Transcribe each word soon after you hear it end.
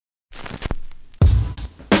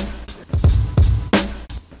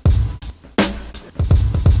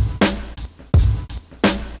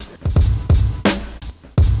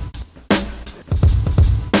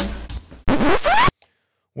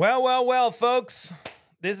Well, folks,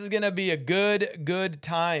 this is going to be a good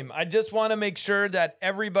time. I just want to make sure that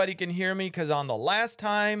everybody can hear me because on the last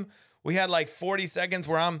time we had like 40 seconds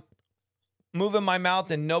where I'm moving my mouth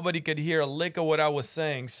and nobody could hear a lick of what I was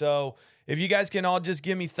saying. So if you guys can all just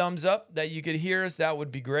give me thumbs up that you could hear us, that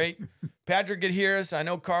would be great. Patrick could hear us. I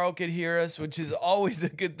know Carl could hear us, which is always a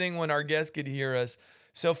good thing when our guests could hear us.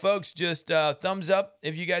 So folks, just thumbs up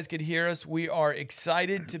if you guys could hear us. We are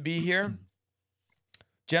excited to be here.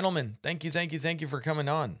 Gentlemen, thank you for coming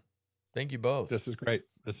on. Thank you both. This is great.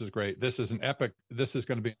 This is going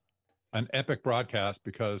to be an epic broadcast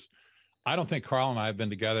because I don't think Carl and I have been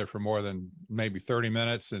together for more than maybe 30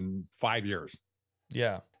 minutes in 5 years.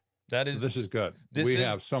 Yeah, this is good. We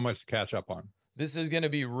have so much to catch up on. This is going to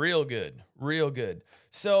be real good.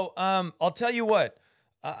 So I'll tell you what,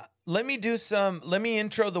 let me intro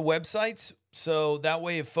the websites. So that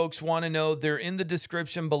way, if folks want to know, they're in the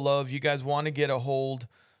description below. If you guys want to get a hold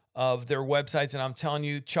of their websites, and I'm telling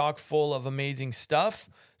you, chock full of amazing stuff.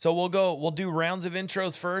 So we'll do rounds of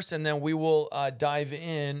intros first, and then we will dive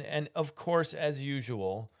in. And of course, as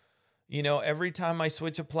usual, you know, every time I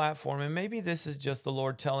switch a platform, and maybe this is just the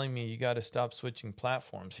Lord telling me you got to stop switching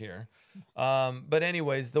platforms here. But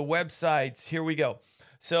anyways, the websites, here we go.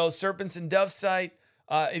 So Serpents and Doves site.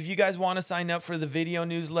 If you guys want to sign up for the video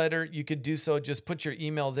newsletter, you could do so. Just put your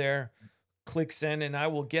email there, click send, and I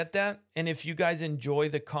will get that. And if you guys enjoy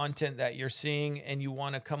the content that you're seeing and you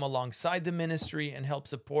want to come alongside the ministry and help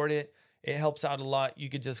support it, it helps out a lot. You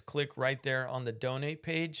could just click right there on the donate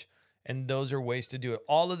page, and those are ways to do it.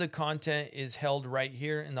 All of the content is held right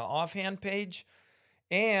here in the offhand page.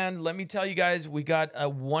 And let me tell you guys, we got a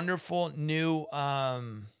wonderful new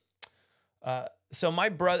so my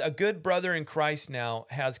brother, a good brother in Christ now,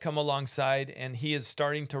 has come alongside, and he is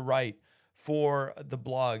starting to write for the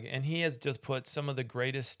blog. And he has just put some of the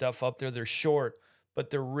greatest stuff up there. They're short, but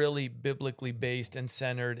they're really biblically based and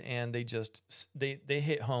centered, and they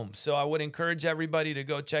hit home. So I would encourage everybody to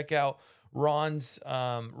go check out Ron's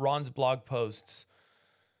blog posts.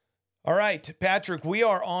 All right, Patrick, we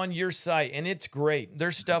are on your site, and it's great.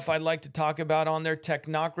 There's stuff I'd like to talk about on there,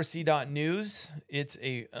 technocracy.news. It's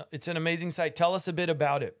an amazing site. Tell us a bit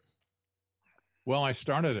about it. Well, I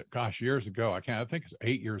started it, years ago. I think it's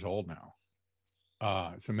 8 years old now.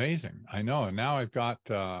 It's amazing. I know. And now I've got,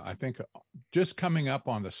 I think, just coming up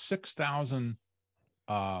on the 6,000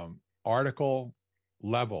 article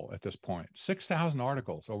level at this point. 6,000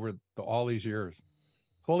 articles over all these years.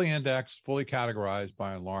 Fully indexed, fully categorized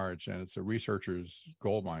by and large, and it's a researcher's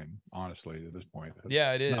goldmine, honestly, at this point.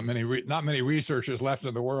 Yeah, it is. Not many researchers left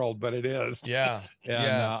in the world, but it is. Yeah. And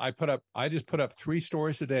I just put up 3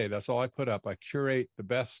 stories a day. That's all I put up. I curate the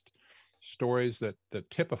best stories that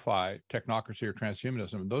typify technocracy or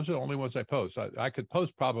transhumanism. Those are the only ones I post. I could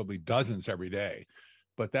post probably dozens every day,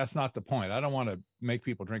 but that's not the point. I don't want to make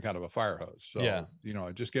people drink out of a fire hose. So,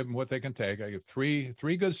 I just give them what they can take. I give three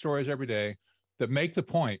good stories every day that make the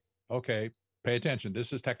point, okay, pay attention.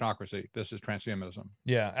 This is technocracy. This is transhumanism.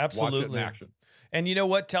 Yeah, absolutely. Watch it in action. And you know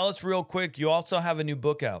what? Tell us real quick. You also have a new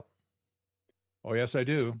book out. Oh, yes, I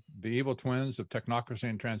do. The Evil Twins of Technocracy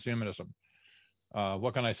and Transhumanism.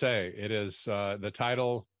 What can I say? It is, the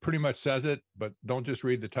title pretty much says it, but don't just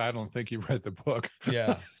read the title and think you read the book.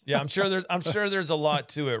 Yeah. I'm sure there's a lot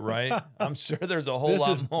to it, right? I'm sure there's a whole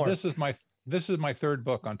lot more. This is my 3rd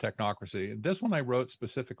book on technocracy. This one I wrote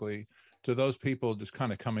specifically to those people just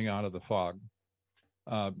kind of coming out of the fog.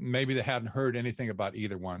 Maybe they hadn't heard anything about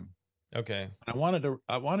either one. Okay. I wanted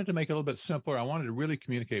to make it a little bit simpler. I wanted to really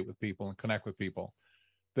communicate with people and connect with people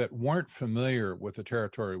that weren't familiar with the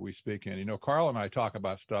territory we speak in. You know, Carl and I talk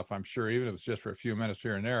about stuff, I'm sure, even if it's just for a few minutes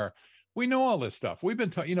here and there. We know all this stuff. We've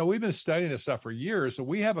been studying this stuff for years, so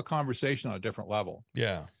we have a conversation on a different level.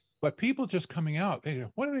 Yeah. But people just coming out,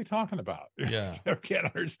 what are they talking about? Yeah. I can't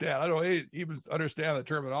understand. I don't even understand the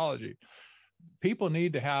terminology. People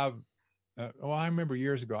need to have, I remember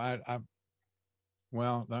years ago, I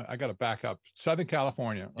got to back up. Southern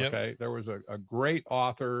California, okay? Yep. There was a great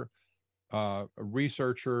author, a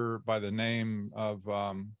researcher by the name of,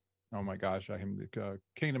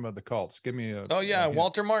 Kingdom of the Cults. Give me a... Oh, yeah,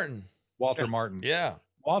 Walter Martin. Walter Martin. Yeah.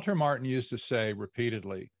 Walter Martin used to say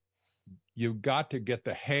repeatedly, you've got to get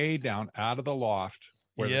the hay down out of the loft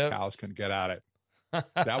where the cows can get at it.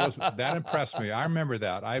 That impressed me. I remember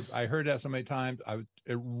that. I heard that so many times.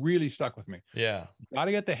 It really stuck with me. Yeah. Got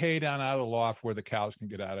to get the hay down out of the loft where the cows can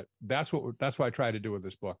get at it. That's what I try to do with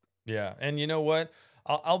this book. Yeah. And you know what?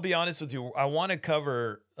 I'll be honest with you. I want to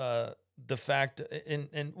cover the fact,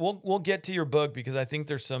 and we'll get to your book because I think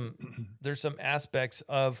there's some aspects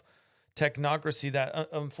of technocracy that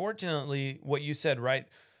unfortunately what you said, right?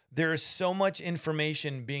 there is so much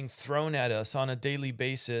information being thrown at us on a daily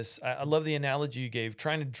basis. I love the analogy you gave.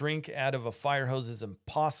 Trying to drink out of a fire hose is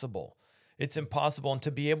impossible. It's impossible. And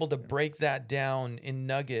to be able to break that down in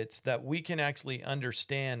nuggets that we can actually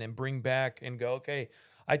understand and bring back and go, okay,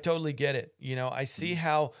 I totally get it. You know, I see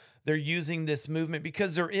how they're using this movement,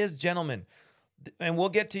 because there is, gentlemen, and we'll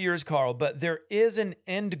get to yours, Carl, but there is an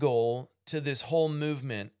end goal to this whole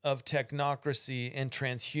movement of technocracy and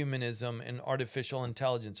transhumanism and artificial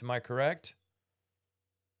intelligence. Am I correct?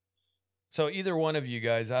 So either one of you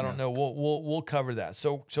guys, I don't know. We'll cover that.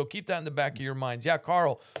 So keep that in the back of your minds. Yeah,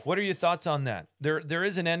 Carl, what are your thoughts on that? There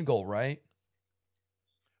is an end goal, right?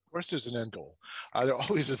 Of course, there's an end goal. There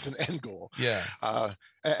always is an end goal. Yeah.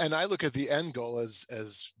 And I look at the end goal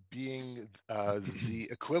as being the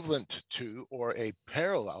equivalent to, or a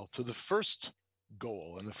parallel to, the first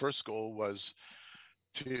goal. And the first goal was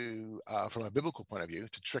to, from a biblical point of view,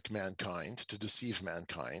 to trick mankind, to deceive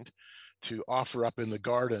mankind, to offer up in the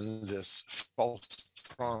garden this false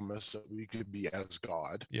promise that we could be as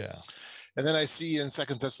God. Yeah. And then I see in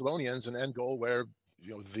 2 Thessalonians an end goal where,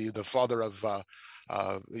 you know, the father of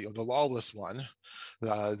you know, the lawless one,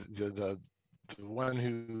 the one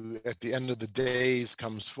who at the end of the days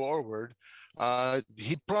comes forward,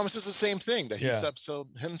 he promises the same thing, that he sets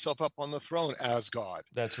himself up on the throne as God.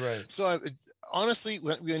 That's right. So honestly,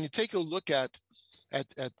 when you take a look at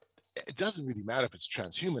it doesn't really matter if it's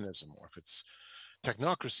transhumanism or if it's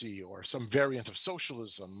technocracy or some variant of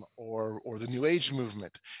socialism or the New Age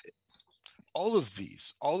movement. All of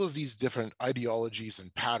these different ideologies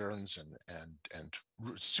and patterns and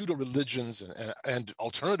pseudo religions and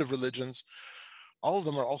alternative religions, all of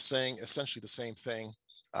them are all saying essentially the same thing.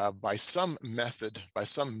 By some method, by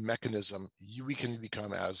some mechanism, we can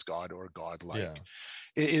become as God or God-like. Yeah.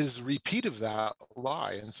 It is a repeat of that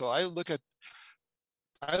lie. And so I look at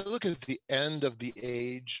the end of the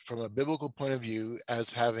age from a biblical point of view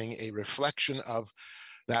as having a reflection of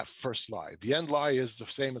that first lie. The end lie is the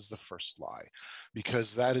same as the first lie,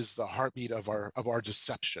 because that is the heartbeat of our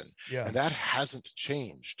deception. Yeah. And that hasn't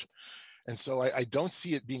changed. And so I don't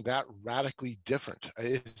see it being that radically different.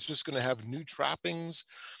 It's just going to have new trappings,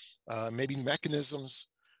 maybe mechanisms,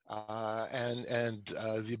 and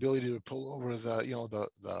the ability to pull over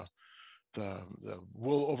the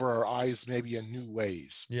wool over our eyes, maybe in new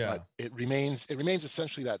ways. Yeah. But it remains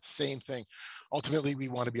essentially that same thing. Ultimately, we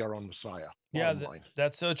want to be our own Messiah. Yeah,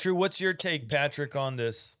 that's so true. What's your take, Patrick, on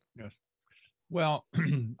this? Yes. Well,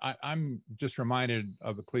 I'm just reminded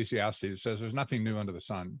of Ecclesiastes. It says there's nothing new under the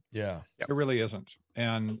sun. Yeah. Yep. There really isn't.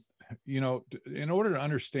 And, you know, in order to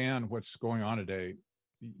understand what's going on today,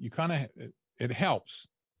 you kind of, it helps.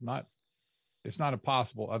 It's not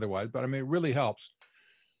impossible otherwise, but I mean, it really helps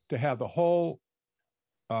to have the whole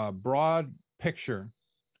broad picture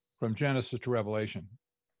from Genesis to Revelation.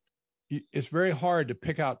 It's very hard to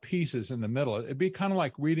pick out pieces in the middle. It'd be kind of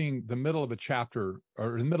like reading the middle of a chapter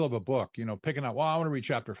or the middle of a book, you know, picking out, well, I want to read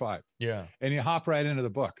chapter 5. Yeah. And you hop right into the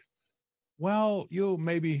book. Well, you'll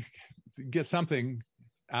maybe get something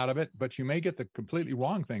out of it, but you may get the completely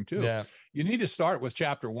wrong thing too. Yeah. You need to start with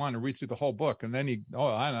chapter 1 and read through the whole book. And then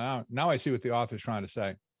I know, now I see what the author's trying to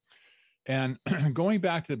say. And going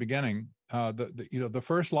back to the beginning, the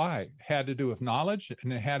first lie had to do with knowledge,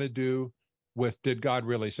 and it had to do with, did God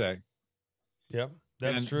really say? Yep,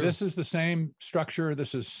 that's true. This is the same structure.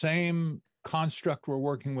 This is the same construct we're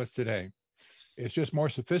working with today. It's just more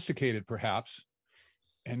sophisticated, perhaps.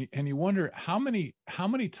 And you wonder how many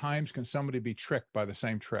times can somebody be tricked by the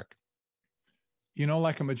same trick? You know,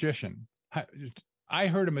 like a magician. I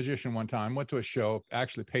heard a magician one time, went to a show,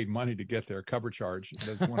 actually paid money to get there, cover charge.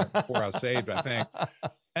 That's one before I was saved, I think.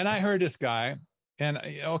 And I heard this guy, and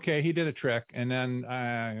okay, he did a trick, and then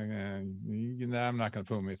I'm not going to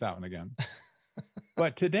fool me with that one again.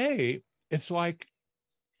 But today, it's like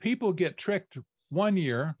people get tricked one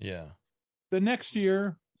year. Yeah. The next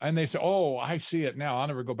year, and they say, oh, I see it now. I'll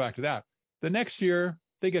never go back to that. The next year,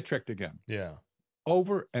 they get tricked again. Yeah.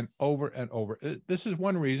 Over and over and over. This is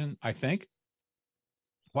one reason, I think,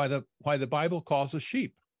 why the Bible calls us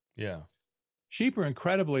sheep. Yeah. Sheep are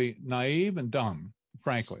incredibly naive and dumb,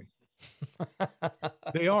 frankly.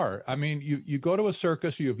 They are. I mean, you go to a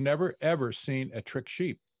circus, you've never, ever seen a trick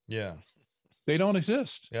sheep. Yeah. They don't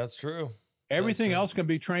exist. That's true. Everything else can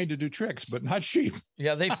be trained to do tricks, but not sheep.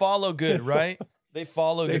 Yeah, they follow good, right? They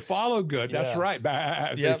follow good. That's right.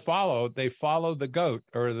 Yep. They follow the goat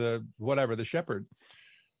or the shepherd.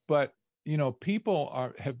 But you know,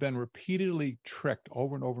 people have been repeatedly tricked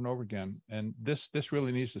over and over and over again. And this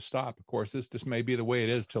really needs to stop. Of course, this may be the way it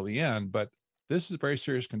is till the end, but this is a very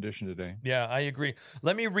serious condition today. Yeah, I agree.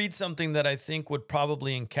 Let me read something that I think would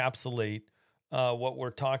probably encapsulate what we're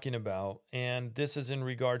talking about. And this is in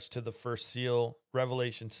regards to the first seal.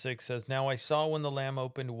 Revelation 6 says, "Now I saw when the Lamb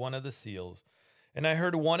opened one of the seals, and I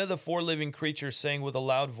heard one of the four living creatures saying with a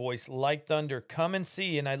loud voice, like thunder, 'Come and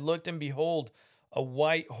see.' And I looked, and behold, a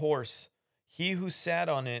white horse. He who sat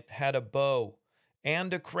on it had a bow,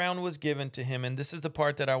 and a crown was given to him." And this is the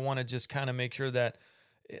part that I want to just kind of make sure that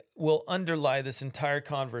will underlie this entire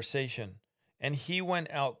conversation. "And he went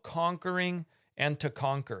out conquering and to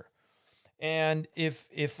conquer." And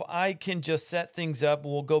if I can just set things up,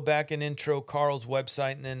 we'll go back and intro Carl's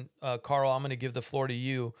website, and then Carl, I'm going to give the floor to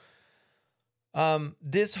you.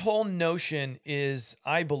 This whole notion is,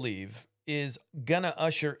 I believe, is going to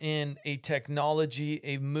usher in a technology,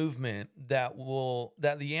 a movement that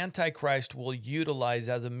the Antichrist will utilize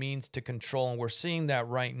as a means to control. And we're seeing that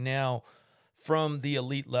right now from the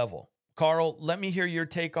elite level. Carl, let me hear your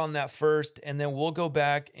take on that first, and then we'll go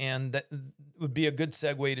back, and that would be a good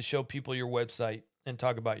segue to show people your website and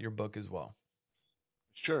talk about your book as well.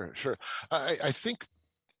 Sure. I think,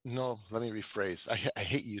 no, let me rephrase. I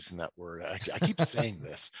hate using that word. I keep saying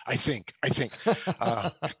this. I think.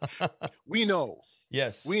 We know.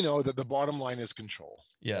 Yes. We know that the bottom line is control.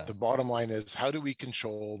 Yeah. That the bottom line is, how do we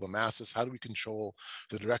control the masses? How do we control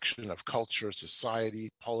the direction of culture, society,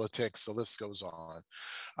 politics? The list goes on.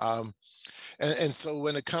 And so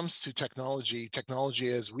when it comes to technology,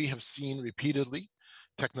 as we have seen repeatedly,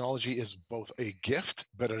 technology is both a gift,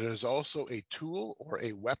 but it is also a tool or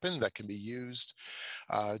a weapon that can be used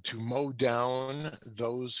to mow down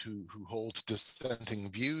those who hold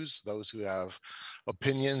dissenting views, those who have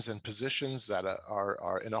opinions and positions that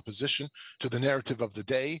are in opposition to the narrative of the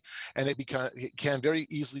day. And it can very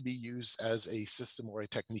easily be used as a system or a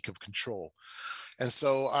technique of control. And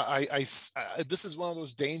so this is one of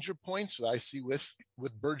those danger points that I see with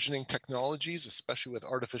burgeoning technologies, especially with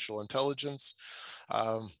artificial intelligence,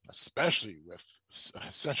 especially with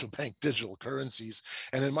central bank digital currencies.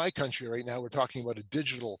 And in my country right now, we're talking about a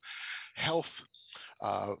digital health,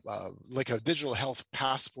 like a digital health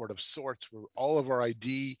passport of sorts, where all of our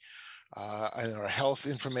ID and our health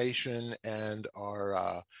information and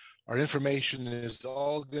our information is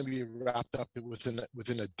all going to be wrapped up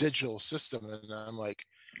within a digital system. And I'm like,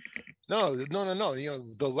 no. You know,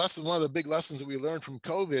 one of the big lessons that we learned from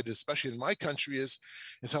COVID, especially in my country, is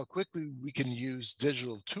how quickly we can use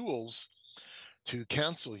digital tools to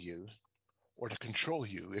cancel you or to control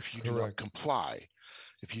you if you do not comply.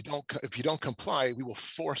 If you don't comply, we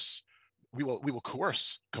will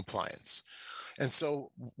coerce compliance. And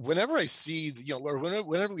so whenever I see,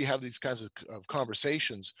 whenever we have these kinds of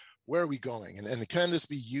conversations, where are we going? And can this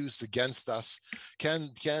be used against us?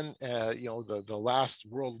 Can the last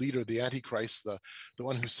world leader, the Antichrist, the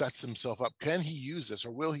one who sets himself up, can he use this,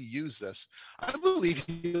 or will he use this? I believe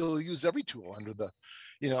he'll use every tool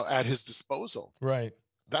at his disposal. Right.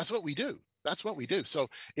 That's what we do. So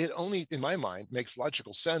it only, in my mind, makes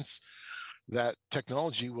logical sense that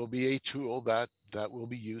technology will be a tool that will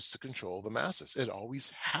be used to control the masses. It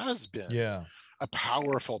always has been. Yeah. A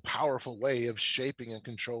powerful way of shaping and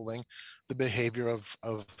controlling the behavior of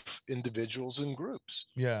individuals and groups.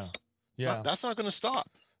 Yeah. That's not going to stop.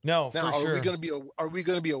 No, now, for sure. Are we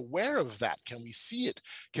going to be aware of that? Can we see it?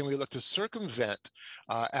 Can we look to circumvent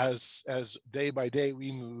as day by day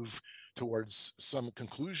we move towards some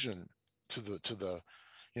conclusion to the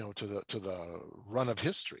run of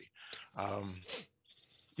history?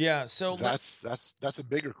 Yeah, so that's a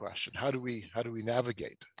bigger question. How do we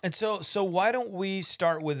navigate? And so why don't we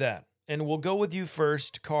start with that? And we'll go with you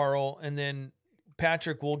first, Carl, and then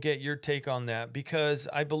Patrick, we'll get your take on that, because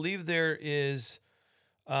I believe there is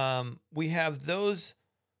we have the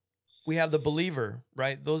believer,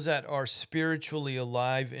 right? Those that are spiritually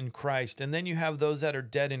alive in Christ. And then you have those that are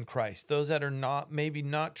dead in Christ, those that are maybe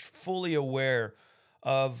not fully aware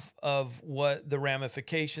of what the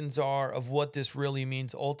ramifications are, of what this really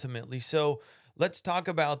means ultimately. So let's talk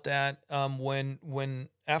about that when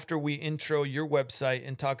after we intro your website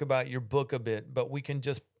and talk about your book a bit, but we can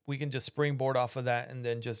just springboard off of that and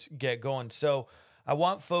then just get going. So I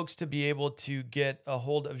want folks to be able to get a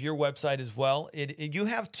hold of your website as well. You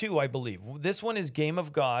have two, I believe. This one is Game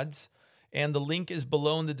of Gods, and the link is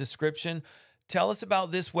below in the description. Tell us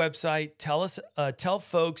about this website. Tell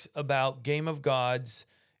folks about Game of Gods.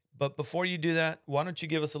 But before you do that, why don't you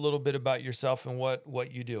give us a little bit about yourself and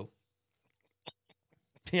what you do?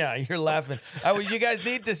 Yeah, you're laughing. You guys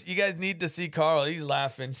need to see Carl. He's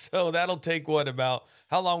laughing. So that'll take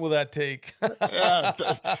how long will that take?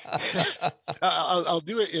 I'll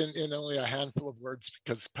do it in only a handful of words,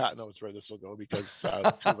 because Pat knows where this will go, because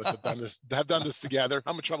two of us have done this together.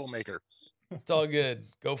 I'm a troublemaker. It's all good.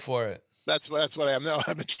 Go for it. That's what I am now.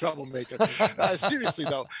 I'm a troublemaker. Seriously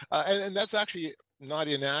though, and that's actually not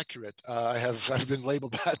inaccurate. I've been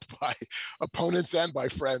labeled that by opponents and by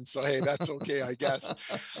friends. So hey, that's okay, I guess.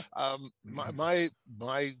 My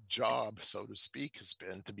job, so to speak, has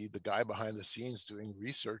been to be the guy behind the scenes doing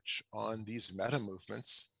research on these meta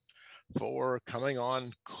movements for coming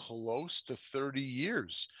on close to 30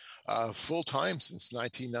 years, full time since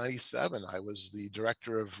 1997. I was the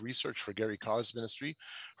director of research for Gary Kaw's ministry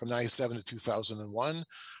from 97 to 2001.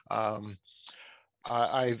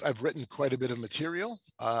 I've written quite a bit of material,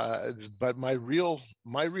 but my real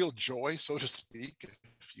joy, so to speak,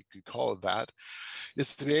 if you could call it that,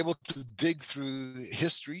 is to be able to dig through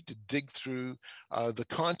history, to dig through the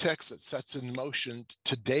context that sets in motion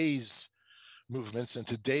today's movements and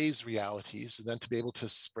today's realities, and then to be able to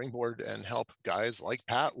springboard and help guys like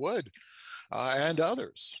Pat Wood and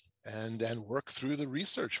others, and work through the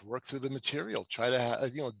research, work through the material, try to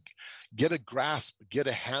get a grasp, get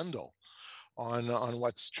a handle on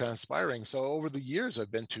what's transpiring. So over the years,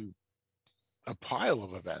 I've been to a pile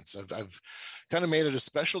of events. I've kind of made it a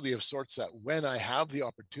specialty of sorts that when I have the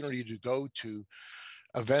opportunity to go to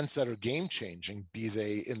events that are game changing, be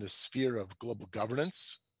they in the sphere of global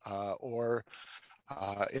governance, or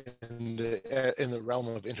in the realm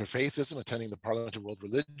of interfaithism, attending the Parliament of World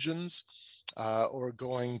Religions, or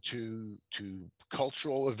going to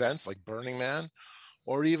cultural events like Burning Man,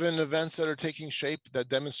 or even events that are taking shape that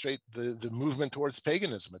demonstrate the movement towards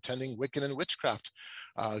paganism, attending Wiccan and witchcraft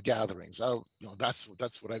gatherings. That's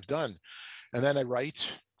what I've done, and then I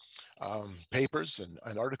write papers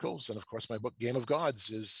and articles, and of course my book Game of Gods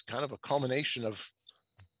is kind of a culmination of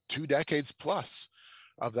 2 decades plus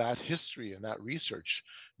of that history and that research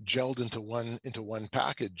gelled into one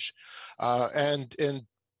package. And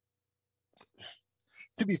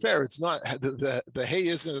to be fair, it's not the hay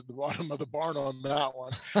isn't at the bottom of the barn on that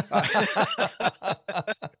one.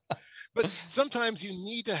 But sometimes you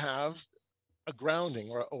need to have a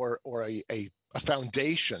grounding or a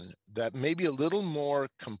foundation that may be a little more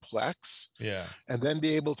complex, and then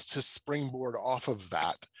be able to springboard off of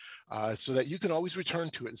that, so that you can always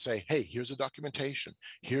return to it and say, hey, here's a documentation,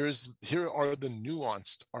 here are the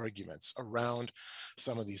nuanced arguments around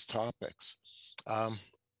some of these topics.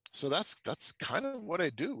 So that's kind of what I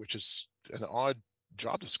do, which is an odd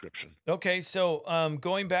job description. Okay, so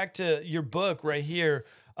going back to your book right here,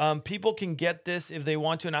 people can get this if they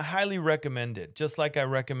want to, and I highly recommend it. Just like I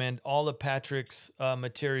recommend all of Patrick's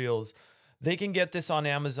materials, they can get this on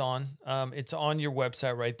Amazon. It's on your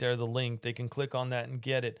website right there, the link. They can click on that and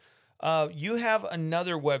get it. You have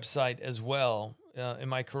another website as well.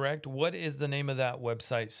 Am I correct? What is the name of that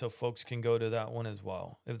website so folks can go to that one as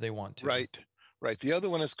well if they want to? Right. The other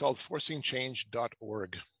one is called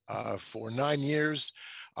forcingchange.org. For 9 years,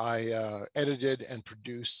 I edited and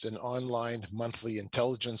produced an online monthly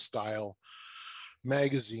intelligence style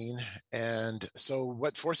magazine. And so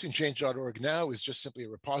what forcingchange.org now is just simply a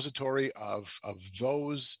repository of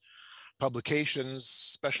those publications,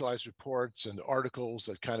 specialized reports, and articles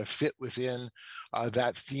that kind of fit within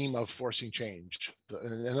that theme of forcing change.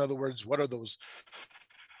 In other words, what are those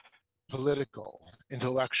political,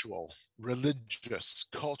 intellectual, religious,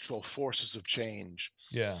 cultural forces of change?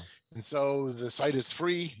 Yeah. And so the site is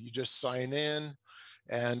free. You just sign in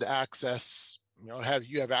and access,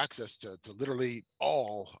 you have access to literally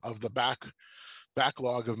all of the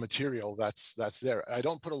backlog of material that's there. I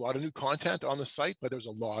don't put a lot of new content on the site, but there's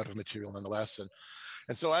a lot of material nonetheless.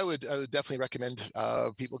 And so I would definitely recommend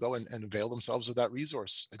people go and avail themselves of that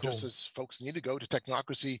resource, cool. Just as folks need to go to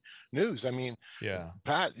Technocracy News. I mean,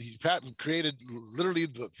 Pat created literally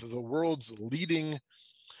the world's leading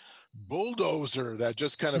bulldozer that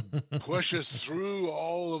just kind of pushes through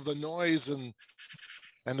all of the noise and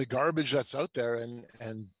the garbage that's out there, and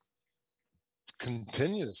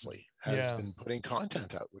continuously has been putting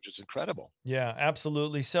content out, which is incredible. Yeah,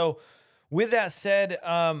 absolutely. So with that said,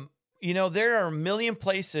 there are a million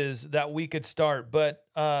places that we could start, but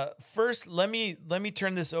first let me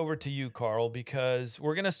turn this over to you, Carl, because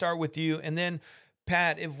we're going to start with you, and then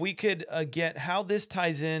Pat, if we could get how this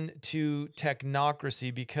ties in to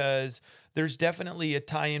technocracy, because there's definitely a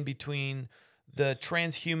tie-in between the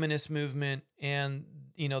transhumanist movement and,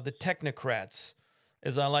 the technocrats,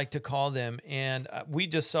 as I like to call them. And we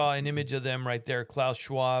just saw an image of them right there, Klaus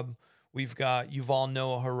Schwab. We've got Yuval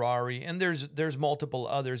Noah Harari, and there's multiple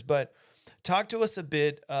others. But talk to us a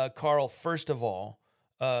bit, Carl, first of all,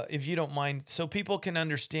 if you don't mind, so people can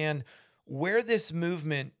understand where this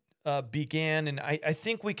movement began. And I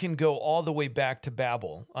think we can go all the way back to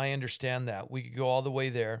Babel. I understand that. We could go all the way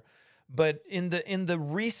there. But in the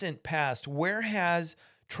recent past, where has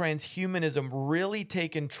transhumanism really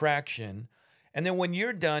taken traction. And then when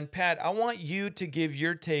you're done, Pat, I want you to give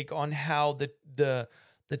your take on how the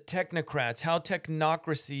technocrats, how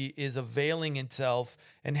technocracy is availing itself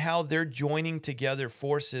and how they're joining together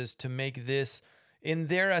forces to make this, in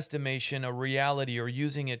their estimation, a reality, or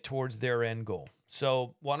using it towards their end goal.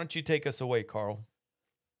 So why don't you take us away, Carl?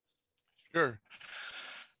 Sure.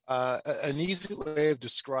 An easy way of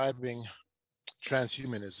describing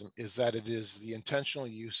transhumanism is that it is the intentional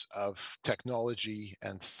use of technology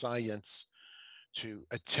and science to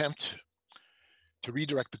attempt to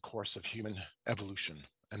redirect the course of human evolution.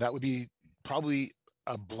 And that would be probably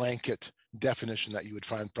a blanket definition that you would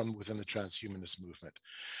find from within the transhumanist movement.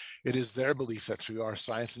 It is their belief that through our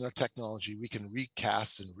science and our technology, we can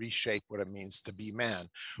recast and reshape what it means to be man.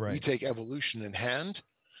 Right. We take evolution in hand,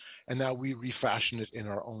 and now we refashion it in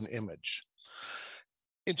our own image.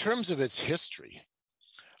 In terms of its history,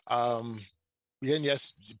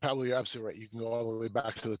 yes, probably you're absolutely right. You can go all the way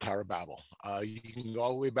back to the Tower of Babel. You can go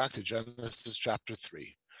all the way back to Genesis chapter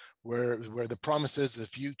 3, where the promise is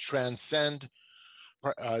if you transcend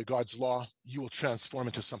God's law, you will transform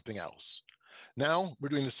into something else. Now we're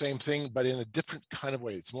doing the same thing, but in a different kind of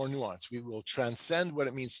way. It's more nuanced. We will transcend what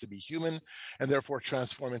it means to be human and therefore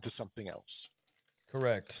transform into something else.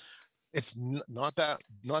 Correct. It's not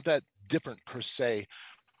that different per se.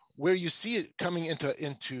 Where you see it coming into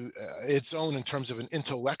its own in terms of an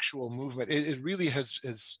intellectual movement, it really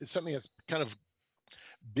is something that's kind of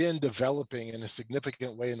been developing in a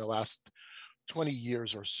significant way in the last 20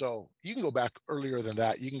 years or so. You can go back earlier than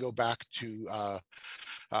that. You can go back to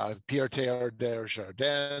Pierre Teilhard de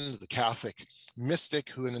Chardin, the Catholic mystic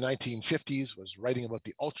who in the 1950s was writing about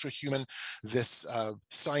the ultrahuman, this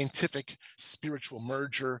scientific spiritual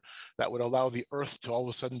merger that would allow the earth to all of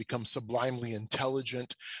a sudden become sublimely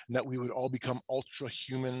intelligent, and that we would all become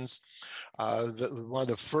ultrahumans. One of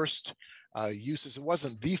the first uses, it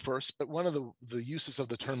wasn't the first, but one of the uses of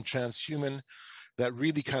the term transhuman that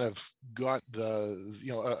really kind of got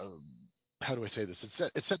how do I say this?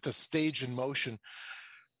 It set the stage in motion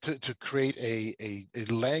to create a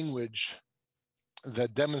language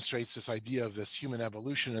that demonstrates this idea of this human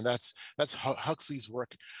evolution. And that's Huxley's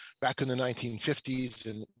work back in the 1950s,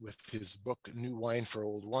 and with his book, New Wine for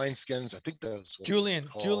Old Wineskins. I think that was what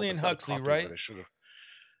Julian Huxley, right?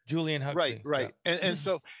 Julian Huxley. Right. Yeah. And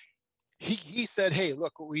so he said, hey,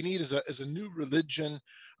 look, what we need is a new religion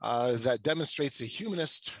that demonstrates a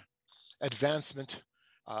humanist advancement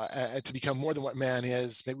to become more than what man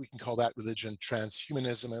is. Maybe we can call that religion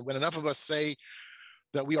transhumanism. And when enough of us say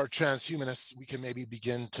that we are transhumanists, we can maybe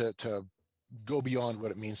begin to go beyond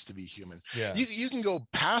what it means to be human. Yeah. You can go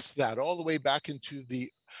past that all the way back into the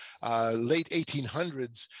late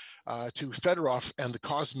 1800s to Fedorov and the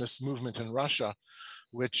Cosmos movement in Russia,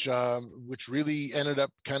 which really ended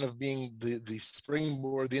up kind of being the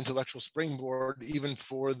springboard, the intellectual springboard, even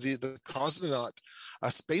for the cosmonaut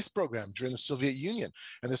space program during the Soviet Union.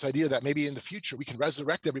 And this idea that maybe in the future we can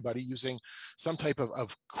resurrect everybody using some type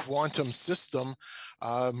of quantum system,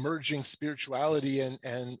 merging spirituality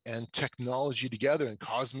and technology together. And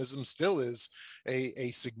cosmism still is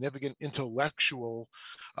a significant intellectual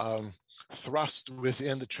thrust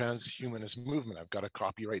within the transhumanist movement. I've got a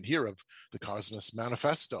copy right here of the Cosmos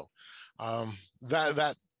Manifesto.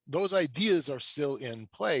 Those ideas are still in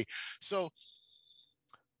play. So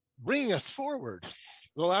bringing us forward,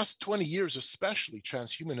 the last 20 years especially,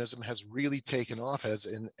 transhumanism has really taken off as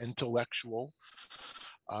an intellectual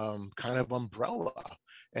kind of umbrella.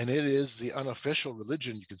 And it is the unofficial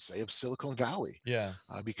religion, you could say, of Silicon Valley. Yeah.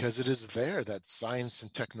 Because it is there that science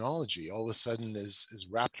and technology all of a sudden is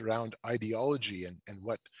wrapped around ideology and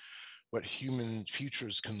what human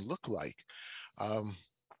futures can look like. I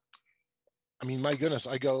mean, my goodness,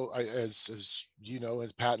 as you know,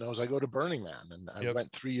 as Pat knows, I go to Burning Man, and I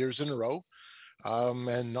went 3 years in a row.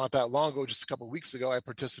 And not that long ago, just a couple of weeks ago, I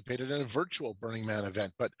participated in a virtual Burning Man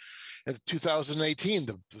event. But in 2018,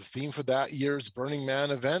 the theme for that year's Burning Man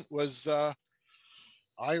event was I,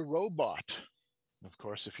 Robot. Of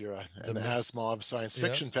course, if you're an Asimov science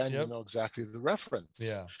fiction fan, you know exactly the reference.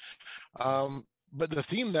 Yeah. But the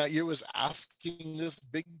theme that year was asking this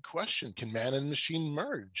big question: can man and machine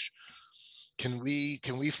merge? Can we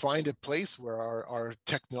find a place where our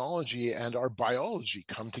technology and our biology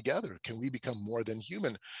come together? Can we become more than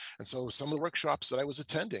human? And so some of the workshops that I was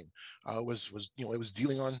attending it was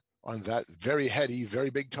dealing on that very heady,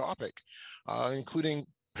 very big topic, including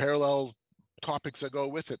parallel topics that go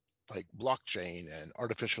with it, like blockchain and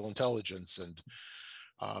artificial intelligence and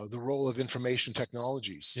the role of information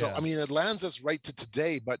technologies. So, I mean, it lands us right to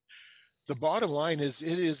today, but the bottom line is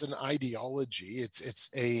it is an ideology. It's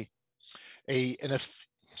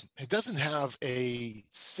it doesn't have a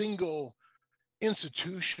single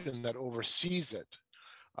institution that oversees it.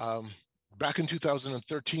 Back in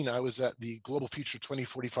 2013, I was at the Global Future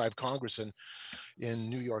 2045 Congress in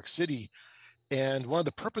New York City. And one of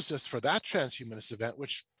the purposes for that transhumanist event,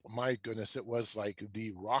 which, my goodness, it was like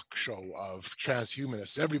the rock show of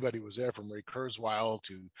transhumanists. Everybody was there, from Ray Kurzweil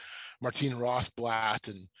to Martine Rothblatt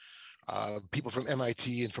and people from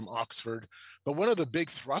MIT and from Oxford. But one of the big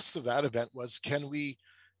thrusts of that event was, can we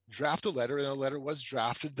draft a letter? And a letter was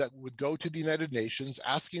drafted that would go to the United Nations,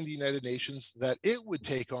 asking the United Nations that it would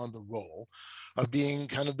take on the role of being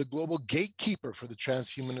kind of the global gatekeeper for the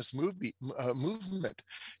transhumanist movement.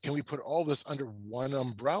 Can we put all this under one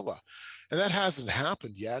umbrella? And that hasn't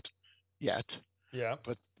happened yet. Yeah.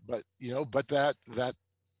 But you know, but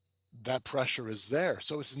that pressure is there.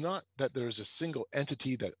 So it's not that there's a single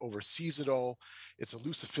entity that oversees it all. It's a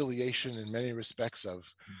loose affiliation in many respects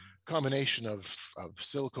of combination of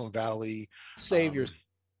Silicon Valley saviors.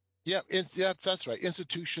 That's right.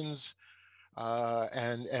 Institutions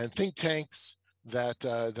and think tanks that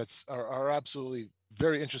are absolutely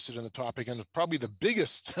very interested in the topic, and probably the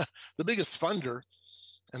biggest the biggest funder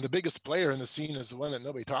and the biggest player in the scene is the one that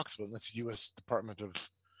nobody talks about, and that's the U.S. Department of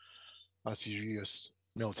U.S.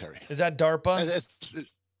 military. Is that DARPA?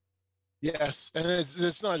 Yes, and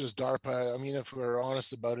it's not just DARPA. I mean, if we're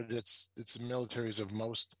honest about it, it's the militaries of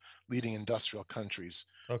most leading industrial countries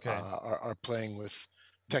are playing with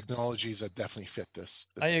technologies that definitely fit this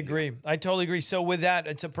I agree. I totally agree. So with that,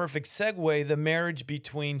 it's a perfect segue, the marriage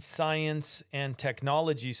between science and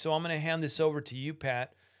technology. So I'm going to hand this over to you,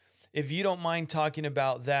 Pat, if you don't mind talking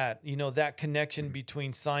about that, you know, that connection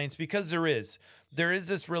between science, because there is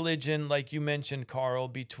this religion, like you mentioned, Carl,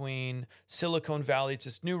 between Silicon Valley. It's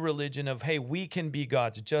this new religion of, hey, we can be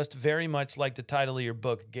gods, just very much like the title of your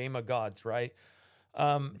book, Game of Gods, right?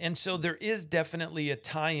 And so there is definitely a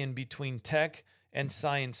tie-in between tech and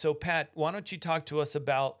science. So Pat, why don't you talk to us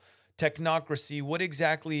about technocracy, what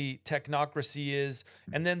exactly technocracy is,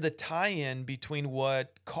 and then the tie-in between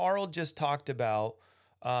what Carl just talked about,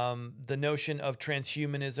 the notion of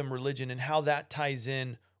transhumanism, religion, and how that ties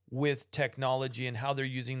in with technology and how they're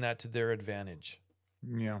using that to their advantage.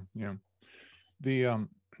 Yeah. The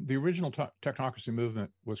original technocracy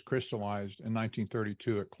movement was crystallized in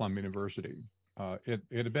 1932 at Columbia University. It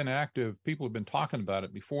had been active. People had been talking about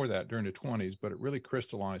it before that during the 1920s, but it really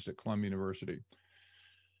crystallized at Columbia University.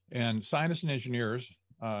 And scientists and engineers,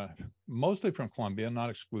 mostly from Columbia, not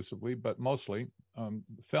exclusively, but mostly,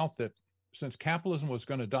 felt that since capitalism was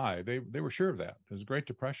going to die, they were sure of that. It was a Great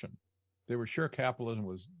Depression. They were sure capitalism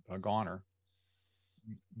was a goner.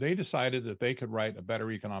 They decided that they could write a better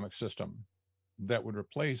economic system that would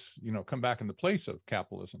replace, come back in the place of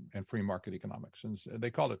capitalism and free market economics. And they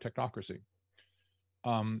called it technocracy.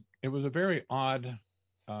 It was a very odd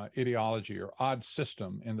ideology or odd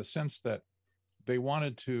system in the sense that they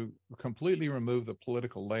wanted to completely remove the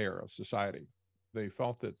political layer of society. They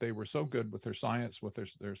felt that they were so good with their science, with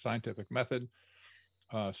their scientific method,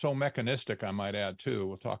 so mechanistic, I might add, too.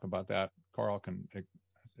 We'll talk about that. Carl can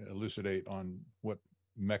elucidate on what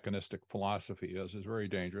mechanistic philosophy is very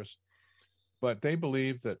dangerous. But they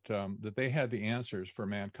believed that that they had the answers for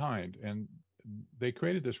mankind. And they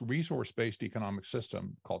created this resource-based economic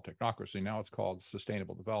system called technocracy. Now it's called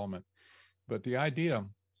sustainable development. But the idea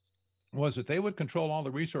was that they would control all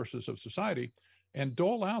the resources of society and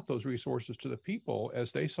dole out those resources to the people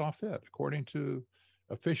as they saw fit, according to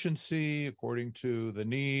efficiency, according to the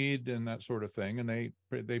need and that sort of thing. And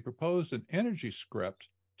they proposed an energy script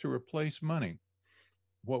to replace money,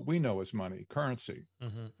 what we know as money, currency.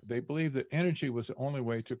 Mm-hmm. They believed that energy was the only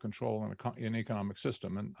way to control an economic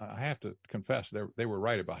system. And I have to confess, they were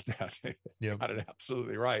right about that. They got it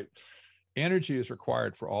absolutely right. Energy is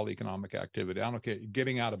required for all economic activity. I don't care,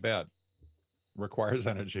 getting out of bed requires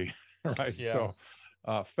energy, right? Yeah. So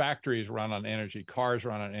factories run on energy, cars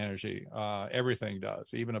run on energy, everything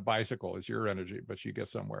does. Even a bicycle is your energy, but you get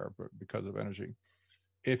somewhere because of energy.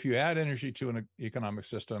 If you add energy to an economic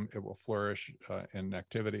system, it will flourish in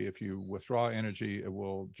activity. If you withdraw energy, it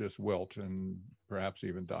will just wilt and perhaps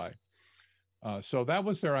even die. So that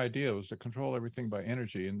was their idea, was to control everything by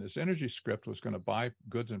energy. And this energy script was going to buy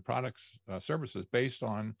goods and products, services based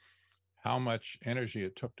on how much energy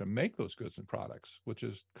it took to make those goods and products, which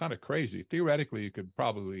is kind of crazy. Theoretically, you could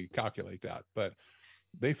probably calculate that, but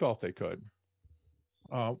they felt they could.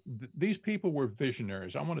 These people were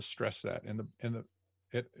visionaries. I want to stress that.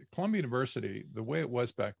 At Columbia University, the way it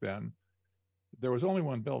was back then, there was only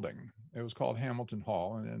one building. It was called Hamilton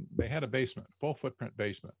Hall, and they had a basement, full footprint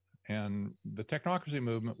basement. And the technocracy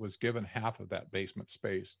movement was given half of that basement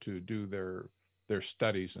space to do their their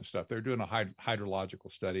studies and stuff. They're doing a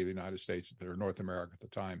hydrological study of the United States or North America at the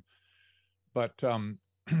time. But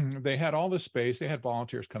they had all this space. They had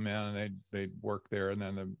volunteers come in and they'd work there. And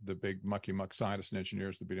then the big mucky muck scientists and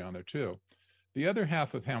engineers would be down there too. The other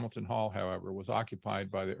half of Hamilton Hall, however, was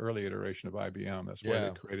occupied by the early iteration of IBM. That's where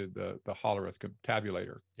they created the Hollerith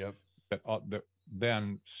tabulator. Yep. That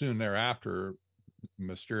then soon thereafter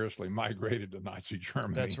mysteriously migrated to Nazi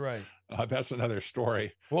Germany. That's right. That's another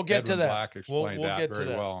story. We'll get Edwin to that. Black explained We'll that get to very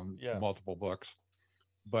that. well in multiple books.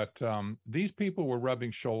 But these people were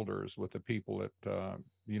rubbing shoulders with the people at,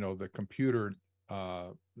 the computer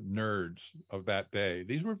nerds of that day.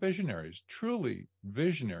 These were visionaries, truly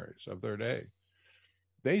visionaries of their day.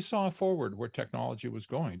 They saw forward where technology was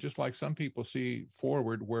going, just like some people see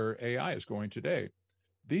forward where AI is going today.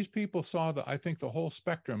 These people saw I think the whole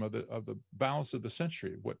spectrum of the balance of the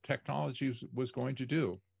century, what technology was going to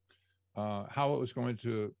do, how it was going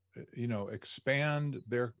to, expand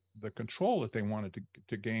the control that they wanted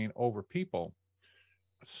to gain over people.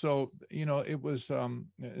 So, it was, the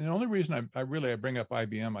only reason I bring up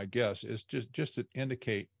IBM, I guess, is just to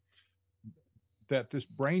indicate that this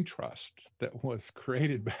brain trust that was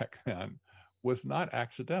created back then was not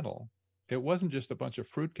accidental. It wasn't just a bunch of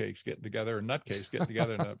fruitcakes getting together or nutcakes getting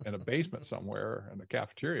together in a basement somewhere in the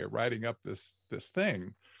cafeteria writing up this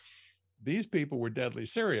thing. These people were deadly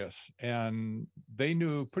serious, and they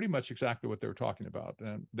knew pretty much exactly what they were talking about.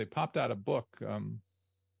 And they popped out a book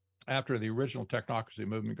after the original technocracy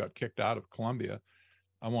movement got kicked out of Columbia.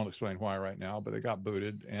 I won't explain why right now, but they got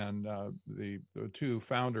booted, and the two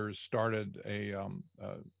founders started a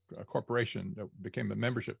corporation that became a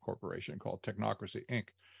membership corporation called Technocracy Inc.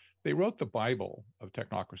 They wrote the Bible of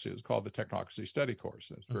technocracy. It's called the Technocracy Study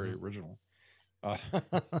Course. It's very original.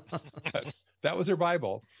 That was their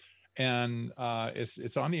Bible, and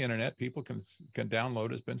it's on the internet. People can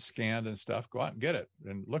download it. It's been scanned and stuff. Go out and get it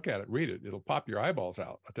and look at it, read it. It'll pop your eyeballs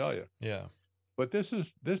out, I tell you. Yeah. But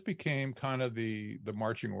this became kind of the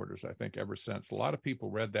marching orders, I think, ever since. A lot of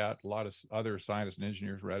people read that. A lot of other scientists and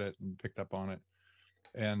engineers read it and picked up on it.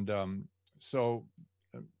 And so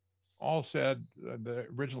all said, the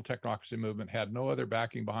original technocracy movement had no other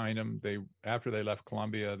backing behind them. After they left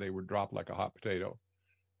Columbia, they were dropped like a hot potato.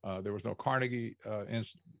 There was no Carnegie,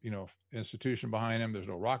 institution behind them. There's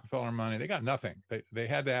no Rockefeller money. They got nothing. They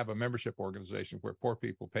had to have a membership organization where poor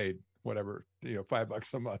people paid whatever,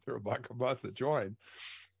 $5 a month or $1 a month to join.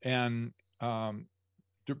 And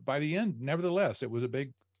by the end, nevertheless, it was a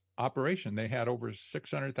big operation. They had over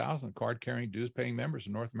 600,000 card-carrying, dues-paying members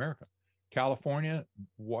in North America. California,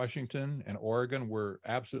 Washington, and Oregon were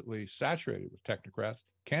absolutely saturated with technocrats.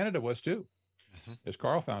 Canada was too. As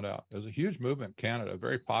Carl found out, there's a huge movement in Canada,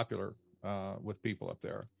 very popular with people up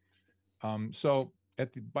there. So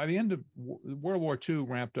by the end of World War II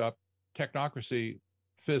ramped up, technocracy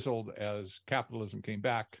fizzled as capitalism came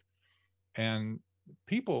back, and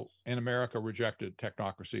people in America rejected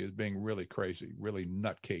technocracy as being really crazy, really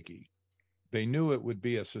nutcakey. They knew it would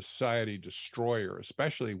be a society destroyer,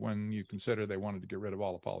 especially when you consider they wanted to get rid of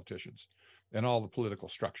all the politicians and all the political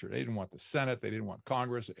structure. They didn't want the Senate. They didn't want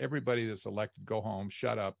Congress. Everybody that's elected, go home,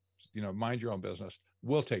 shut up, mind your own business.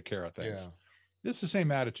 We'll take care of things. Yeah. This is the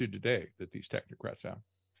same attitude today that these technocrats have.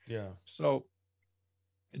 Yeah. So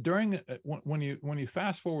when you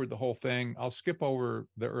fast forward the whole thing, I'll skip over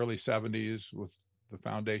the early 70s with the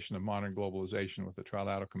foundation of modern globalization with the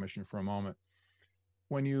Trilateral Commission for a moment.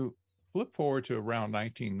 When you flip forward to around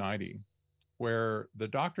 1990, where the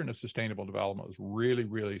doctrine of sustainable development was really,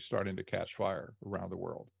 really starting to catch fire around the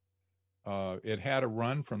world. It had a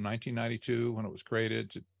run from 1992 when it was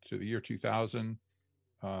created to the year 2000.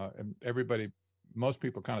 And most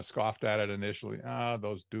people kind of scoffed at it initially.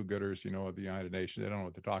 Those do-gooders, of the United Nations, they don't know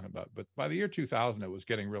what they're talking about. But by the year 2000, it was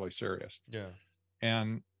getting really serious. Yeah.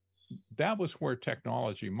 And that was where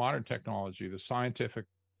technology, modern technology, the scientific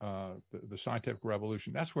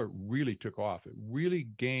revolution, that's where it really took off. It really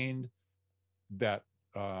gained that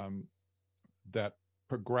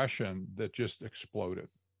progression that just exploded.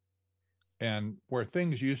 And where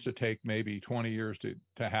things used to take maybe 20 years to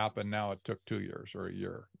happen, now it took 2 years or a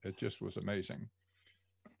year. It just was amazing.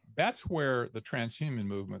 That's where the transhuman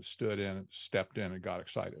movement stepped in and got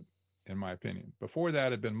excited, in my opinion. Before that,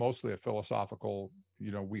 it had been mostly a philosophical,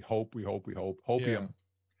 we hope, hopium,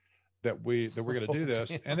 that we're going to do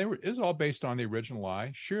this. And it's all based on the original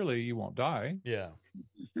lie. Surely you won't die. Yeah.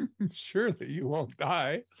 Surely you won't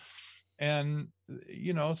die. And,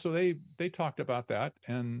 so they talked about that.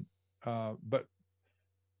 And, but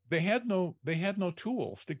they had no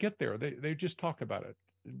tools to get there. They just talked about it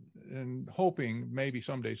and hoping maybe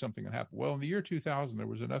someday something would happen. Well, in the year 2000, there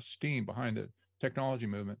was enough steam behind the technology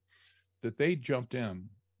movement that they jumped in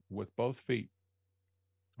with both feet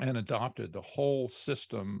and adopted the whole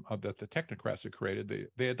system that the technocrats had created.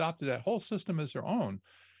 They adopted that whole system as their own,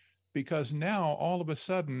 because now all of a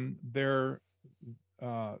sudden their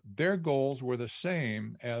goals were the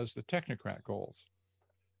same as the technocrat goals,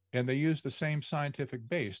 and they used the same scientific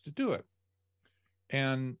base to do it.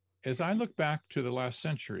 And as I look back to the last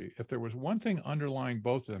century, if there was one thing underlying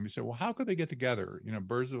both of them, you say, well, how could they get together? You know,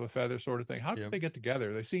 birds of a feather sort of thing. How could they get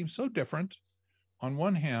together? They seem so different. On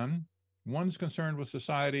one hand, one's concerned with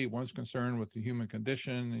society, one's concerned with the human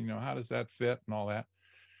condition. You know, how does that fit and all that?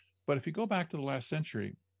 But if you go back to the last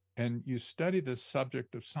century and you study the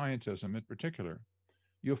subject of scientism in particular,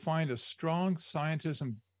 you'll find a strong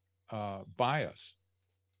scientism bias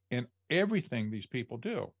in everything these people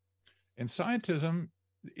do. And scientism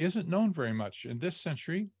isn't known very much in this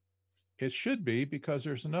century. It should be, because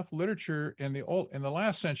there's enough literature in the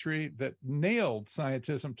last century that nailed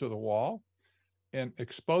scientism to the wall and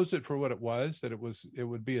exposed it for what it was, that it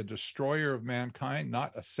would be a destroyer of mankind,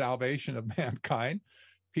 not a salvation of mankind.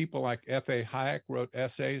 People like F.A. Hayek wrote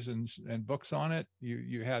essays and books on it.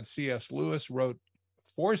 You had C.S. Lewis wrote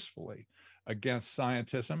forcefully against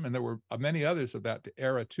scientism, and there were many others of that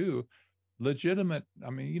era too. Legitimate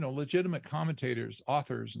commentators,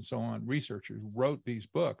 authors, and so on, researchers wrote these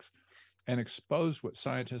books and exposed what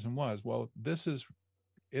scientism was. Well,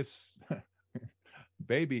 it's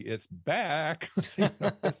baby, it's back.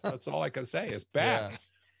 That's all I can say. It's back. Yeah.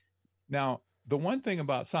 Now, the one thing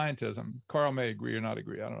about scientism, Carl may agree or not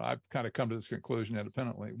agree, I don't know, I've kind of come to this conclusion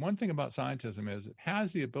independently. One thing about scientism is it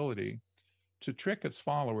has the ability to trick its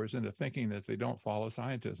followers into thinking that they don't follow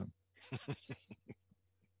scientism.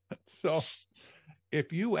 So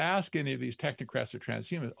if you ask any of these technocrats or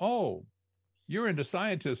transhumanists, oh, you're into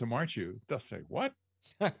scientism, aren't you? They'll say, what?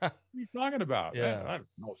 What are you talking about? Yeah. I don't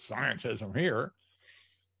know scientism here.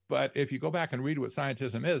 But if you go back and read what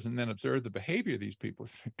scientism is and then observe the behavior of these people,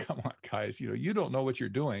 say, come on, guys, you don't know what you're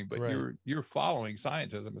doing, but you're following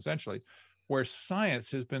scientism essentially, where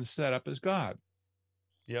science has been set up as God.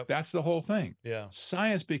 Yep. That's the whole thing. Yeah.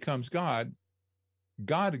 Science becomes God.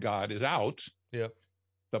 God is out. Yep.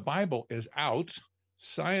 The Bible is out.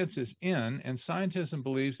 Science is in, and scientism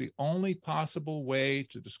believes the only possible way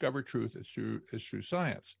to discover truth is through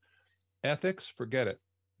science. Ethics, forget it.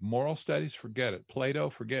 Moral studies, forget it. Plato,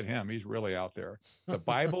 forget him. He's really out there. The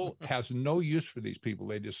Bible has no use for these people.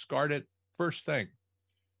 They discard it first thing.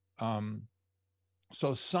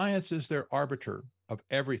 So science is their arbiter of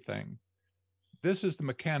everything. This is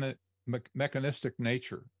the mechanistic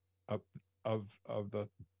nature of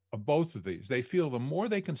both of these. They feel the more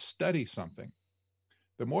they can study something,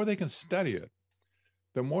 the more they can study it,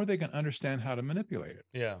 the more they can understand how to manipulate it.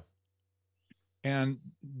 Yeah. And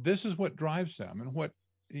this is what drives them. And what,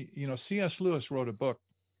 C.S. Lewis wrote a book,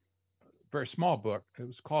 a very small book. It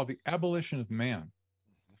was called The Abolition of Man.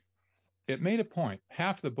 It made a point.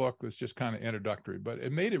 Half the book was just kind of introductory, but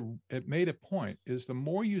it made a point, is the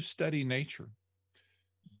more you study nature,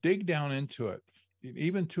 dig down into it,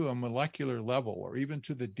 even to a molecular level or even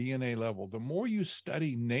to the DNA level, the more you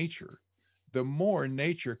study nature, the more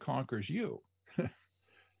nature conquers you.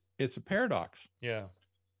 It's a paradox. Yeah.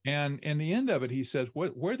 And in the end of it, he says,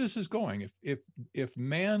 where this is going, if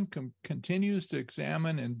man continues to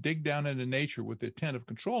examine and dig down into nature with the intent of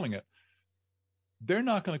controlling it, they're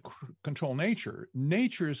not going to control nature.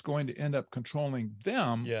 Nature is going to end up controlling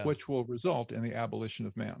them, which will result in the abolition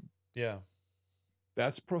of man. Yeah.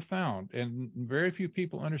 That's profound. And very few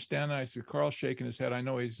people understand that. I see Carl's shaking his head. I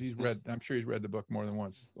know he's read, I'm sure he's read the book more than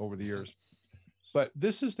once over the years. But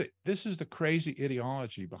this is the crazy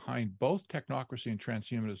ideology behind both technocracy and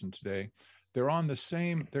transhumanism today. They're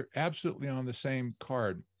absolutely on the same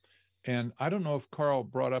card. And I don't know if Carl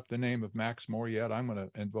brought up the name of Max More yet. I'm going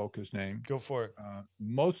to invoke his name. Go for it.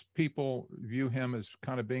 Most people view him as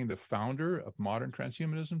kind of being the founder of modern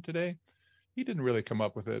transhumanism today. He didn't really come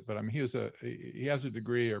up with it, but I mean, he has a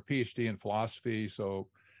degree or PhD in philosophy. So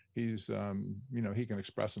he's, he can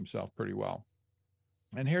express himself pretty well.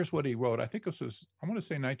 And here's what he wrote. I think this was, I want to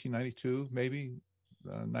say 1992, maybe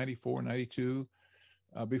 94, 92,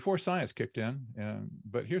 before science kicked in.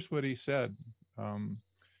 But here's what he said.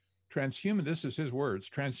 This is his words,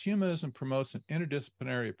 transhumanism promotes an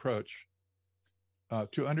interdisciplinary approach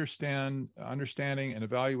to understanding and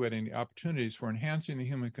evaluating the opportunities for enhancing the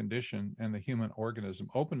human condition and the human organism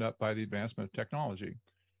opened up by the advancement of technology.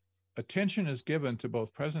 Attention is given to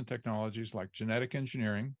both present technologies like genetic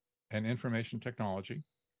engineering and information technology,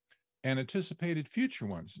 and anticipated future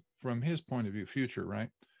ones, from his point of view, future, right?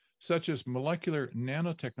 Such as molecular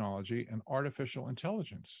nanotechnology and artificial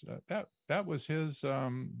intelligence. That was his,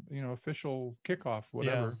 official kickoff,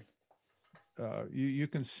 whatever. you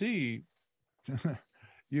can see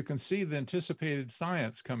you can see the anticipated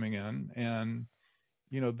science coming in, and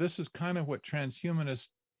this is kind of what transhumanists,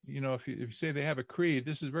 if you say they have a creed,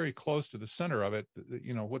 this is very close to the center of it.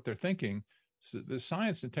 What they're thinking. So the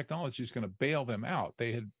science and technology is going to bail them out.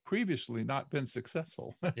 They had previously not been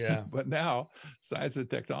successful, Yeah. but now science and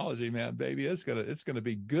technology, man, baby, it's gonna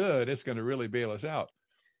be good. It's going to really bail us out.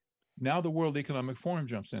 Now the World Economic Forum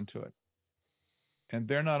jumps into it, and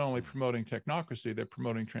they're not only promoting technocracy, they're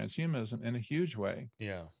promoting transhumanism in a huge way.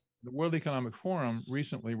 Yeah. The World Economic Forum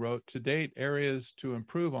recently wrote, to date, areas to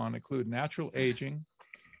improve on include natural aging,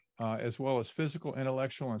 as well as physical,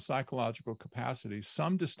 intellectual, and psychological capacities.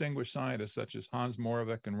 Some distinguished scientists, such as Hans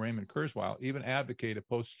Moravec and Raymond Kurzweil, even advocate a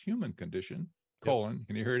post-human condition, and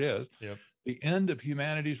here it is, the end of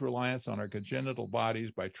humanity's reliance on our congenital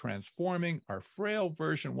bodies by transforming our frail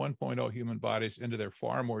version 1.0 human bodies into their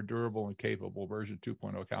far more durable and capable version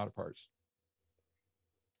 2.0 counterparts.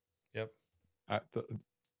 Yep.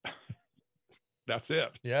 That's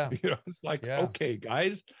it. Yeah. It's like, okay,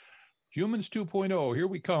 guys, humans 2.0, here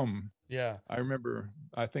we come. Yeah.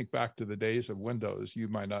 I think back to the days of Windows. You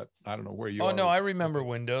might not, I don't know where you are. Oh, no, I remember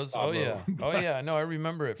Windows. Pablo. Oh, yeah. Oh, yeah. No, I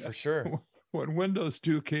remember it for sure. When Windows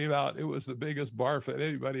 2 came out, it was the biggest barf that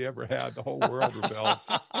anybody ever had. The whole world rebelled.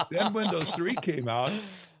 Then Windows 3 came out.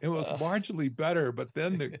 It was marginally better, but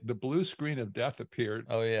then the blue screen of death appeared.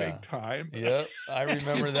 Oh, yeah. Big time. Yep. I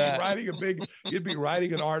remember that. You'd be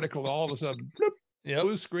writing an article, and all of a sudden, bloop, Yep.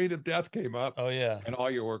 blue screen of death came up. Oh, yeah. And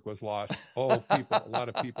all your work was lost. A lot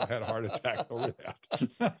of people had a heart attack over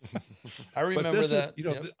that. I remember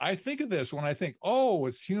that. I think of this when I think,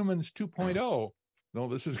 it's humans 2.0. No,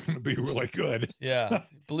 this is going to be really good. Yeah.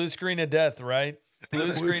 Blue screen of death, right? Blue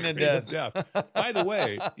screen of death. By the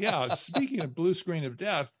way, speaking of blue screen of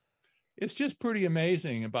death, it's just pretty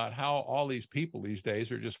amazing about how all these people these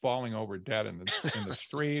days are just falling over dead in the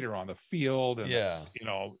street or on the field,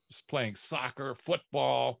 and playing soccer,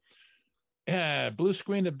 football. Blue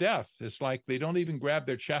screen of death. It's like they don't even grab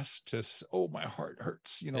their chest to, my heart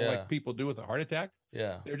hurts, like people do with a heart attack.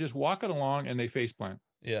 Yeah. They're just walking along and they face plant.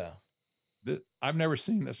 Yeah. I've never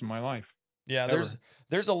seen this in my life. Yeah, Ever.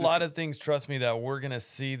 there's a lot of things, trust me, that we're going to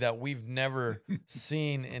see that we've never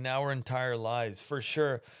seen in our entire lives, for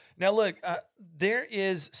sure. Now, look, there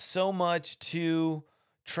is so much to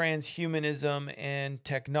transhumanism and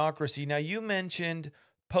technocracy. Now, you mentioned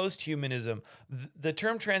posthumanism. The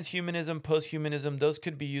term transhumanism, posthumanism, those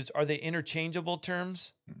could be used. Are they interchangeable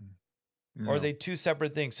terms? No. Or are they two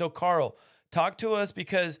separate things? So, Carl, talk to us,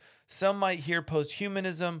 because some might hear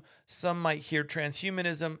posthumanism, some might hear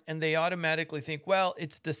transhumanism, and they automatically think, well,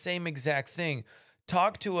 it's the same exact thing.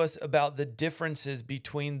 Talk to us about the differences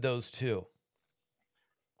between those two.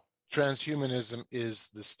 Transhumanism is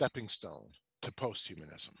the stepping stone to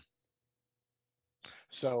posthumanism.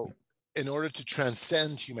 So in order to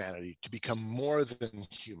transcend humanity, to become more than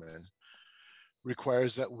human,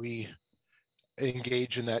 requires that we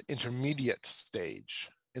engage in that intermediate stage,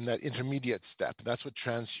 in that intermediate step. That's what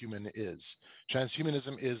transhuman is.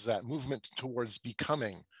 Transhumanism is that movement towards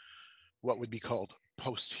becoming what would be called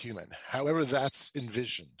post-human, however that's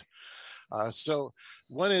envisioned. So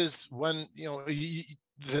there's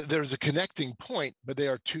a connecting point, but they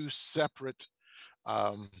are two separate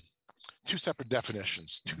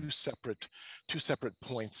definitions, two separate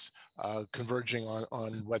points converging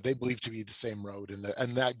on what they believe to be the same road,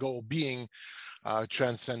 and that goal being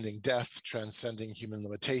transcending death, transcending human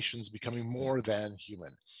limitations, becoming more than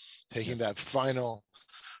human, taking that final,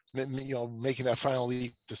 making that final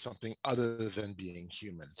leap to something other than being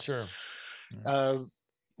human. Sure.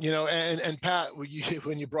 And Pat,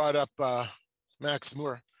 when you brought up Max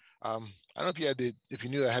Moore, I don't know if you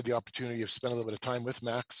knew I had the opportunity of spending a little bit of time with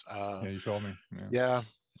Max. You told me.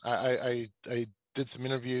 I did some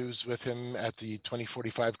interviews with him at the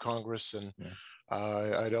 2045 Congress, and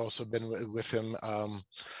I'd also been with him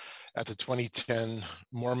at the 2010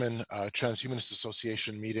 Mormon Transhumanist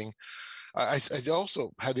Association meeting. I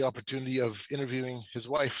also had the opportunity of interviewing his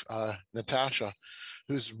wife, Natasha,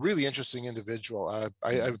 who's a really interesting individual.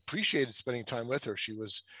 I appreciated spending time with her. She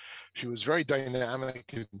was very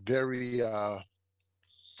dynamic and very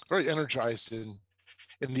energized in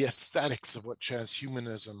the aesthetics of what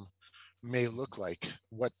transhumanism may look like,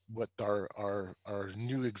 what our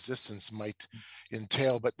new existence might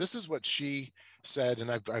entail. But this is what she said, and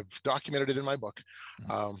I've documented it in my book.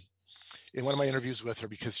 In one of my interviews with her,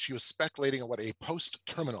 because she was speculating on what a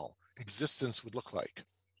post-terminal existence would look like.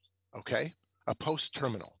 Okay, a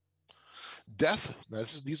post-terminal. Death,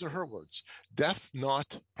 these are her words, death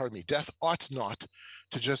ought not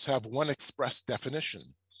to just have one express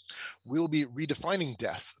definition. we'll be redefining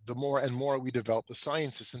death the more and more we develop the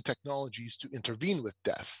sciences and technologies to intervene with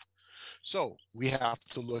death. So we have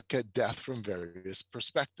to look at death from various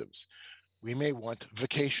perspectives. We may want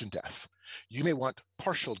vacation death. You may want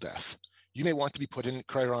partial death. You may want to be put in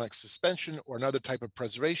cryonic suspension or another type of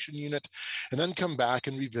preservation unit, and then come back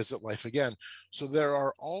and revisit life again. So there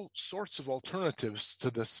are all sorts of alternatives to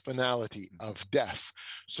this finality of death.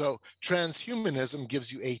 So transhumanism gives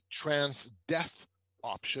you a trans-death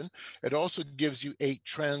option. It also gives you a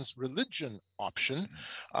trans-religion option.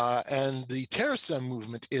 And the TerraSem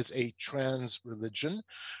movement is a trans-religion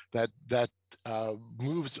that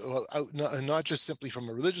moves out, not just simply from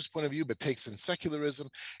a religious point of view, but takes in secularism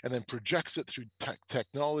and then projects it through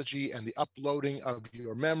technology and the uploading of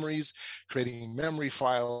your memories, creating memory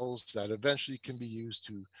files that eventually can be used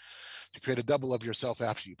to create a double of yourself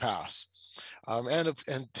after you pass.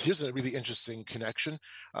 And here's a really interesting connection.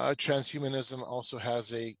 Transhumanism also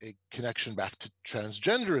has a connection back to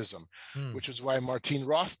transgenderism, which is why Martine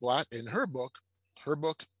Rothblatt in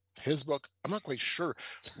his book, I'm not quite sure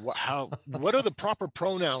what are the proper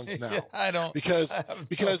pronouns now. Yeah, I don't, because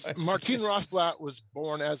no Martine Rothblatt was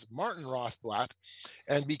born as Martin Rothblatt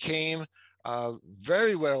and became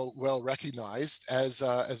very well recognized as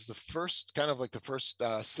the first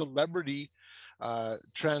celebrity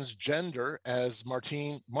transgender, as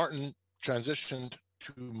Martin transitioned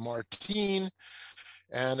to Martine.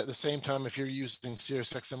 And at the same time, if you're using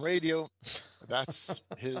Sirius XM radio, that's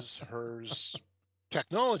hers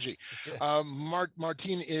technology. Yeah.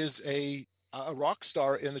 Martine is a rock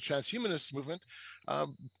star in the transhumanist movement,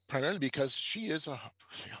 primarily because she is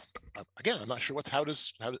again, I'm not sure how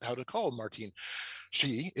to call Martine.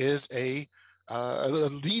 She is a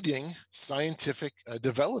leading scientific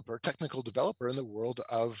technical developer in the world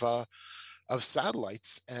of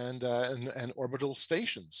satellites and orbital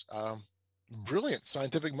stations. Brilliant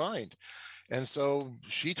scientific mind. And so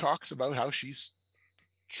she talks about how she's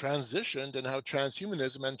transitioned and how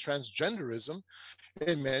transhumanism and transgenderism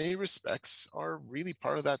in many respects are really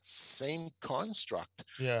part of that same construct.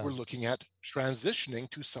 Yeah. We're looking at transitioning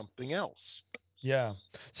to something else. Yeah.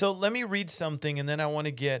 So let me read something, and then I want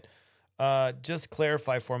to get just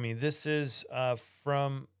clarify for me. This is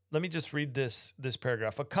from. Let me just read this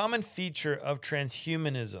paragraph. A common feature of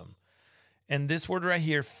transhumanism, and this word right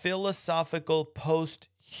here, philosophical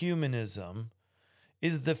post-humanism,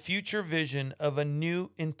 is the future vision of a new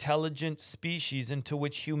intelligent species into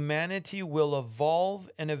which humanity will evolve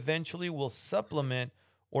and eventually will supplement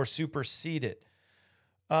or supersede it.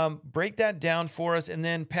 Break that down for us. And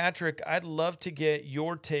then, Patrick, I'd love to get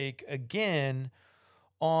your take again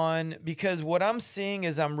on, because what I'm seeing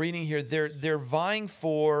as I'm reading here, they're vying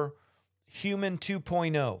for human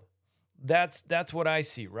 2.0. That's what I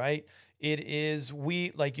see, right? It is,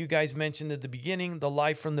 like you guys mentioned at the beginning, the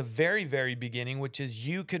life from the very, very beginning, which is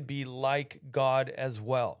you could be like God as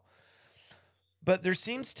well. But there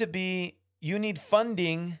seems to be, you need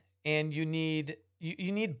funding, and you need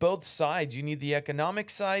both sides. You need the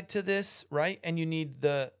economic side to this, right? And you need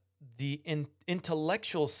the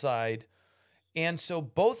intellectual side. And so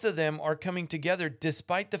both of them are coming together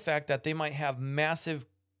despite the fact that they might have massive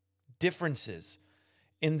differences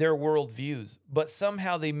in their worldviews, but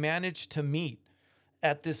somehow they manage to meet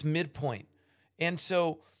at this midpoint. And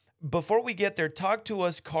so before we get there, talk to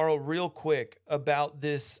us, Carl, real quick about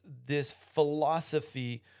this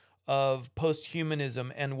philosophy of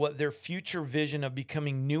post-humanism and what their future vision of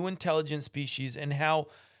becoming new intelligent species, and how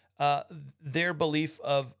their belief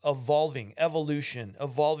of evolving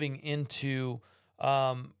into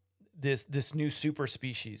this new super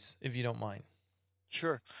species, if you don't mind.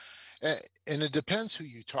 Sure. And it depends who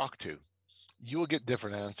you talk to. You will get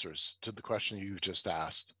different answers to the question you've just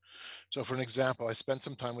asked. So for an example, I spent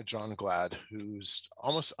some time with John Glad, who's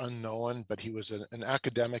almost unknown, but he was an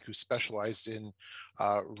academic who specialized in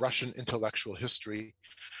Russian intellectual history.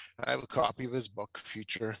 I have a copy of his book,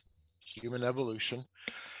 Future Human Evolution,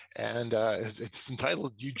 and it's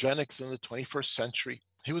entitled Eugenics in the 21st Century.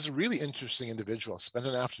 He was a really interesting individual. I spent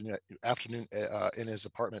an afternoon in his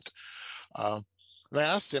apartment. And I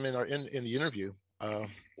asked him in the interview,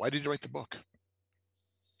 why did you write the book?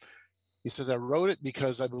 He says, I wrote it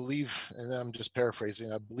because I believe, and I'm just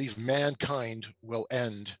paraphrasing, I believe mankind will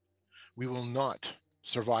end. We will not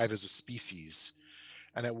survive as a species.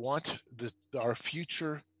 And I want our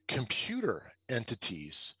future computer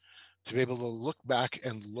entities to be able to look back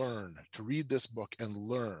and learn, to read this book and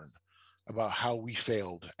learn about how we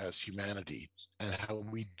failed as humanity and how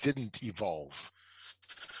we didn't evolve.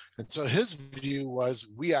 And so his view was,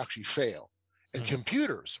 we actually fail. and Mm.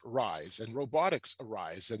 computers arise and robotics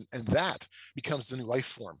arise, and that becomes the new life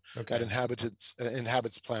form Okay. that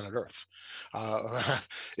inhabits planet Earth.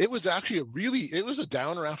 It was actually it was a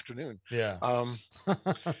downer afternoon. Yeah.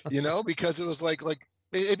 Because it was like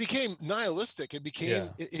it became nihilistic. It became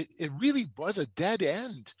Yeah. it really was a dead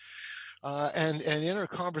end. And in our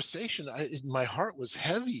conversation, my heart was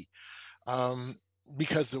heavy,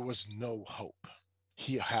 because there was no hope.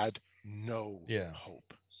 He had no Yeah.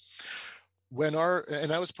 hope.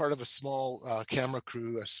 And I was part of a small camera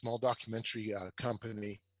crew, a small documentary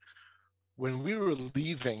company. When we were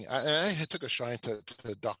leaving, I took a shine to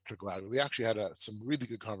Dr. Glad. We actually had some really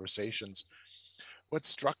good conversations. What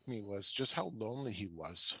struck me was just how lonely he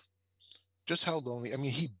was. Just how lonely. I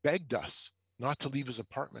mean, he begged us not to leave his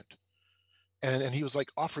apartment. And he was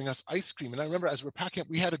like offering us ice cream. And I remember as we're packing up,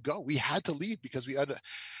 we had to go. We had to leave because we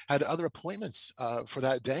had other appointments for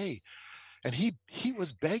that day. And he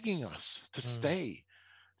was begging us to stay.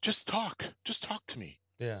 Just talk to me.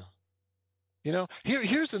 Yeah.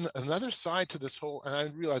 Here's another side to this whole, and I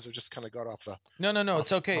realize I just kind of got off the No,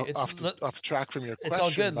 it's okay. off track from your question. It's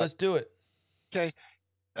all good. Let's do it. Okay.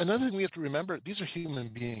 Another thing we have to remember, these are human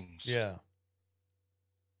beings. Yeah.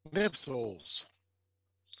 They have souls.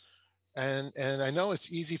 And I know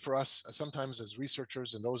it's easy for us sometimes as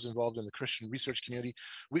researchers and those involved in the Christian research community,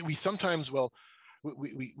 we sometimes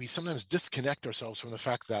we sometimes disconnect ourselves from the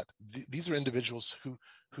fact that these are individuals who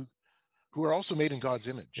are also made in God's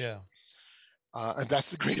image. Yeah. And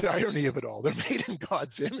that's the great irony of it all. They're made in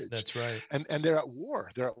God's image. That's right. And they're at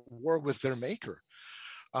war. They're at war with their maker.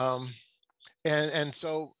 And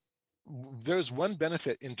so there's one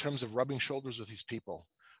benefit in terms of rubbing shoulders with these people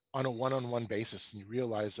on a one-on-one basis, and you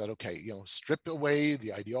realize that, okay, strip away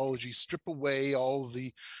the ideology, strip away all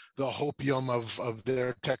the hopium of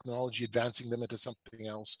their technology, advancing them into something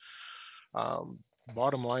else.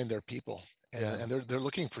 Bottom line, they're people, and they're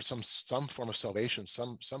looking for some form of salvation,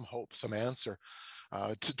 some hope, some answer.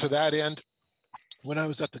 To that end, when I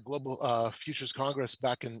was at the Global Futures Congress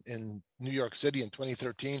back in New York City in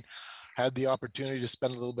 2013, had the opportunity to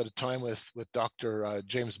spend a little bit of time with Dr.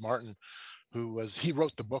 James Martin, he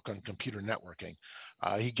wrote the book on computer networking.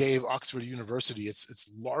 He gave Oxford University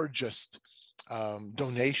its largest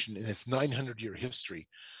donation in its 900-year history.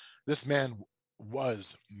 This man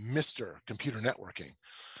was Mr. Computer Networking.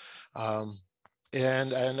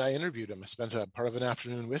 And I interviewed him. I spent a part of an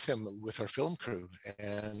afternoon with him, with our film crew.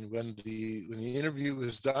 And when the interview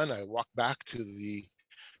was done, I walked back to the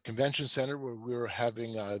convention center where we were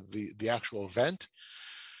having the actual event.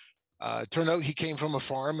 Turned out he came from a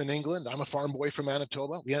farm in England. I'm a farm boy from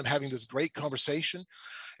Manitoba. We ended up having this great conversation,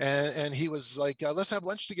 and he was like, "Let's have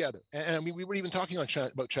lunch together." And we weren't even talking about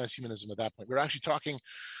transhumanism at that point. We were actually talking,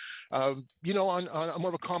 on more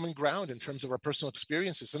of a common ground in terms of our personal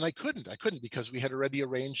experiences. And I couldn't because we had already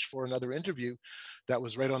arranged for another interview that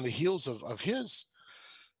was right on the heels of his.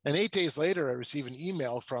 And 8 days later, I received an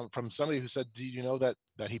email from somebody who said, "Do you know that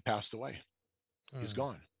he passed away? He's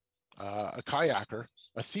gone."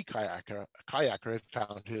 A sea kayaker had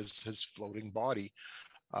found his floating body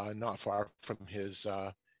not far from his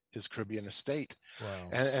Caribbean estate. Wow.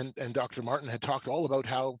 And Dr. Martin had talked all about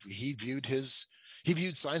how he viewed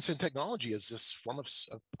science and technology as this form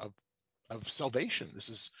of salvation.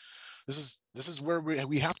 This is where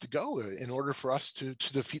we have to go in order for us to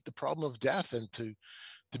defeat the problem of death and to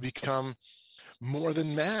become more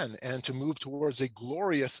than man and to move towards a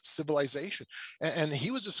glorious civilization. And he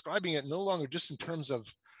was describing it no longer just in terms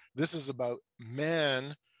of this is about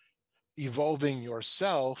man evolving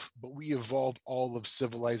yourself, but we evolve all of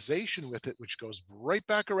civilization with it, which goes right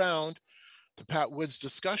back around to Pat Wood's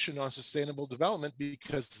discussion on sustainable development,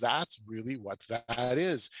 because that's really what that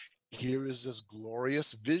is. Here is this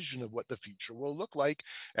glorious vision of what the future will look like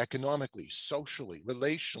economically, socially,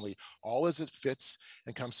 relationally, all as it fits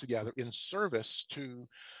and comes together in service to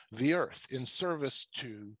the earth, in service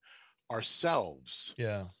to ourselves.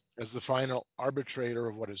 Yeah. As the final arbitrator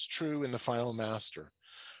of what is true and the final master,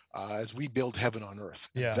 as we build heaven on earth.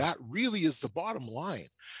 Yeah. That really is the bottom line.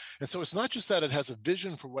 And so it's not just that it has a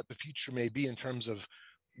vision for what the future may be in terms of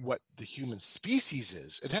what the human species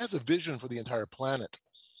is. It has a vision for the entire planet.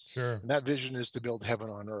 Sure. And that vision is to build heaven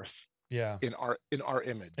on earth. Yeah. In our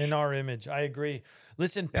image. In our image. I agree.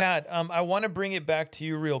 Listen, Pat, I want to bring it back to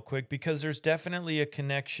you real quick because there's definitely a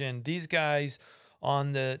connection. These guys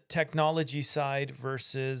on the technology side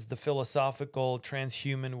versus the philosophical,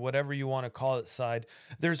 transhuman, whatever you want to call it side,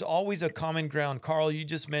 there's always a common ground. Carl, you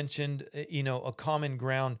just mentioned, a common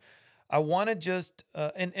ground. I want to just,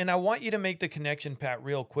 and I want you to make the connection, Pat,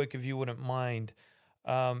 real quick, if you wouldn't mind.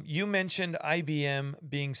 You mentioned IBM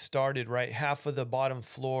being started, right? Half of the bottom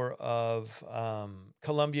floor of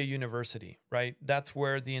Columbia University, right? That's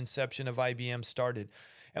where the inception of IBM started.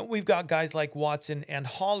 And we've got guys like Watson and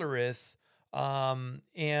Hollerith, and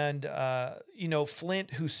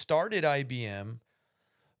Flint, who started IBM.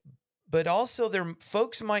 But also, there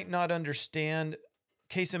folks might not understand.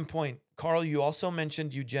 Case in point, Carl, you also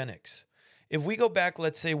mentioned eugenics. If we go back,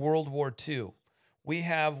 let's say World War II, we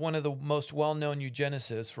have one of the most well-known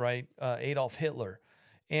eugenicists, right? Adolf Hitler.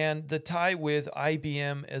 And the tie with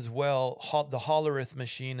IBM as well, the Hollerith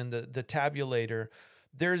machine and the tabulator,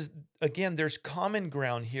 there's common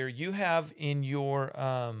ground here. You have in your,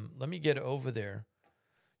 let me get over there.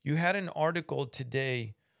 You had an article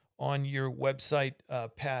today on your website,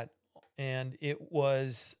 Pat, and it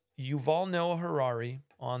was Yuval Noah Harari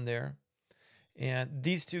on there. And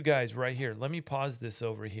these two guys right here. Let me pause this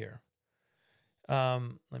over here.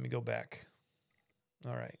 Let me go back.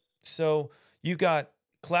 All right. So you've got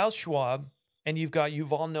Klaus Schwab and you've got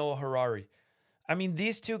Yuval Noah Harari. I mean,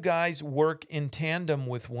 these two guys work in tandem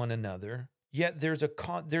with one another. Yet there's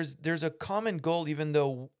a common goal, even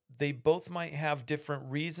though they both might have different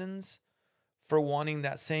reasons for wanting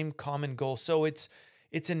that same common goal. So it's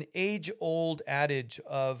an age-old adage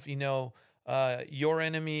of, your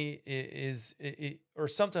enemy is or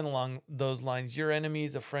something along those lines. Your enemy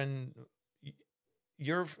is a friend.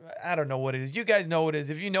 I don't know what it is. You guys know what it is.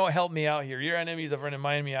 If you know it, help me out here. Your enemy is a friend of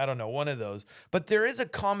my enemy. I don't know, one of those. But there is a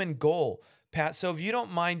common goal, Pat. So if you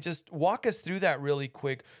don't mind, just walk us through that really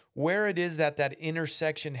quick, where it is that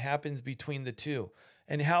intersection happens between the two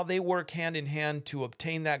and how they work hand in hand to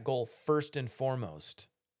obtain that goal first and foremost.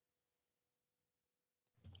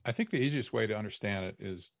 I think the easiest way to understand it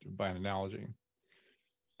is by an analogy.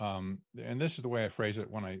 And this is the way I phrase it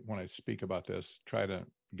when I speak about this, try to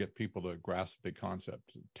get people to grasp the big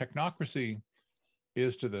concept. Technocracy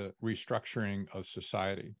is to the restructuring of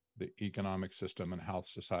society, the economic system and how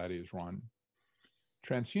society is run.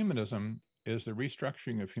 Transhumanism is the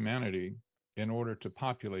restructuring of humanity in order to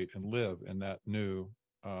populate and live in that new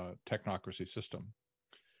technocracy system.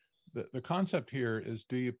 The concept here is,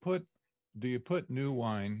 do you put new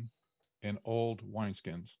wine in old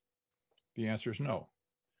wineskins? The answer is no.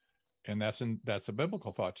 And that's a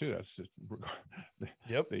biblical thought too. That's just,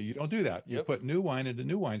 yep. You don't do that. You Yep. put new wine into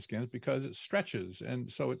new wineskins because it stretches,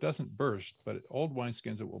 and so it doesn't burst. But old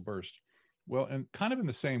wineskins, it will burst. Well, and kind of in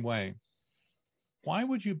the same way, why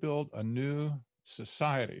would you build a new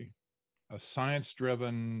society, a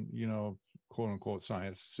science-driven, quote unquote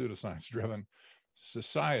science, pseudoscience-driven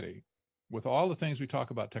society, with all the things we talk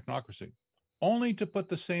about technocracy, only to put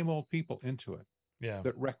the same old people into it? Yeah.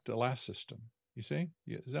 That wrecked the last system. You see?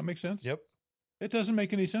 Does that make sense? Yep. It doesn't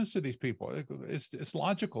make any sense to these people. It's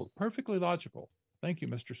logical, perfectly logical. Thank you,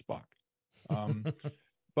 Mr. Spock.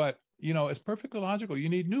 But, it's perfectly logical. You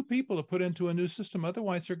need new people to put into a new system.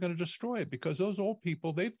 Otherwise, they're going to destroy it, because those old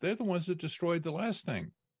people, they're the ones that destroyed the last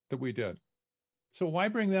thing that we did. So why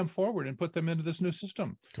bring them forward and put them into this new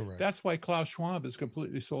system? Correct. That's why Klaus Schwab is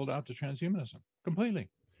completely sold out to transhumanism. Completely.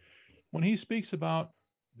 When he speaks about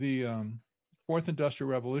the Fourth Industrial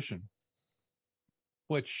Revolution,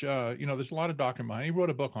 which, there's a lot of doctrine behind. He wrote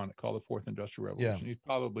a book on it called The Fourth Industrial Revolution. Yeah. He's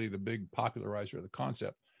probably the big popularizer of the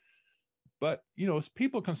concept. But,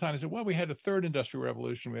 people come and say, well, we had a third industrial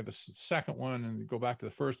revolution. We had the second one, and go back to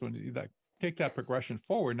the first one. Take that progression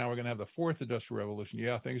forward. Now we're going to have the fourth industrial revolution.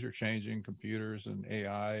 Yeah, things are changing, computers and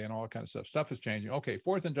AI and all kind of stuff. Stuff is changing. Okay,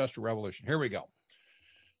 fourth industrial revolution. Here we go.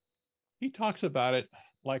 He talks about it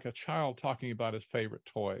like a child talking about his favorite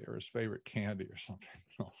toy or his favorite candy or something.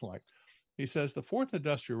 He says the fourth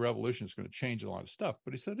industrial revolution is going to change a lot of stuff,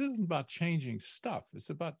 but he said it isn't about changing stuff. It's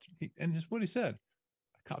about, and this is what he said.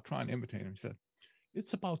 I'll try and imitate him. He said,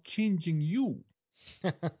 it's about changing you.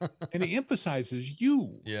 And he emphasizes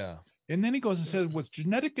you. Yeah. And then he goes and says, with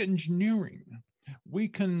genetic engineering, we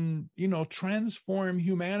can, transform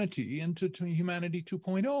humanity into humanity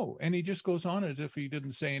 2.0. And he just goes on as if he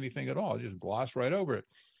didn't say anything at all, just gloss right over it.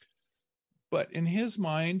 But in his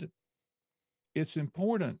mind, it's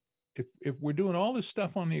important. If we're doing all this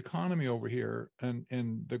stuff on the economy over here and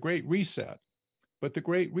the Great Reset, but the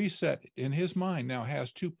Great Reset in his mind now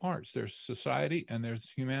has two parts. There's society and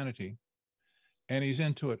there's humanity. And he's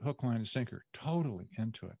into it, hook, line, and sinker, totally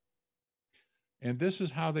into it. And this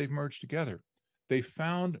is how they've merged together. They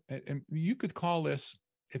found, and you could call this,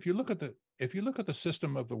 if you look at the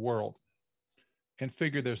system of the world and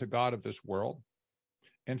figure there's a God of this world,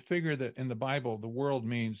 and figure that in the Bible, the world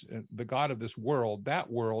means the God of this world,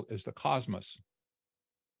 that world is the cosmos.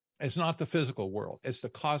 It's not the physical world. It's the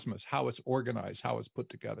cosmos, how it's organized, how it's put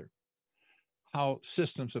together. how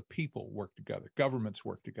systems of people work together, governments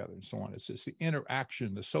work together, and so on. It's the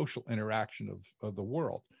interaction, the social interaction of the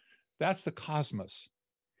world. That's the cosmos.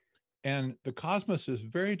 And the cosmos is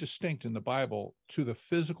very distinct in the Bible to the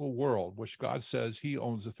physical world, which God says he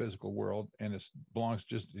owns the physical world and it belongs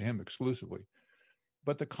just to him exclusively.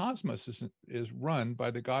 But the cosmos is run by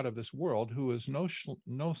the God of this world, who is no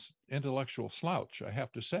intellectual slouch, I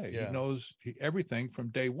have to say. Yeah. He knows everything from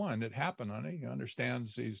day one. It happened on it. He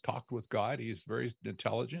understands, he's talked with God. He's very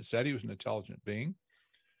intelligent, said he was an intelligent being.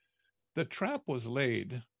 The trap was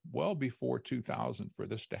laid well before 2000 for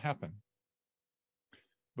this to happen.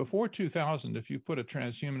 Before 2000, if you put a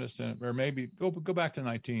transhumanist in, or maybe go back to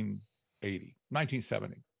 1980,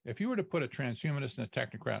 1970, if you were to put a transhumanist and a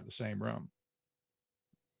technocrat in the same room,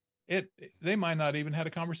 they might not even had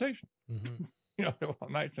a conversation. Mm-hmm. You know, well,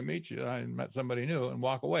 nice to meet you. I met somebody new, and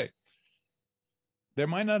walk away. There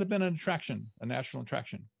might not have been an attraction, a natural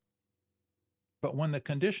attraction. But when the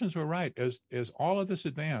conditions were right, as all of this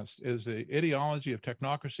advanced, as the ideology of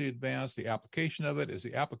technocracy advanced, the application of it, as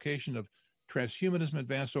the application of transhumanism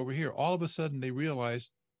advanced over here, all of a sudden they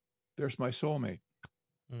realized, there's my soulmate.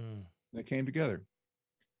 They came together.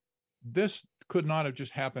 This could not have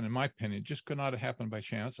just happened, in my opinion, just could not have happened by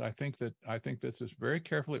chance. I think this is very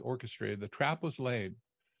carefully orchestrated. The trap was laid.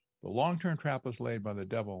 The long-term trap was laid by the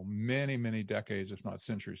devil many, many decades, if not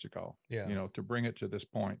centuries ago, Yeah. You know, to bring it to this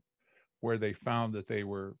point where they found that they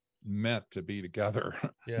were meant to be together.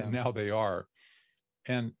 Yeah. And now they are.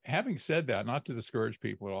 And having said that, not to discourage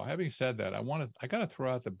people at all, having said that, I got to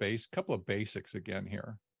throw out couple of basics again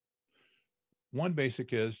here. One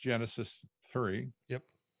basic is Genesis 3. Yep.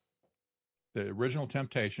 The original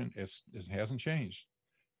temptation hasn't changed.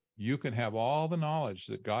 You can have all the knowledge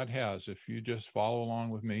that God has. If you just follow along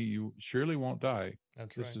with me, you surely won't die.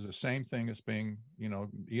 That's This right. is the same thing as being, you know,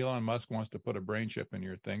 Elon Musk wants to put a brain chip in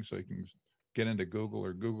your thing so he can get into Google,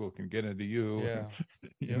 or Google can get into you. Yeah.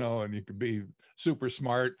 You know, and you can be super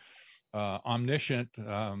smart, omniscient,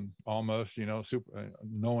 almost, you know, super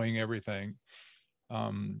knowing everything.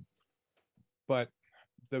 But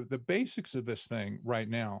the basics of this thing right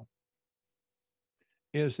now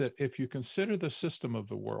is that if you consider the system of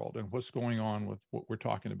the world and what's going on with what we're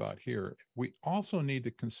talking about here, we also need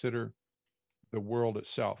to consider the world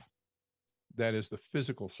itself. That is the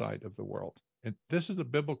physical side of the world. And this is a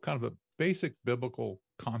kind of a basic biblical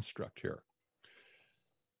construct here.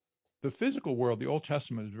 The physical world, the Old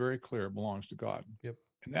Testament is very clear, belongs to God. Yep.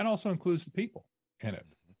 And that also includes the people in it,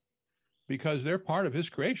 because they're part of his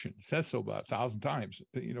creation. It says so about 1,000 times.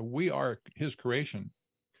 You know, we are his creation.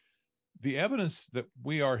 The evidence that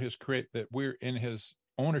we are that we're in his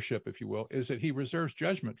ownership, if you will, is that he reserves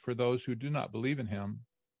judgment for those who do not believe in him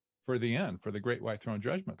for the end, for the great white throne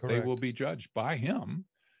judgment. Correct. They will be judged by him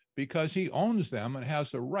because he owns them and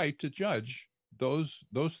has the right to judge those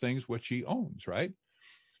things which he owns, right?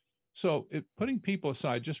 So putting people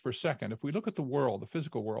aside just for a second, if we look at the world, the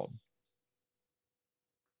physical world,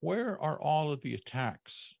 where are all of the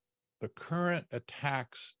attacks, the current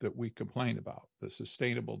attacks that we complain about, the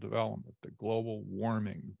sustainable development, the global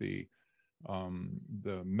warming, the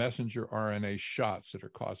messenger RNA shots that are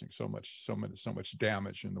causing so much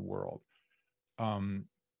damage in the world?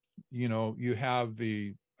 You know, you have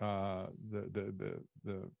the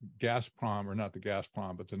Gazprom, or not the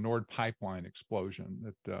Gazprom, but the Nord pipeline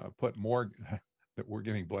explosion that put more that we're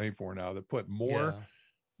getting blamed for now, that put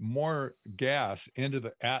more gas into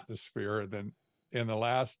the atmosphere than in the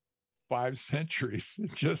last 5 centuries,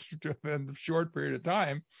 just in a short period of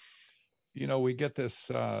time. You know, we get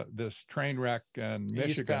this train wreck in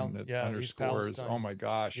Michigan that underscores, oh my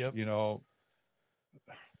gosh, you know,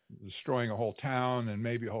 destroying a whole town and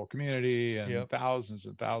maybe a whole community, and thousands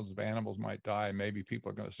and thousands of animals might die. Maybe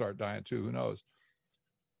people are going to start dying too. Who knows?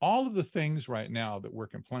 All of the things right now that we're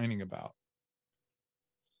complaining about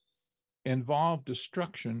involve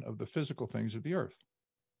destruction of the physical things of the earth.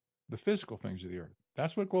 The physical things of the earth.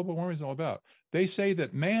 That's what global warming is all about. They say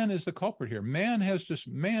that man is the culprit here. Man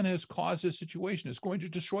has caused this situation. It's going to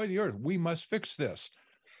destroy the earth. We must fix this.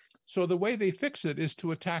 So the way they fix it is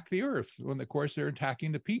to attack the earth, when of course they're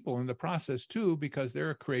attacking the people in the process too, because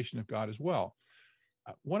they're a creation of God as well.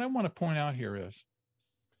 What I want to point out here is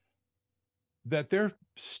that they're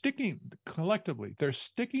sticking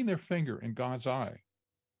their finger in God's eye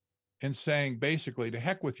and saying, basically, to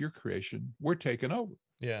heck with your creation, we're taking over.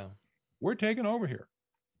 Yeah. We're taking over here.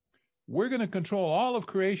 We're going to control all of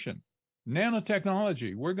creation.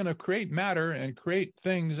 Nanotechnology. We're going to create matter and create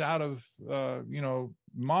things out of,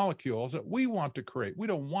 molecules that we want to create. We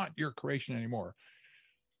don't want your creation anymore.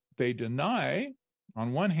 They deny,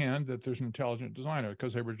 on one hand, that there's an intelligent designer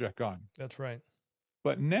because they reject God. That's right.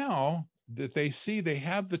 But now that they see they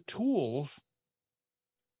have the tools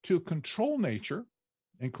to control nature,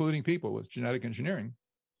 including people with genetic engineering.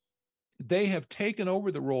 They have taken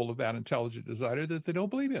over the role of that intelligent designer that they don't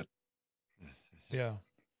believe in. Yeah.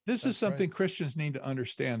 This That's is something right. Christians need to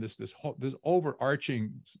understand, this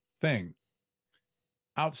overarching thing.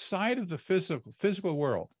 Outside of the physical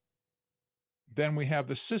world, then we have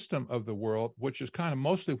the system of the world, which is kind of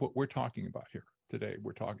mostly what we're talking about here today.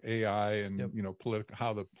 We're talking AI and Yep.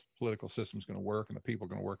 how the political system is going to work and the people are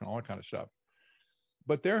going to work and all that kind of stuff.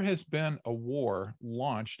 But there has been a war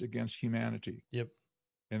launched against humanity Yep.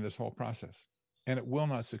 in this whole process, and it will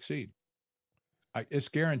not succeed. It's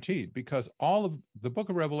guaranteed, because all of the book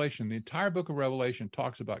of Revelation, the entire book of Revelation,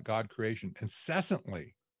 talks about God creation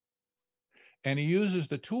incessantly. And he uses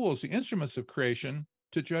the tools, the instruments of creation,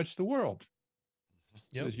 to judge the world.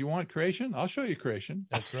 Yep. Says, you want creation? I'll show you creation.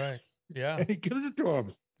 That's right. Yeah. And he gives it to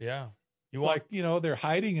them. Yeah. It's like, they're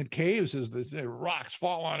hiding in caves as the rocks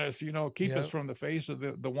fall on us, keep us Yep. from the face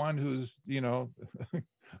of the one who's, the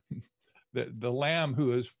lamb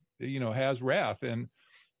who is, has wrath. And,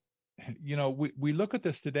 we look at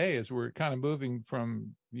this today as we're kind of moving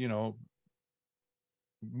from,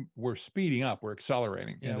 we're speeding up, we're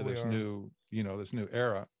accelerating into this new, this new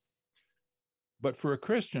era. But for a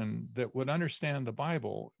Christian that would understand the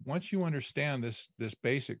Bible, once you understand this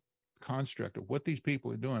basic construct of what these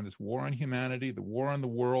people are doing, this war on humanity, the war on the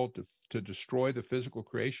world to destroy the physical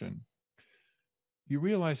creation, you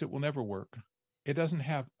realize it will never work. It doesn't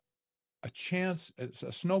have a chance, it's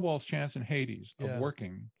a snowball's chance in Hades of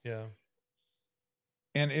working. Yeah.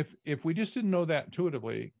 And if we just didn't know that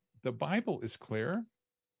intuitively, the Bible is clear.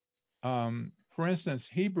 For instance,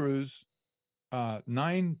 Hebrews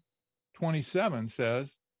 9:27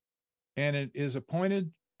 says, and it is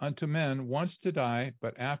appointed unto men once to die,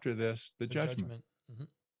 but after this, the judgment. Mm-hmm.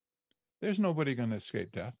 There's nobody going to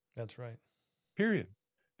escape death. That's right. Period.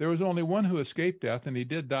 There was only one who escaped death, and he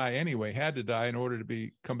did die anyway, had to die in order to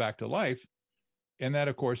come back to life. And that,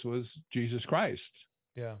 of course, was Jesus Christ.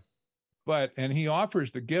 Yeah. And he offers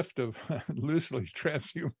the gift of loosely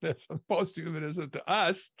transhumanism, posthumanism to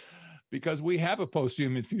us, because we have a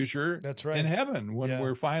posthuman future. That's right. In heaven when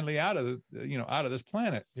we're finally out of this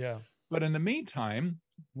planet. Yeah. But in the meantime,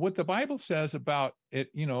 what the Bible says about it,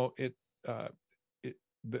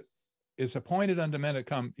 it's appointed unto men to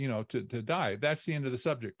come, to die. That's the end of the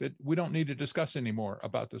subject. That we don't need to discuss anymore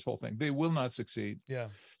about this whole thing. They will not succeed. Yeah.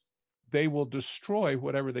 They will destroy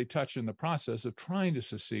whatever they touch in the process of trying to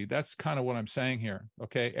succeed. That's kind of what I'm saying here.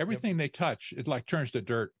 Okay. Everything they touch, it like turns to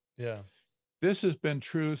dirt. Yeah. This has been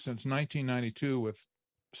true since 1992 with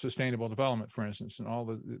sustainable development, for instance, and all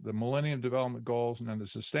the Millennium Development Goals, and then the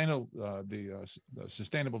Sustainable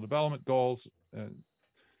Development Goals,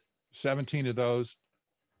 17 of those.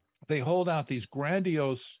 They hold out these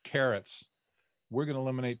grandiose carrots. We're going to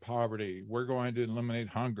eliminate poverty. We're going to eliminate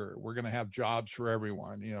hunger. We're going to have jobs for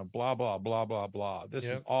everyone, blah, blah, blah, blah, blah. This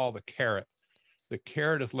is all the carrot. The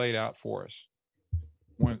carrot is laid out for us.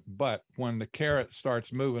 But when the carrot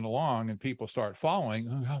starts moving along and people start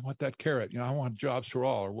following, I want that carrot, I want jobs for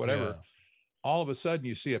all or whatever. All of a sudden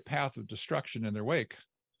you see a path of destruction in their wake.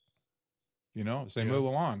 As they move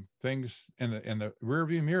along, things in the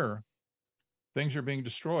rearview mirror, things are being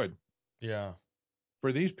destroyed. Yeah.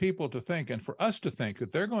 For these people to think, and for us to think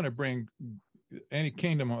that they're going to bring any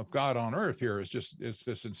kingdom of God on earth here it's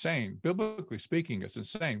just insane. Biblically speaking, it's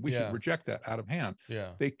insane. We should reject that out of hand.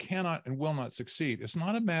 Yeah. They cannot and will not succeed. It's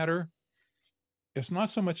not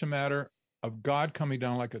so much a matter of God coming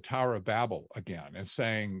down like a Tower of Babel again and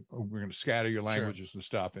saying, we're going to scatter your languages and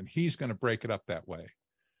stuff, and he's going to break it up that way.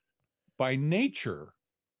 By nature,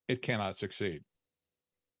 it cannot succeed.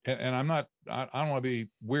 And I don't want to be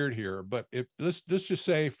weird here, but if let's just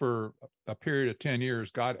say for a period of 10 years,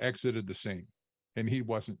 God exited the scene and he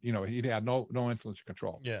wasn't, he had no influence or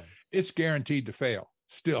control. Yeah. It's guaranteed to fail.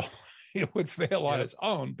 Still, it would fail on its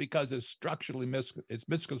own because it's structurally it's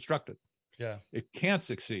misconstructed. Yeah. It can't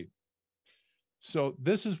succeed. So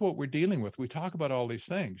this is what we're dealing with. We talk about all these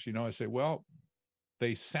things, I say, well,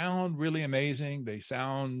 they sound really amazing. They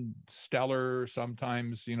sound stellar.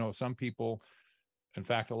 Sometimes, some people, in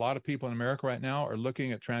fact, a lot of people in America right now are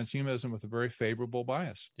looking at transhumanism with a very favorable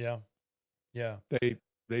bias. Yeah. Yeah.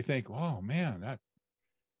 They think, oh man, that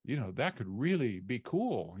could really be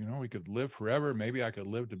cool. We could live forever. Maybe I could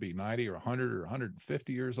live to be 90 or 100 or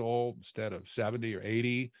 150 years old instead of 70 or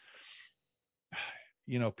 80.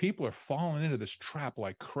 People are falling into this trap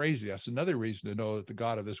like crazy. That's another reason to know that the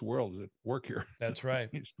God of this world is at work here. That's right.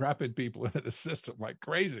 He's trapping people into the system like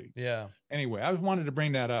crazy. Yeah. Anyway, I wanted to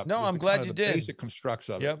bring that up. No, I'm glad you did. Basic constructs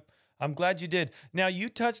of it. Yep. I'm glad you did. Now, you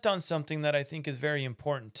touched on something that I think is very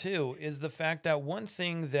important too, is the fact that one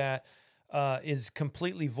thing that is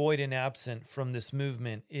completely void and absent from this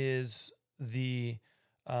movement is the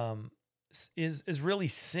is really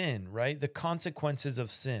sin, right? The consequences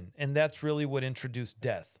of sin, and that's really what introduced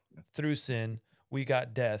death. Through sin, we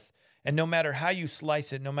got death, and no matter how you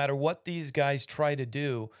slice it, no matter what these guys try to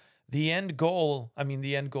do, the end goal,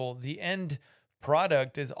 the end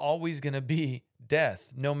product is always going to be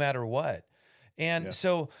death, no matter what. And Yeah.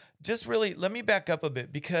 so, just really let me back up a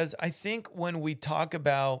bit, because I think when we talk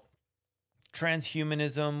about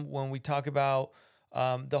transhumanism, when we talk about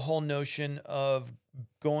the whole notion of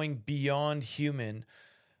going beyond human,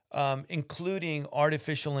 including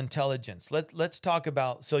artificial intelligence. Let's talk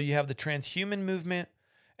about, so you have the transhuman movement,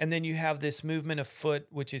 and then you have this movement afoot,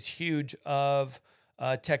 which is huge, of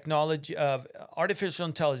technology, of artificial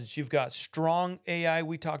intelligence. You've got strong AI.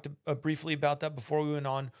 We talked briefly about that before we went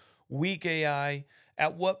on. Weak AI.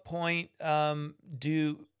 At what point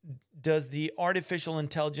does the artificial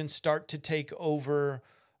intelligence start to take over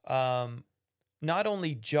not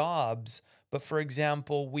only jobs, but for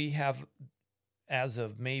example, we have, as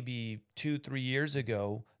of maybe 2-3 years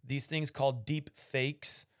ago, these things called deep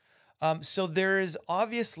fakes. So there is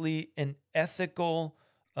obviously an ethical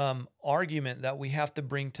argument that we have to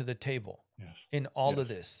bring to the table Yes. in all of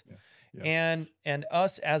Yes. this. Yes. Yes. And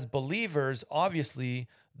us as believers, obviously,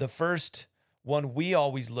 the first one we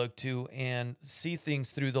always look to and see things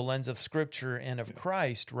through the lens of Scripture and of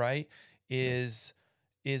Christ, right, is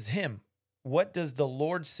Him. What does the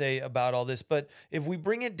Lord say about all this? But if we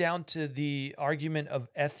bring it down to the argument of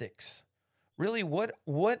ethics, really, what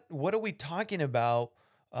are we talking about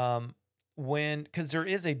when? Because there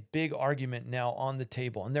is a big argument now on the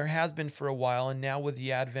table, and there has been for a while, and now with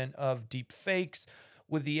the advent of deep fakes,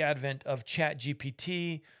 with the advent of Chat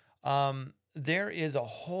GPT, there is a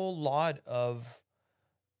whole lot of,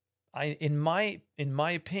 in my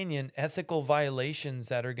opinion, ethical violations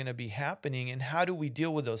that are going to be happening, and how do we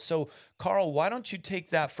deal with those? So, Carl, why don't you take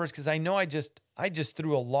that first? Because I know I just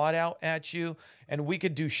threw a lot out at you, and we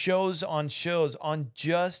could do shows on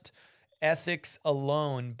just ethics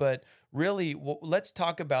alone. But really, let's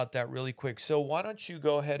talk about that really quick. So, why don't you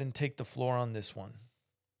go ahead and take the floor on this one?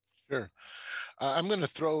 Sure. I'm going to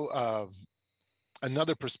throw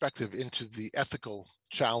another perspective into the ethical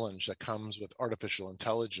challenge that comes with artificial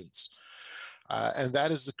intelligence, and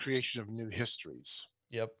that is the creation of new histories.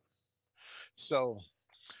 Yep. So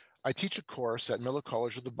I teach a course at Miller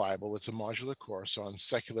College of the Bible. It's a modular course on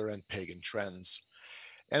secular and pagan trends.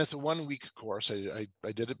 And it's a 1-week course. I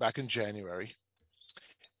did it back in January.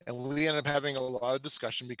 And we ended up having a lot of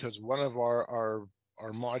discussion because one of our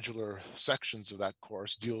modular sections of that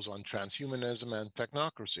course deals on transhumanism and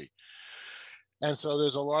technocracy. And so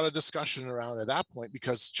there's a lot of discussion around at that point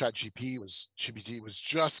because ChatGPT was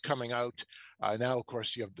just coming out. Now, of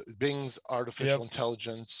course, you have Bing's artificial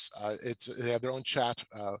intelligence. They have their own chat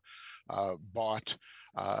bot.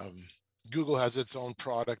 Google has its own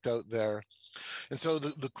product out there. And so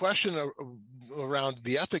the question around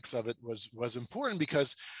the ethics of it was important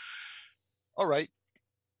because, all right,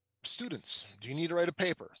 students, do you need to write a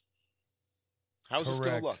paper? How's this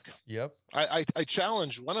going to look? Yep. I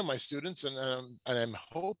challenged one of my students, and I'm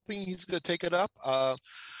hoping he's going to take it up.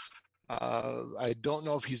 I don't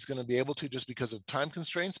know if he's going to be able to just because of time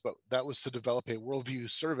constraints, but that was to develop a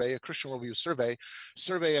worldview survey, a Christian worldview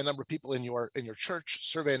survey a number of people in your church,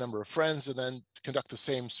 survey a number of friends, and then conduct the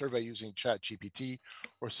same survey using ChatGPT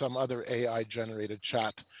or some other AI generated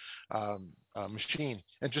chat machine,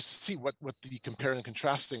 and just see what the compare and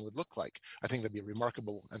contrasting would look like. I think that'd be a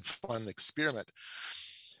remarkable and fun experiment.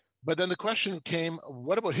 But then the question came,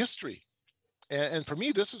 what about history? And for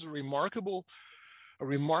me, this was a remarkable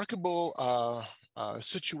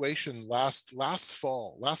situation last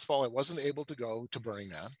fall. Last fall, I wasn't able to go to Burning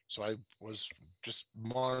Man, so I was just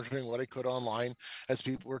monitoring what I could online as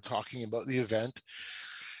people were talking about the event.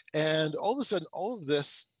 And all of a sudden, all of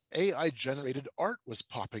this AI-generated art was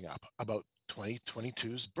popping up about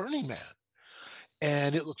 2022's Burning Man.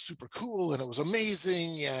 And it looked super cool, and it was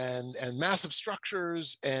amazing, and massive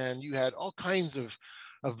structures, and you had all kinds of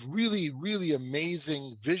really, really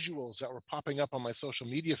amazing visuals that were popping up on my social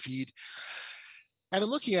media feed. And I'm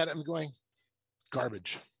looking at it and going,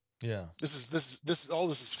 garbage. Yeah. This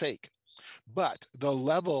is fake. But the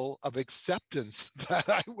level of acceptance that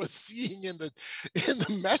I was seeing in the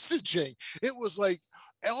messaging, it was like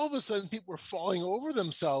all of a sudden people were falling over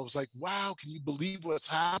themselves like, wow, can you believe what's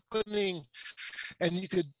happening? And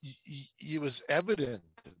it was evident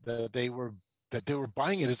that they were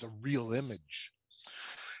buying it as a real image.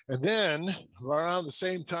 And then around the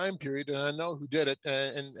same time period, and I know who did it,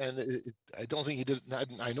 I don't think he did it.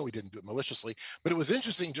 I know he didn't do it maliciously, but it was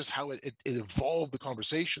interesting just how it evolved the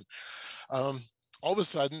conversation. All of a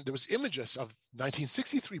sudden, there was images of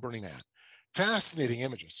 1963 Burning Man. Fascinating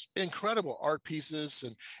images, incredible art pieces,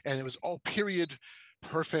 and it was all period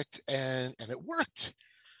perfect, and it worked.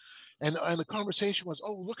 And the conversation was,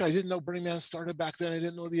 oh, look, I didn't know Burning Man started back then. I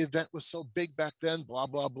didn't know the event was so big back then, blah,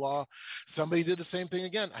 blah, blah. Somebody did the same thing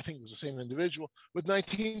again. I think it was the same individual with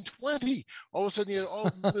 1920. All of a sudden, you had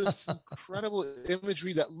all this incredible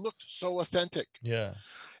imagery that looked so authentic. Yeah.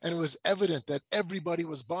 And it was evident that everybody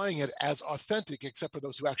was buying it as authentic, except for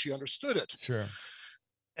those who actually understood it. Sure.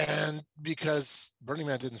 And because Burning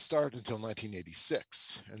Man didn't start until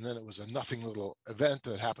 1986, and then it was a nothing little event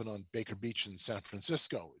that happened on Baker Beach in San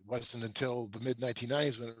Francisco. It wasn't until the mid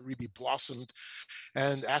 1990s when it really blossomed,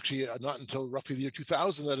 and actually not until roughly the year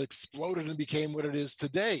 2000 that it exploded and became what it is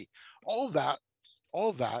today. All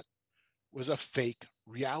of that was a fake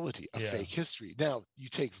reality, a fake history. Now you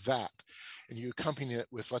take that and you accompany it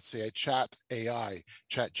with, let's say, a chat AI,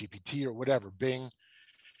 chat GPT or whatever, Bing,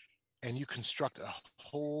 and you construct a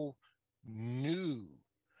whole new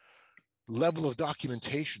level of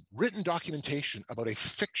documentation, written documentation about a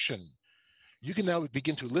fiction. You can now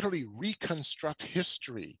begin to literally reconstruct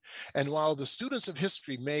history. And while the students of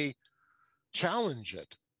history may challenge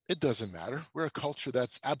it, it doesn't matter. We're a culture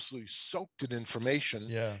that's absolutely soaked in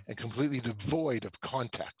information and completely devoid of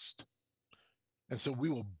context. And so we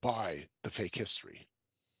will buy the fake history.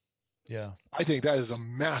 Yeah. I think that is a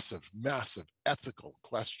massive, massive ethical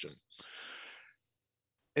question.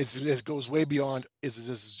 It goes way beyond, is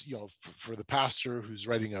this, for the pastor who's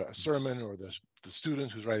writing a sermon or the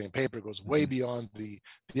student who's writing a paper, it goes way beyond the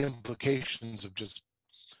implications of just,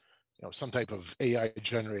 some type of AI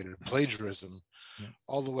generated plagiarism,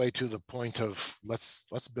 all the way to the point of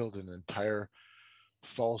let's build an entire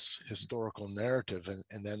false historical narrative,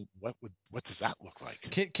 and then what does that look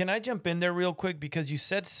like? Can I jump in there real quick, because you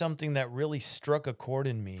said something that really struck a chord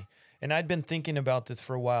in me, and I'd been thinking about this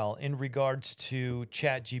for a while in regards to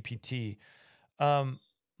Chat GPT. I'm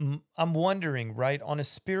wondering, right, on a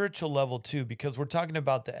spiritual level too, because we're talking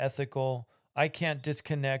about the ethical. I can't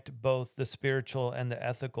disconnect both the spiritual and the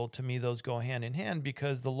ethical. To me, those go hand in hand,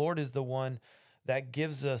 because the Lord is the one that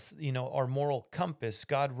gives us, our moral compass.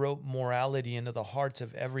 God wrote morality into the hearts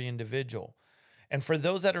of every individual. And for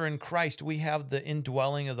those that are in Christ, we have the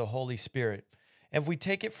indwelling of the Holy Spirit. If we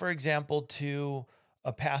take it, for example, to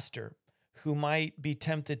a pastor who might be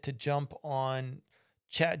tempted to jump on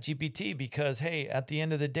Chat GPT because, hey, at the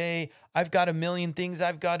end of the day, I've got a million things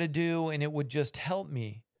I've got to do and it would just help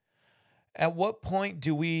me. At what point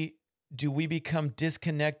do we become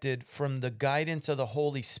disconnected from the guidance of the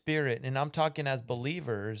Holy Spirit? And I'm talking as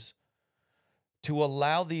believers, to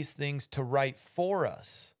allow these things to write for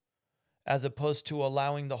us, as opposed to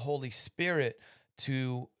allowing the Holy Spirit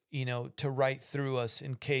to write through us.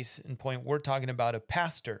 In case in point, we're talking about a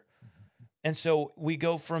pastor. And so we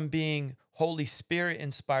go from being Holy Spirit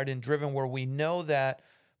inspired and driven, where we know that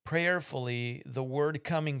prayerfully the word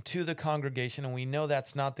coming to the congregation, and we know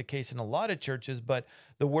that's not the case in a lot of churches, but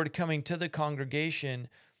the word coming to the congregation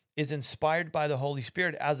is inspired by the Holy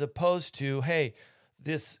Spirit, as opposed to, hey,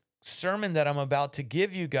 this sermon that I'm about to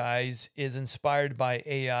give you guys is inspired by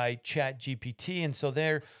AI Chat GPT. And so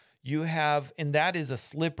there you have, and that is a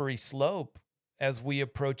slippery slope as we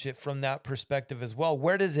approach it from that perspective as well.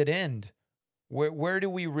 Where does it end? Where do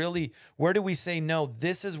we say, no,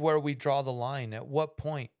 this is where we draw the line? At what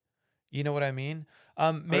point? You know what I mean?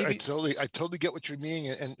 Maybe I totally get what you're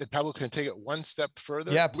meaning, and Pablo can take it one step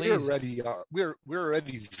further. Yeah, please. We're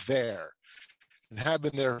already there, and have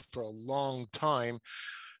been there for a long time,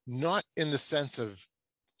 not in the sense of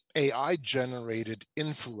AI generated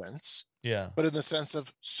influence, but in the sense of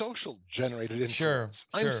social generated influence.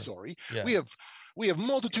 Sure. I'm sorry. Yeah. We have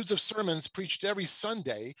multitudes of sermons preached every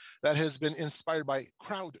Sunday that has been inspired by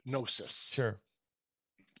crowd gnosis. Sure.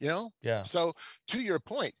 Yeah. So to your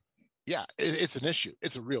point, it's an issue.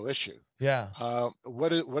 It's a real issue. Yeah.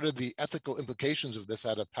 What are the ethical implications of this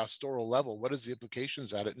at a pastoral level? What is the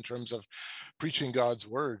implications at it in terms of preaching God's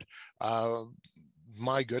word?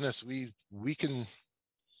 My goodness, we can.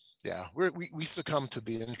 Yeah, we succumb to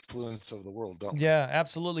the influence of the world, don't we? Yeah,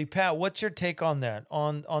 absolutely. Pat, what's your take on that,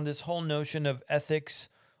 on this whole notion of ethics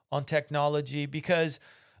on technology? Because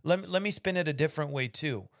let me spin it a different way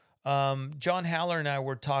too. John Haller and I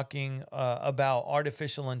were talking about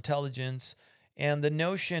artificial intelligence and the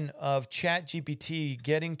notion of Chat GPT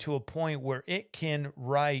getting to a point where it can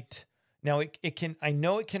write. Now, I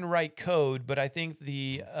know it can write code, but I think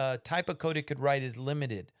the type of code it could write is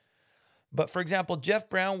limited. But for example, Jeff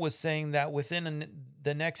Brown was saying that within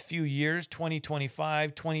the next few years,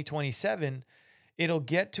 2025, 2027, it'll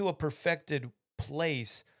get to a perfected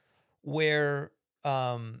place where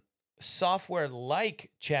software like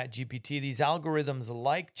ChatGPT, these algorithms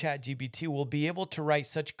like ChatGPT, will be able to write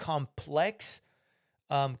such complex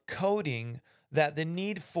coding that the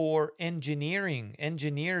need for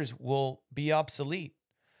engineers will be obsolete.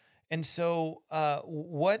 And so,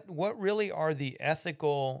 what really are the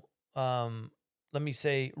ethical, let me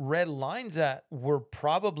say, red lines that we're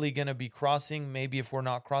probably going to be crossing, maybe if we're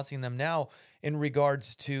not crossing them now, in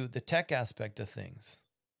regards to the tech aspect of things?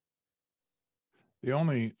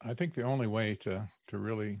 I think the only way to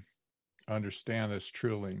really understand this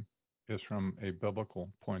truly is from a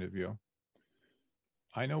biblical point of view.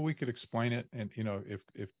 I know we could explain it, and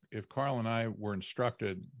if Carl and I were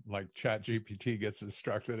instructed like ChatGPT gets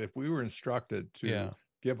instructed, if we were instructed to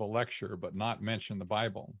give a lecture but not mention the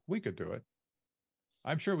Bible, we could do it.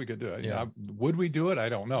 I'm sure we could do it. Yeah. Would we do it? I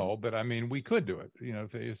don't know, but I mean, we could do it.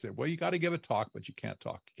 If they said, well, you got to give a talk, but you can't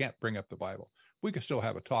talk. You can't bring up the Bible. We could still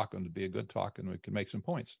have a talk, and it'd be a good talk, and we can make some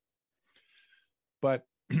points. But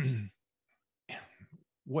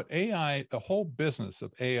what AI, the whole business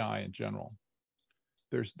of AI in general,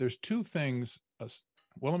 there's two things.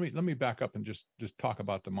 Well, let me back up and just talk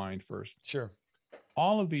about the mind first. Sure.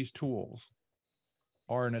 All of these tools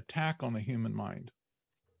are an attack on the human mind.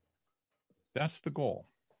 That's the goal.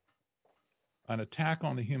 An attack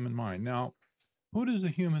on the human mind. Now, who does the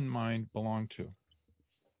human mind belong to?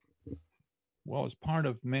 Well, it's part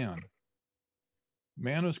of man.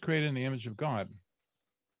 Man was created in the image of God.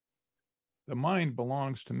 The mind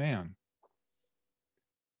belongs to man.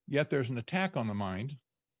 Yet there's an attack on the mind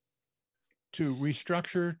to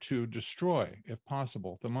restructure, to destroy, if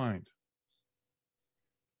possible, the mind.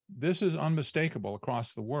 This is unmistakable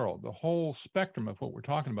across the world. The whole spectrum of what we're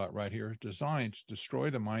talking about right here is designed to destroy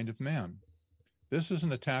the mind of man. This is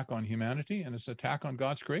an attack on humanity, and it's an attack on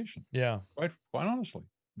God's creation. Yeah. Quite honestly,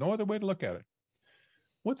 no other way to look at it.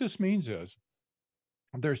 What this means is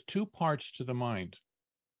there's two parts to the mind.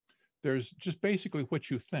 There's just basically what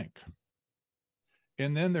you think,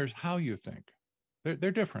 and then there's how you think.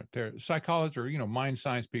 They're different. They're psychologists or mind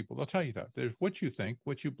science people. They'll tell you that there's what you think,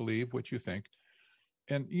 what you believe, what you think.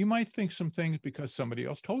 And you might think some things because somebody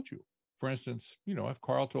else told you. For instance, if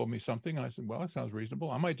Carl told me something and I said, well, that sounds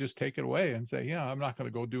reasonable, I might just take it away and say, yeah, I'm not going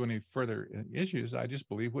to go do any further issues. I just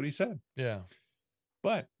believe what he said. Yeah.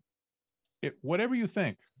 But whatever you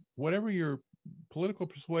think, whatever your political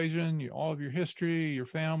persuasion, all of your history, your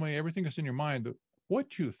family, everything that's in your mind,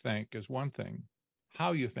 what you think is one thing,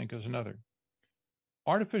 how you think is another.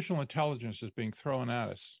 Artificial intelligence is being thrown at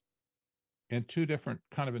us in two different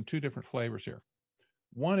flavors here.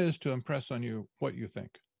 One is to impress on you what you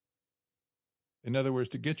think. In other words,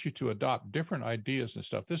 to get you to adopt different ideas and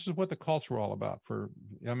stuff. This is what the cults were all about for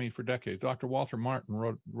decades. Dr. Walter Martin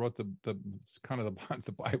wrote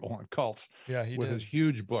the Bible on cults. Yeah, he with did. his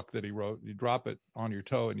huge book that he wrote. You drop it on your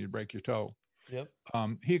toe and you break your toe. Yep.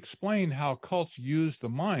 He explained how cults use the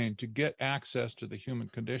mind to get access to the human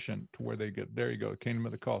condition, to where they get, there you go, kingdom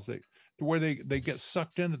of the cults, to where they get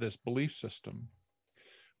sucked into this belief system.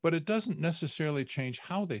 But it doesn't necessarily change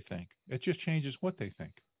how they think. It just changes what they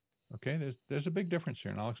think. Okay, there's a big difference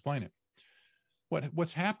here, and I'll explain it.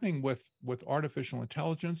 What's happening with artificial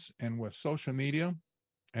intelligence and with social media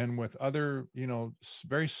and with other,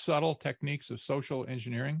 very subtle techniques of social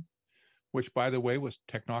engineering, which, by the way, was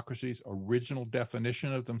technocracy's original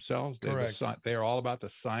definition of themselves. Correct. They are all about the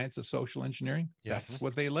science of social engineering. Yes. That's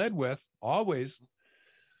what they led with, always.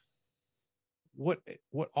 What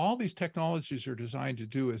all these technologies are designed to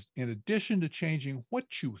do is, in addition to changing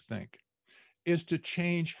what you think, is to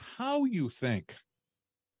change how you think.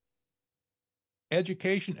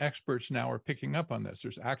 Education experts now are picking up on this.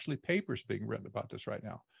 There's actually papers being written about this right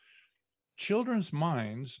now. Children's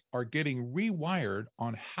minds are getting rewired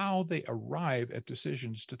on how they arrive at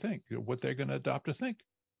decisions to think, what they're going to adopt to think.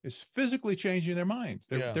 It's physically changing their minds,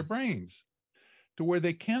 their brains, to where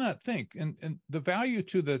they cannot think. And the value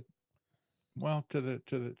to the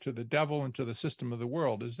devil and to the system of the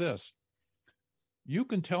world is this. You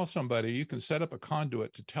can set up a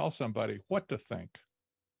conduit to tell somebody what to think,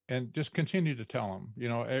 and just continue to tell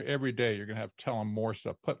them, every day you're going to have to tell them more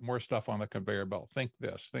stuff, put more stuff on the conveyor belt. Think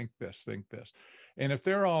this, think this, think this. And if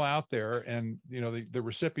they're all out there and, the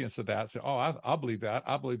recipients of that say, oh, I'll believe that.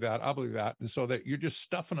 I believe that. I believe that. And so that you're just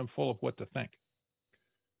stuffing them full of what to think.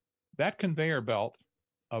 That conveyor belt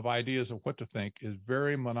of ideas of what to think is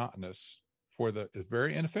very monotonous is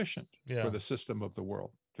very inefficient for the system of the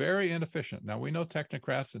world. very inefficient. Now we know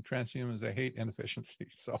technocrats and transhumans, they hate inefficiency.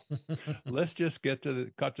 So let's just cut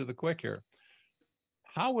to the quick here.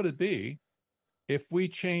 How would it be if we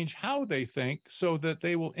change how they think so that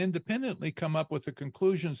they will independently come up with the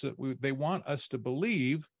conclusions that they want us to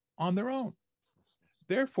believe on their own?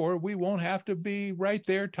 Therefore, we won't have to be right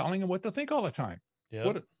there telling them what to think all the time.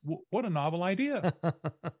 Yep. What a novel idea.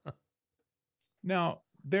 Now,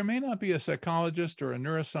 there may not be a psychologist or a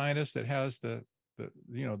neuroscientist that has the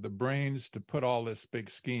brains to put all this big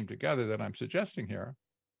scheme together that I'm suggesting here,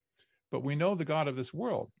 but we know the God of this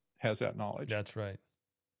world has that knowledge. That's right.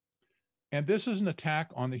 And this is an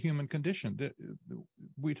attack on the human condition.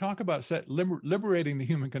 We talk about liberating the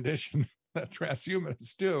human condition that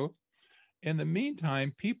transhumanists do. In the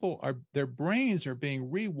meantime, their brains are being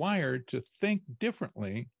rewired to think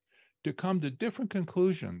differently, to come to different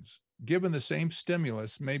conclusions, given the same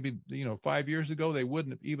stimulus. Maybe, 5 years ago, they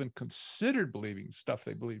wouldn't have even considered believing stuff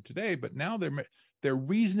they believe today, but now they're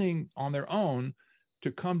reasoning on their own to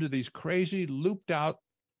come to these crazy, looped out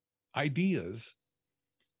ideas.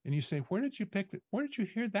 And you say, where did you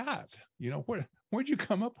hear that? Where'd you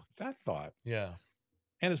come up with that thought? Yeah.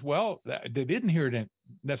 And as well, they didn't hear it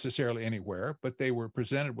necessarily anywhere, but they were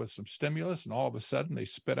presented with some stimulus, and all of a sudden they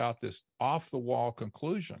spit out this off-the-wall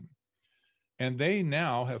conclusion. And they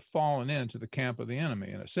now have fallen into the camp of the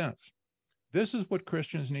enemy, in a sense. This is what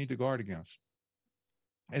Christians need to guard against.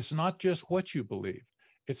 It's not just what you believe,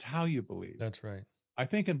 it's how you believe. That's right. I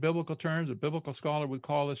think in biblical terms, a biblical scholar would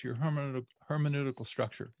call this your hermeneutical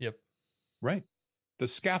structure. Yep. Right? The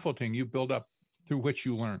scaffolding you build up through which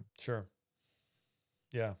you learn. Sure.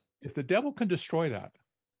 Yeah. If the devil can destroy that,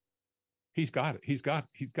 he's got it. He's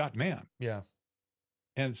got man. Yeah.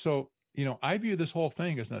 And so, I view this whole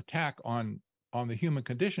thing as an attack on the human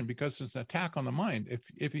condition, because it's an attack on the mind.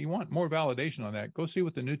 If you want more validation on that, go see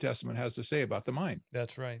what the New Testament has to say about the mind.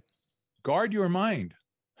 That's right. Guard your mind.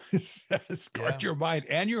 It says, guard your mind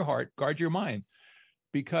and your heart. Guard your mind,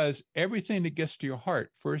 because everything that gets to your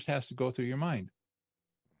heart first has to go through your mind.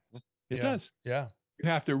 It does. Yeah. You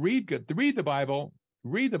have to read the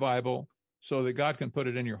Bible so that God can put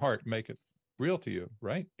it in your heart and make it real to you,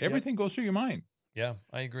 right? Everything goes through your mind. Yeah,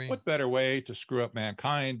 I agree. What better way to screw up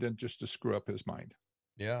mankind than just to screw up his mind?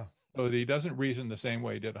 Yeah. So that he doesn't reason the same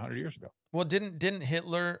way he did 100 years ago. Well, didn't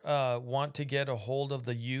Hitler want to get a hold of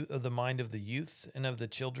the mind of the youth and of the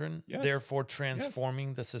children, Yes. therefore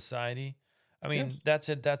transforming the society? I mean, Yes.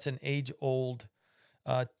 that's an age-old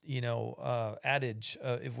adage.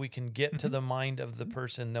 If we can get to the mind of the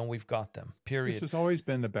person, then we've got them. Period. This has always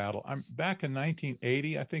been the battle. Back in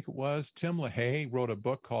 1980, I think it was, Tim LaHaye wrote a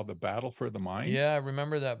book called The Battle for the Mind. Yeah, I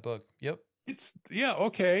remember that book. Yep.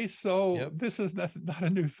 Okay. So Yep. this is not a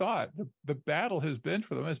new thought. The battle has been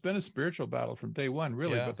for them. It's been a spiritual battle from day one,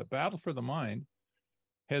 really. Yeah. But the battle for the mind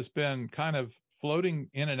has been kind of floating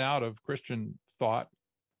in and out of Christian thought.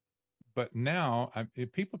 But now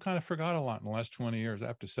people kind of forgot a lot in the last 20 years, I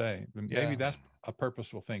have to say. And maybe that's a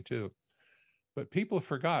purposeful thing too. But people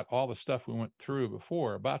forgot all the stuff we went through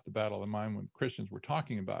before about the battle of the mind when Christians were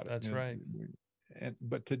talking about it. That's right.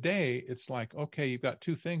 But today it's like, okay, you've got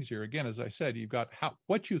two things here. Again, as I said, you've got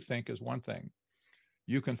what you think is one thing.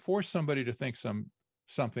 You can force somebody to think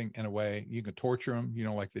something in a way. You can torture them,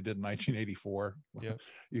 like they did in 1984. Yep.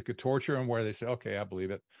 You could torture them where they say, okay, I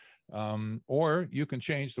believe it. Or you can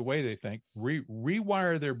change the way they think,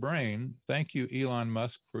 rewire their brain. Thank you, Elon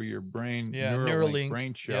Musk, for your brain, Neuralink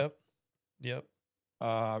brain chip. Yep.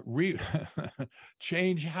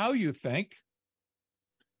 Change how you think.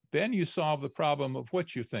 Then you solve the problem of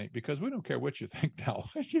what you think, because we don't care what you think now.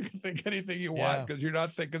 You can think anything you want because you're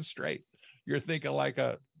not thinking straight. You're thinking like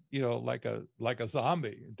a zombie.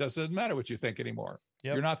 It doesn't matter what you think anymore.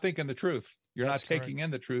 Yep. You're not thinking the truth. You're not taking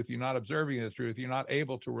in the truth. You're not observing the truth. You're not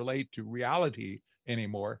able to relate to reality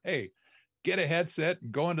anymore. Hey, get a headset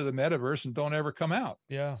and go into the metaverse and don't ever come out.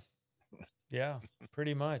 Yeah. Yeah,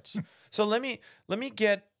 pretty much. So let me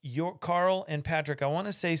get your Carl and Patrick. I want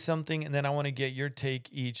to say something, and then I want to get your take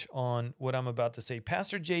each on what I'm about to say.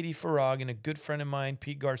 Pastor J.D. Farag and a good friend of mine,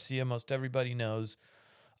 Pete Garcia, most everybody knows,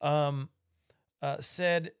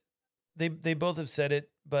 said they both have said it,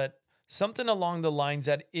 but something along the lines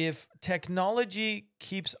that if technology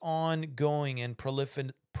keeps on going and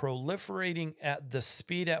proliferating at the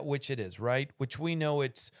speed at which it is, right, which we know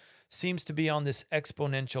seems to be on this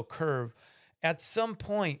exponential curve, at some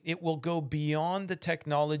point it will go beyond the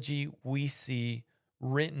technology we see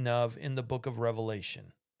written of in the book of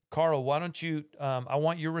Revelation. Carl, why don't you, I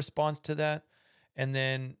want your response to that. And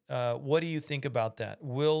then what do you think about that?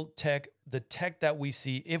 Will the tech that we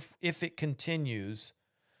see, if it continues,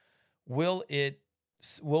 will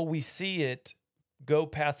we see it go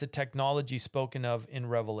past the technology spoken of in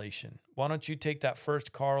Revelation. Why don't you take that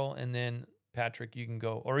first, Carl, and then Patrick, you can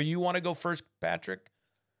go. Or you want to go first, Patrick?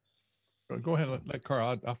 Go ahead, let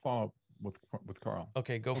Carl. I'll follow with Carl.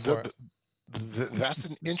 Okay, go for it. That's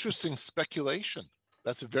an interesting speculation.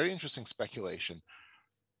 That's a very interesting speculation.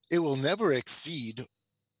 It will never exceed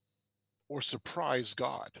or surprise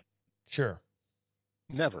God. Sure.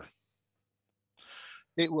 Never.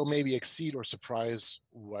 It will maybe exceed or surprise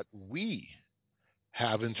what we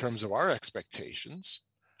have in terms of our expectations.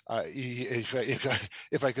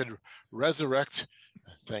 If I could resurrect,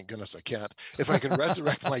 thank goodness I can't. If I could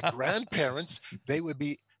resurrect my grandparents, they would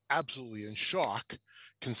be absolutely in shock,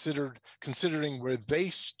 considering where they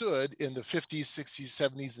stood in the 50s,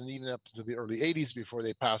 60s, 70s, and even up to the early 80s before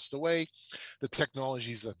they passed away. The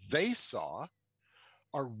technologies that they saw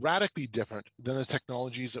are radically different than the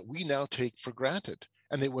technologies that we now take for granted,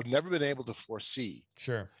 and they would have never been able to foresee.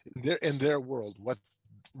 Sure. In their world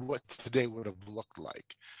what today would have looked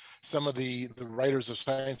like. Some of the writers of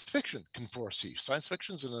science fiction can foresee. Science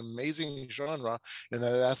fiction is an amazing genre, and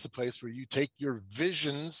that's the place where you take your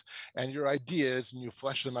visions and your ideas and you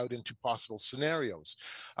flesh them out into possible scenarios.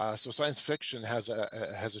 So science fiction has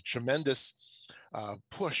a tremendous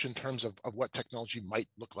push in terms of what technology might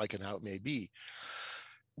look like and how it may be.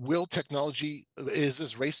 Will technology, is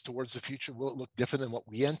this race towards the future, will it look different than what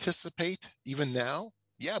we anticipate even now?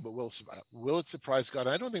 Yeah, but will it surprise God?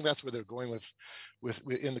 I don't think that's where they're going with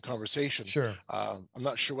in the conversation. Sure. I'm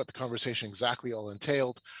not sure what the conversation exactly all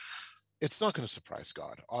entailed. It's not going to surprise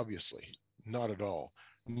God, obviously, not at all.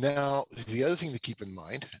 Now, the other thing to keep in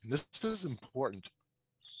mind, and this is important,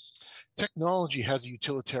 technology has a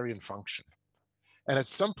utilitarian function. And at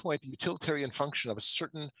some point, the utilitarian function of a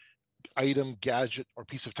certain item, gadget, or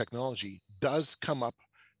piece of technology does come up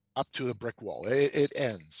to the brick wall. It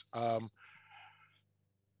ends.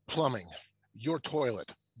 Plumbing, your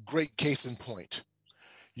toilet, great case in point.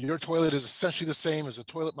 Your toilet is essentially the same as the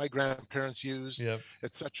toilet my grandparents used, Yep.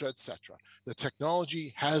 et cetera, et cetera. The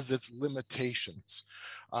technology has its limitations.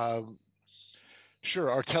 Sure,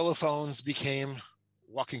 our telephones became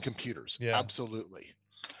walking computers. Yeah. Absolutely.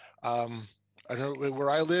 I know where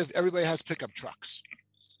I live, everybody has pickup trucks.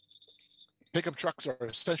 Pickup trucks are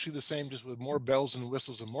essentially the same, just with more bells and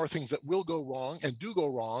whistles and more things that will go wrong and do go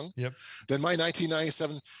wrong than my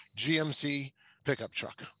 1997 GMC pickup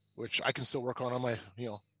truck, which I can still work on my,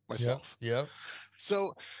 myself. Yeah.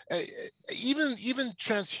 So even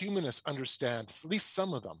transhumanists understand, at least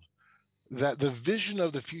some of them, that the vision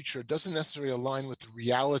of the future doesn't necessarily align with the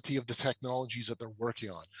reality of the technologies that they're working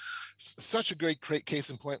on. Such a great case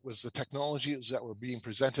in point was the technologies that were being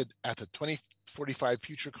presented at the 2045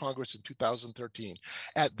 Future Congress in 2013.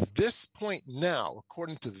 At this point now,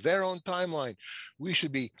 according to their own timeline, we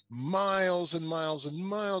should be miles and miles and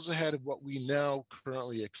miles ahead of what we now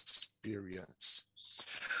currently experience.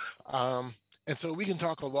 And so we can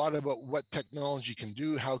talk a lot about what technology can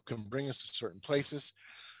do, how it can bring us to certain places.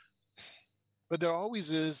 But there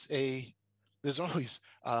always is there's always,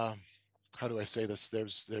 how do I say this?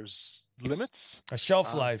 There's limits. A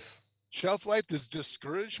shelf life. Shelf life, there's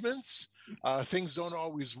discouragements. Things don't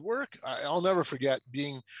always work. I'll never forget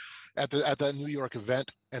being at that New York event,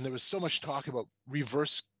 and there was so much talk about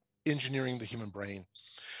reverse engineering the human brain,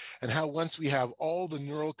 and how once we have all the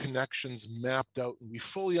neural connections mapped out and we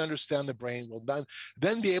fully understand the brain, we'll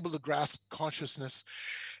then be able to grasp consciousness,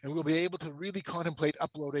 and we'll be able to really contemplate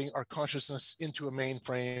uploading our consciousness into a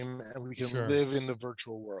mainframe, and we can live in the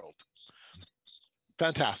virtual world.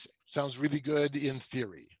 Fantastic. Sounds really good in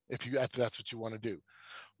theory, if that's what you want to do.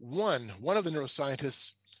 One of the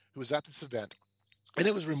neuroscientists who was at this event, and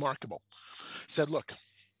it was remarkable, said, look,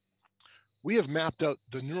 we have mapped out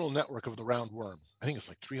the neural network of the roundworm. I think it's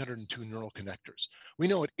like 302 neural connectors. We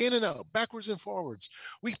know it in and out, backwards and forwards.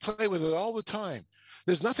 We play with it all the time.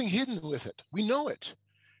 There's nothing hidden with it. We know it.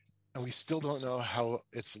 And we still don't know how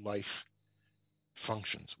its life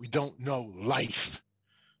functions. We don't know life.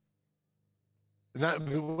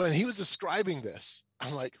 And when he was describing this,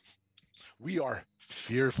 I'm like, we are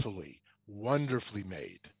fearfully, wonderfully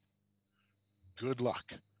made. Good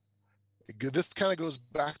luck. This kind of goes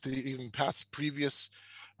back to even Pat's previous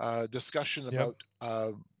discussion about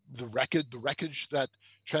the wreckage that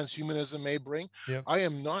transhumanism may bring. I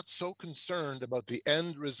am not so concerned about the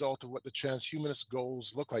end result of what the transhumanist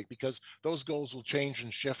goals look like, because those goals will change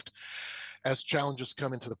and shift as challenges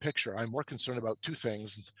come into the picture. I'm more concerned about two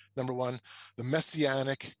things. Number one, the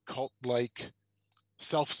messianic, cult-like,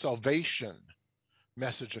 self-salvation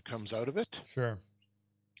message that comes out of it. Sure.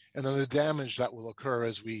 And then the damage that will occur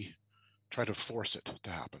as we try to force it to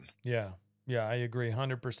happen. Yeah. Yeah, I agree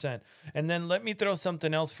 100%. And then let me throw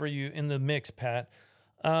something else for you in the mix, Pat.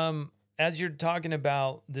 As you're talking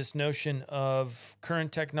about this notion of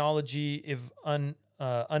current technology, if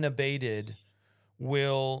unabated,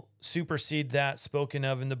 will supersede that spoken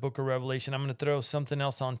of in the book of Revelation, I'm going to throw something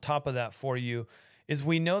else on top of that for you. Is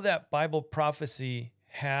we know that Bible prophecy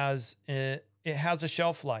has it has a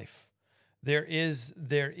shelf life. There is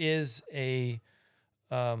a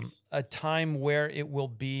time where it will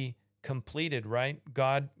be completed, right?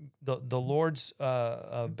 God, the Lord's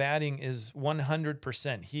batting is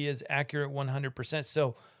 100%. He is accurate 100%.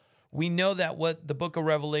 So we know that what the book of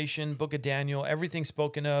Revelation, book of Daniel, everything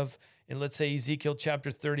spoken of in, let's say, Ezekiel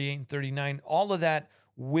chapter 38 and 39, all of that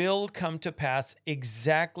will come to pass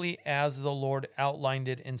exactly as the Lord outlined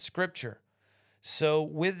it in Scripture. So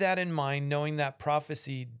with that in mind, knowing that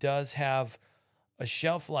prophecy does have a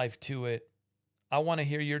shelf life to it, I want to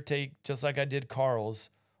hear your take, just like I did Carl's,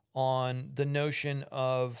 on the notion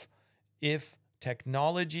of if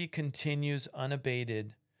technology continues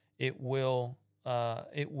unabated, it will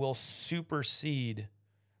supersede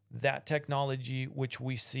that technology which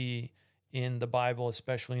we see in the Bible,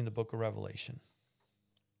 especially in the book of Revelation.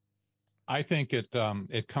 I think it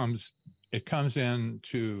comes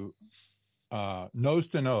into nose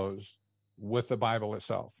to nose with the Bible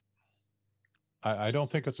itself. I don't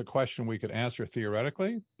think it's a question we could answer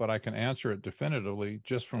theoretically, but I can answer it definitively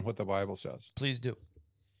just from what the Bible says. Please do.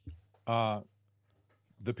 The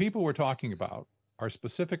people we're talking about are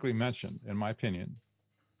specifically mentioned, in my opinion,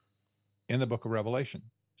 in the book of Revelation,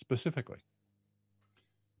 specifically.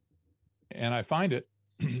 And I find it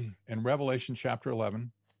in Revelation chapter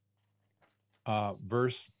 11,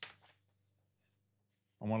 verse,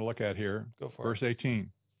 I want to look at here, Go for verse it.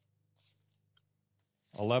 18.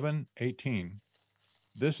 11:18.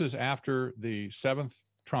 This is after the seventh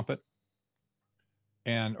trumpet,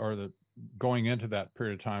 or the going into that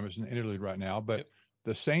period of time is an interlude right now. But Yep.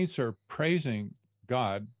 The saints are praising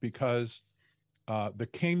God because the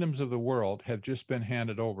kingdoms of the world have just been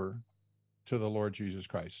handed over to the Lord Jesus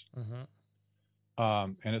Christ.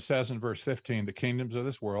 Mm-hmm. And it says in verse 15, the kingdoms of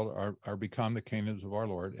this world are become the kingdoms of our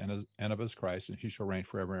Lord and of his Christ, and he shall reign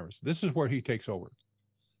forever and ever. So this is where he takes over.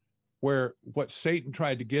 Where what Satan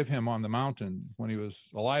tried to give him on the mountain when he was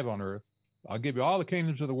alive on earth, I'll give you all the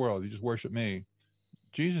kingdoms of the world. You just worship me.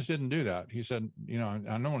 Jesus didn't do that. He said,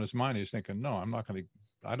 I know in his mind, he's thinking, no,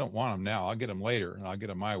 I don't want them now. I'll get them later and I'll get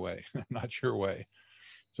them my way, not your way.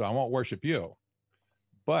 So I won't worship you.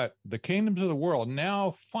 But the kingdoms of the world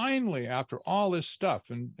now finally, after all this stuff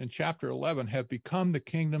in chapter 11, have become the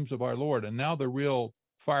kingdoms of our Lord. And now the real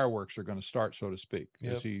fireworks are going to start, so to speak,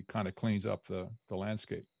 as he kind of cleans up the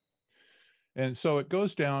landscape. And so it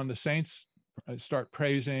goes down, the saints start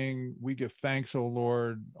praising, we give thanks, O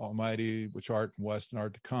Lord Almighty, which art in west and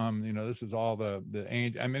art to come. This is all the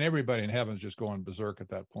angel. I mean, everybody in heaven is just going berserk at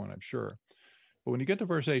that point, I'm sure. But when you get to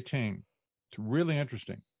verse 18, it's really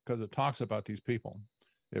interesting because it talks about these people.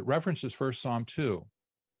 It references first Psalm 2,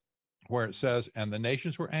 where it says, and the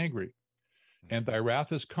nations were angry, and thy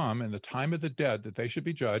wrath is come in the time of the dead, that they should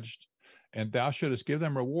be judged. And thou shouldest give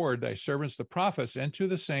them reward, thy servants, the prophets, and to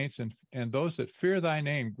the saints, and those that fear thy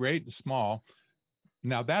name, great and small.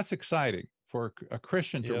 Now that's exciting for a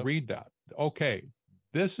Christian to read that. Okay,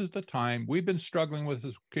 this is the time. We've been struggling with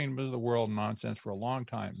this kingdom of the world nonsense for a long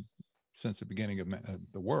time, since the beginning of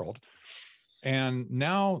the world. And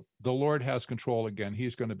now the Lord has control again.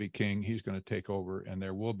 He's going to be king. He's going to take over, and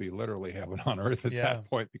there will be literally heaven on earth at that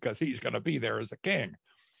point, because he's going to be there as a king.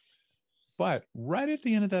 But right at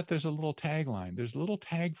the end of that, there's a little tagline. There's a little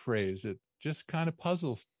tag phrase that just kind of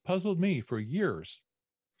puzzled me for years.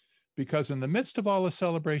 Because in the midst of all the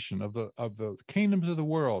celebration of the kingdoms of the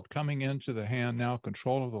world coming into the hand now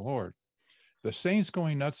control of the Lord, the saints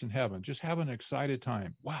going nuts in heaven, just having an excited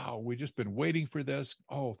time. Wow, we've just been waiting for this.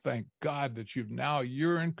 Oh, thank God that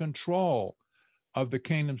you're in control of the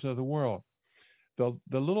kingdoms of the world. The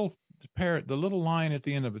little line at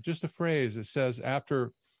the end of it, just a phrase, it says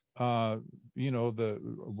after the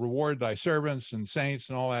reward thy servants and saints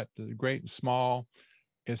and all that, the great and small,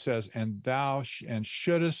 it says, and thou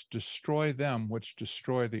shouldest destroy them which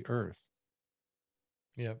destroy the earth.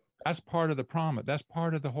 Yep. That's part of the promise. That's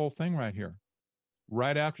part of the whole thing right here.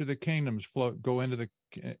 Right after the kingdoms go into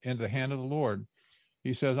the hand of the Lord,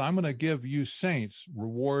 he says, I'm going to give you saints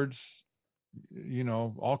rewards,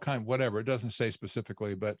 all kind, whatever. It doesn't say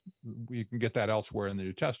specifically, but you can get that elsewhere in the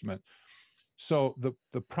New Testament. So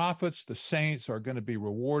the prophets, the saints are going to be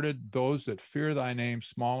rewarded, those that fear thy name,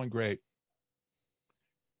 small and great.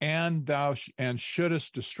 And thou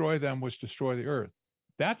shouldest destroy them which destroy the earth.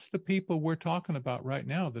 That's the people we're talking about right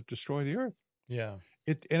now that destroy the earth. Yeah.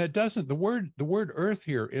 It doesn't, the word earth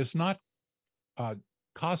here is not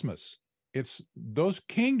cosmos. It's those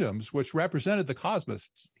kingdoms which represented the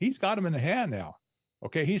cosmos. He's got them in the hand now.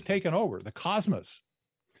 Okay, he's taken over the cosmos.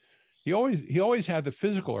 He always had the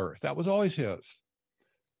physical earth. That was always his.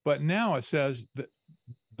 But now it says that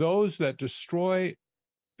those that destroy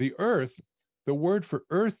the earth, the word for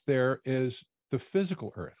earth there is the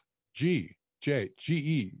physical earth. G-E,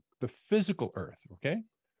 the physical earth. Okay,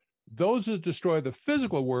 those that destroy the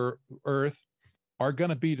physical earth are going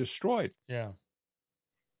to be destroyed. Yeah.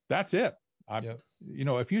 That's it. Yep.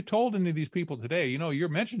 If you told any of these people today, you're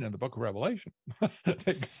mentioned in the book of Revelation,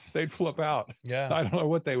 they'd flip out. Yeah. I don't know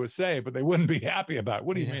what they would say, but they wouldn't be happy about it.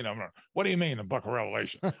 What do you mean? What do you mean the book of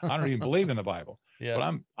Revelation? I don't even believe in the Bible. Yeah.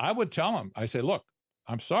 But I would tell them, I say, look,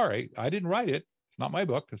 I'm sorry. I didn't write it. It's not my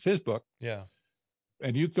book. It's his book. Yeah.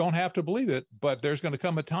 And you don't have to believe it, but there's going to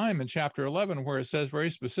come a time in chapter 11 where it says very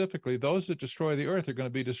specifically, those that destroy the earth are going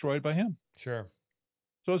to be destroyed by him. Sure.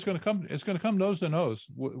 So it's going to come nose to nose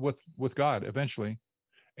with God eventually,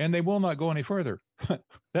 and they will not go any further.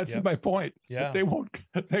 That's Yep. my point. Yeah. They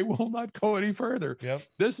will not go any further. Yep.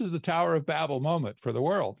 This is the Tower of Babel moment for the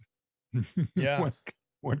world. Yeah.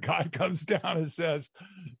 when God comes down and says,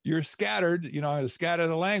 you're scattered, to scatter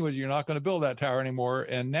the language, you're not going to build that tower anymore.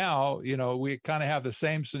 And now, we kind of have the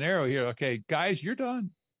same scenario here. Okay, guys, you're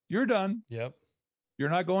done. You're done. Yep. You're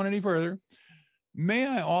not going any further. May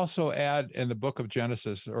I also add in the book of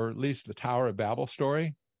Genesis, or at least the Tower of Babel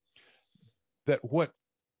story, that what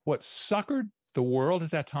suckered the world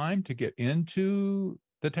at that time to get into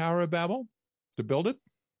the Tower of Babel, to build it,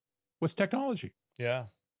 was technology. Yeah.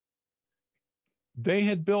 They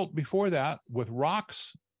had built before that with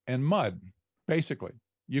rocks and mud, basically.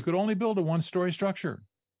 You could only build a one-story structure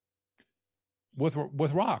with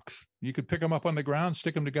rocks. You could pick them up on the ground,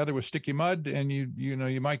 stick them together with sticky mud, and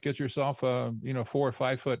you might get yourself a 4 or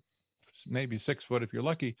 5 foot, maybe 6 foot if you're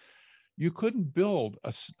lucky. You couldn't build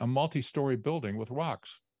a multi-story building with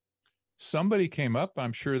rocks. Somebody came up,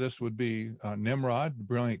 I'm sure this would be Nimrod,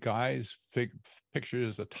 brilliant guys, pictured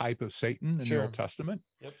as a type of Satan in the Old Testament.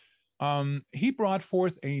 Yep. He brought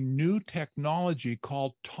forth a new technology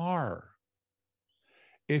called tar.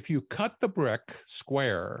 If you cut the brick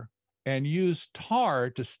square and use tar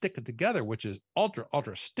to stick it together, which is ultra,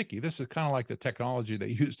 ultra sticky. This is kind of like the technology they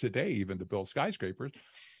use today, even to build skyscrapers.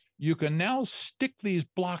 You can now stick these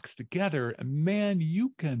blocks together, and man,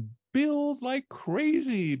 you can build like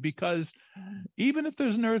crazy, because even if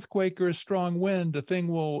there's an earthquake or a strong wind, the thing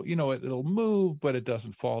will, it'll move, but it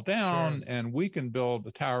doesn't fall down. Sure. And we can build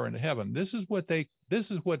a tower into heaven.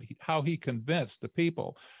 How he convinced the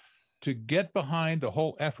people to get behind the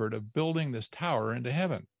whole effort of building this tower into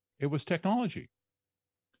heaven. It was technology.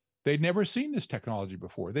 They'd never seen this technology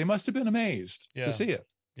before. They must have been amazed to see it.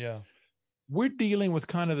 Yeah. We're dealing with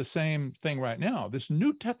kind of the same thing right now. This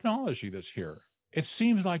new technology that's here. It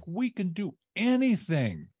seems like we can do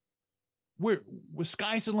anything. We're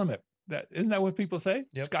sky's the limit. Isn't that what people say?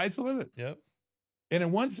 Yep. Sky's the limit. Yep. And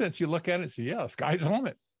in one sense, you look at it and say, yeah, sky's the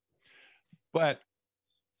limit. But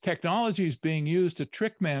technology is being used to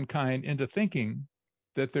trick mankind into thinking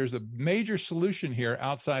that there's a major solution here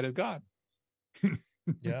outside of God.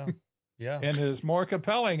 Yeah. Yeah. And it's more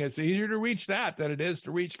compelling. It's easier to reach that than it is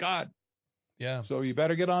to reach God. Yeah. So you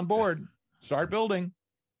better get on board. Start building.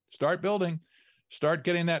 Start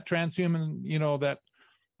getting that transhuman,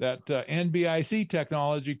 that NBIC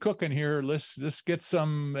technology cooking here. Let's get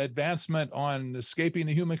some advancement on escaping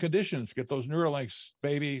the human conditions. Get those Neuralinks,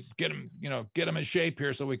 baby. Get them in shape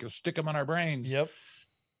here so we can stick them in our brains. Yep.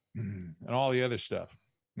 And all the other stuff.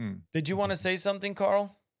 Did you want to say something,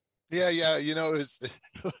 Carl? Yeah. It's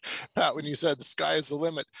Pat, when you said the sky is the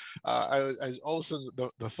limit, I all of a sudden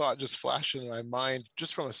the thought just flashed in my mind,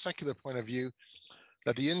 just from a secular point of view,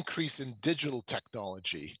 that the increase in digital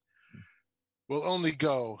technology will only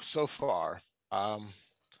go so far.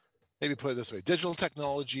 Maybe put it this way: digital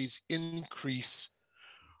technologies increase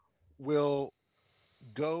will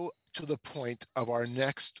go to the point of our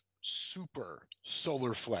next super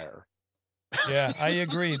solar flare. Yeah, I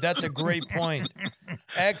agree. That's a great point.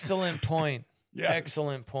 Excellent point. Yes.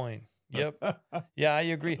 Excellent point. Yep. Yeah, I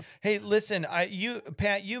agree. Hey, listen,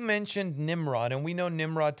 Pat, you mentioned Nimrod, and we know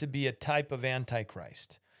Nimrod to be a type of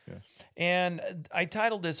Antichrist. Yes. And I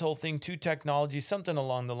titled this whole thing, Two Technologies, something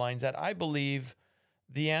along the lines that I believe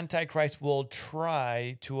the Antichrist will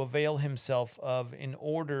try to avail himself of in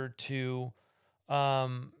order to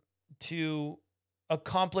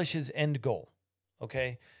accomplish his end goal.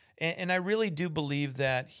 Okay. And I really do believe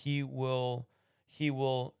that he will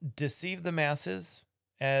deceive the masses,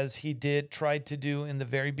 as he tried to do in the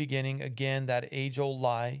very beginning. Again, that age-old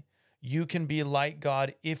lie. you can be like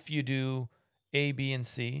God if you do A, B, and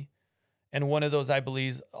C. And one of those, I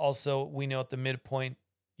believe, also, we know at the midpoint,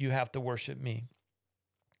 you have to worship me.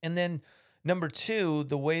 And then number two,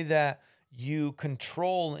 the way that you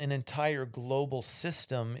control an entire global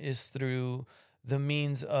system is through the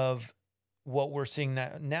means of what we're seeing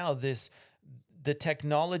now, the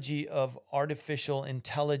technology of artificial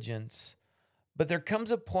intelligence. But there comes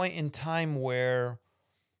a point in time where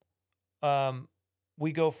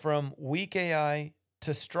we go from weak AI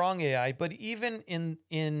to strong AI, but even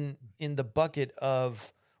in the bucket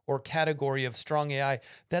of or category of strong AI,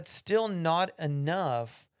 that's still not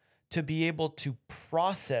enough to be able to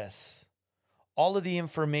process all of the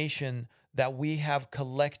information that we have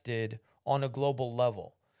collected on a global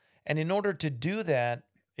level. And in order to do that,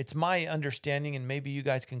 it's my understanding, and maybe you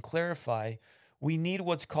guys can clarify, we need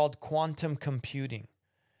what's called quantum computing.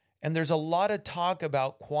 And there's a lot of talk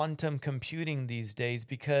about quantum computing these days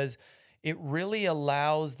because it really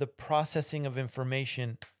allows the processing of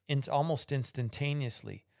information almost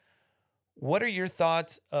instantaneously. What are your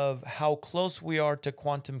thoughts of how close we are to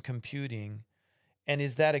quantum computing? And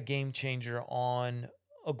is that a game changer on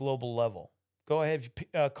a global level? Go ahead,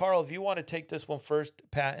 Carl, if you want to take this one first,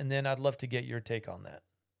 Pat, and then I'd love to get your take on that.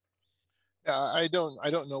 I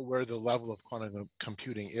don't know where the level of quantum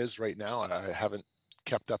computing is right now. I haven't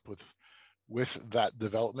kept up with that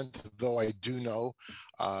development, though I do know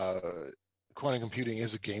quantum computing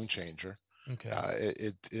is a game changer. Okay.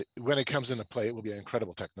 When it comes into play, it will be an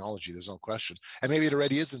incredible technology. There's no question, and maybe it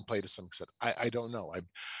already is in play to some extent. I don't know.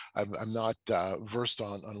 I'm not versed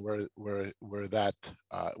on where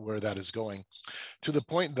that is going. To the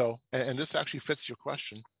point though, and this actually fits your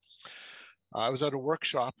question. I was at a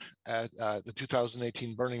workshop at the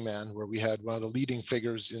 2018 Burning Man where we had one of the leading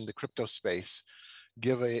figures in the crypto space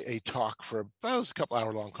give a talk for about a couple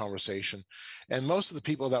hour long conversation, and most of the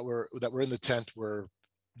people that were in the tent were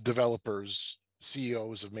developers,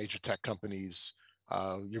 CEOs of major tech companies,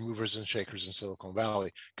 your movers and shakers in Silicon Valley,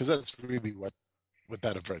 because that's really what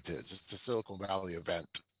that event is. It's a Silicon Valley event.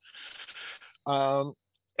 And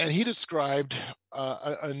he described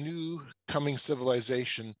a new coming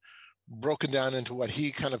civilization broken down into what he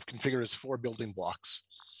kind of configured as 4 building blocks.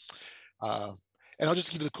 And I'll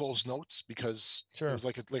just give you the Cole's notes because Sure. it was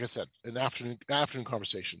like I said, an afternoon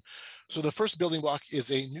conversation. So the first building block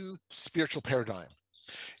is a new spiritual paradigm.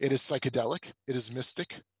 It is psychedelic. It is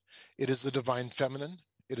mystic. It is the divine feminine.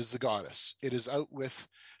 It is the goddess. It is out with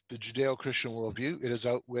the Judeo-Christian worldview. It is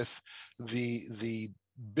out with the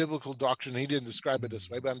biblical doctrine. He didn't describe it this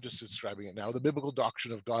way, but I'm just describing it now. The biblical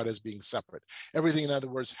doctrine of God as being separate. Everything, in other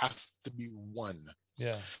words, has to be one.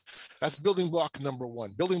 Yeah. That's building block number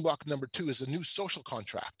 1. Building block number 2 is a new social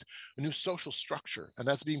contract, a new social structure, and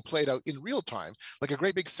that's being played out in real time, like a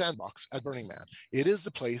great big sandbox at Burning Man. It is the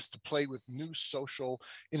place to play with new social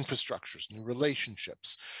infrastructures, new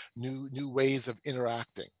relationships, new ways of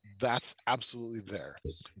interacting. That's absolutely there.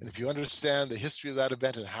 And if you understand the history of that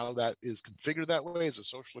event and how that is configured that way as a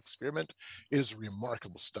social experiment, it is a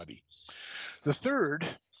remarkable study. The third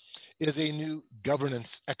is a new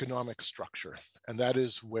governance economic structure. And that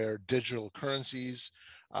is where digital currencies,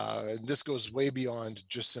 and this goes way beyond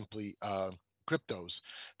just simply cryptos.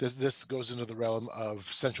 This goes into the realm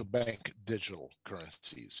of central bank digital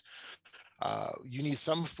currencies. You need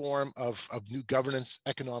some form of new governance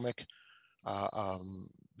economic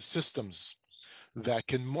systems that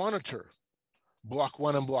can monitor block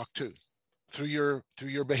 1 and block 2 through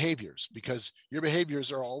your behaviors, because your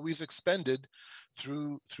behaviors are always expended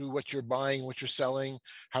through what you're buying, what you're selling,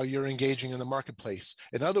 how you're engaging in the marketplace.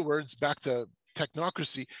 In other words, back to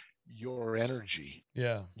technocracy, your energy.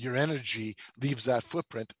 Yeah. Your energy leaves that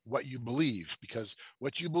footprint, what you believe, because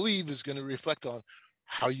what you believe is going to reflect on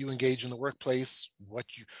how you engage in the workplace, what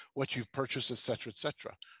you've purchased, et cetera, et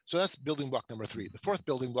cetera. So that's building block number 3. The fourth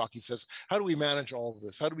building block, he says, how do we manage all of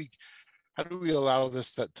this? How do we allow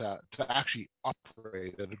this to actually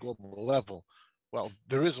operate at a global level? Well,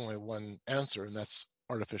 there is only one answer, and that's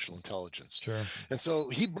artificial intelligence. Sure. And so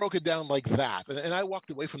he broke it down like that. And I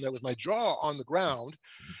walked away from there with my jaw on the ground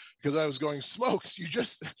because I was going, smokes, you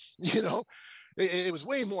just, it was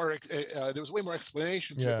way more, there was way more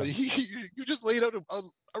explanation to it, but you just laid out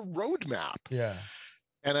a roadmap. Yeah.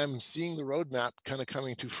 And I'm seeing the roadmap kind of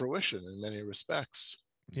coming to fruition in many respects.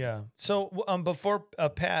 Yeah. So before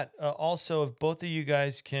Pat, also, if both of you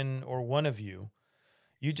guys can, or one of you,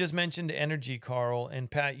 you just mentioned energy, Carl, and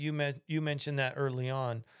Pat, you mentioned that early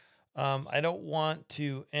on. I don't want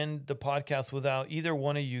to end the podcast without either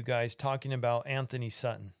one of you guys talking about Anthony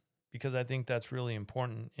Sutton, because I think that's really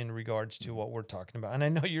important in regards to what we're talking about. And I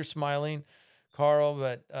know you're smiling, Carl,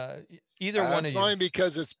 but either one That's of you. fine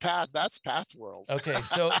because it's Pat. That's Pat's world. Okay,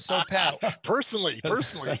 so Pat, personally.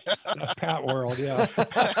 That's Pat world, yeah.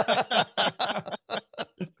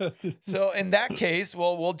 so in that case,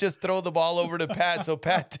 well, we'll just throw the ball over to Pat. So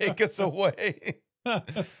Pat, take us away.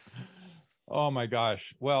 Oh my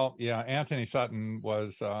gosh. Well, yeah, Anthony Sutton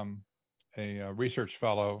was a research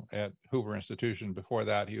fellow at Hoover Institution. Before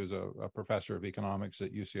that, he was a professor of economics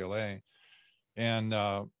at UCLA. And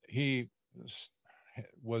he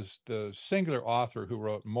was the singular author who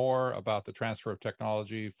wrote more about the transfer of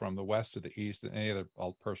technology from the West to the East than any other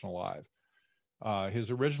person alive. His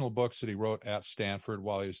original books that he wrote at Stanford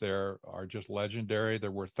while he was there are just legendary.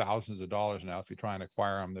 They're worth thousands of dollars now. If you try and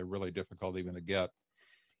acquire them, they're really difficult even to get.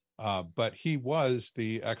 But he was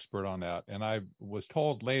the expert on that. And I was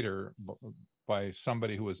told later by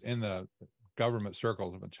somebody who was in the government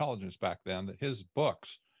circles of intelligence back then that his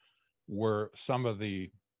books were some of the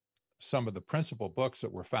principal books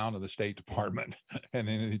that were found in the State Department and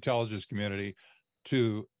in the intelligence community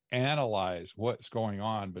to analyze what's going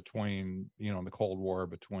on between, the Cold War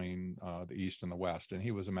between the East and the West. And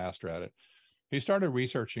he was a master at it. He started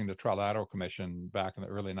researching the Trilateral Commission back in the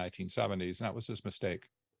early 1970s, and that was his mistake.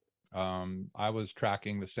 I was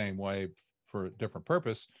tracking the same way for a different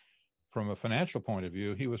purpose from a financial point of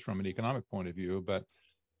view. He was from an economic point of view, but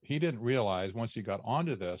he didn't realize once he got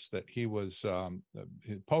onto this that he was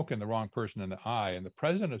poking the wrong person in the eye. And the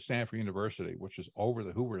president of Stanford University, which is over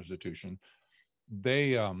the Hoover Institution,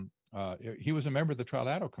 he was a member of the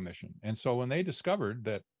Trilateral Commission. And so when they discovered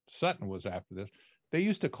that Sutton was after this, they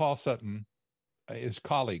used to call Sutton his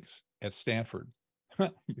colleagues at Stanford.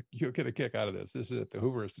 You'll get a kick out of this. This is at the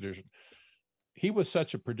Hoover Institution. He was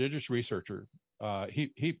such a prodigious researcher.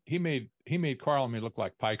 He made Carl and me look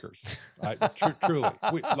like pikers. Truly,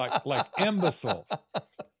 like imbeciles.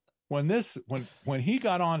 When he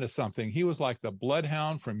got onto something, he was like the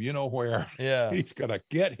bloodhound from where. Yeah, he's gonna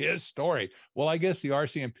get his story. Well, I guess the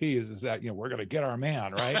RCMP is that we're gonna get our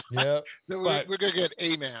man, right? Yeah, we're gonna get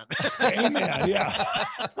a man. A man, yeah,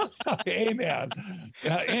 a man.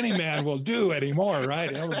 Any man will do anymore, right?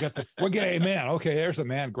 We'll get a man. Okay, there's a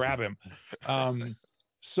man. Grab him.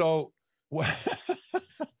 So what?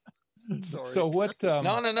 Sorry. So what?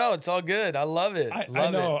 No, it's all good. I love it.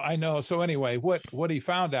 I know. So anyway, what he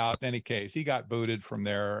found out in any case, he got booted from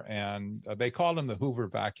there, and they called him the Hoover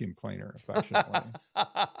vacuum cleaner, affectionately.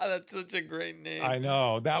 That's such a great name. I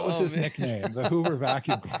know, that was his nickname, the Hoover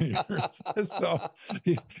vacuum cleaner. So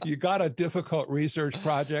you got a difficult research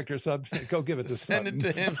project or something, go give it to Sutton. Send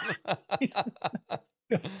it to him.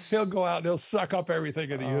 He'll go out and he'll suck up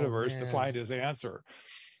everything in the universe to find his answer.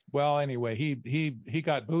 Well, anyway, he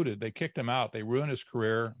got booted. They kicked him out. They ruined his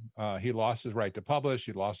career. He lost his right to publish.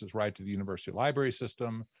 He lost his right to the university library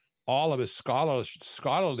system. All of his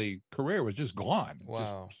scholarly career was just gone,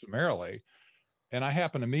 just summarily. And I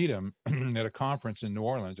happened to meet him at a conference in New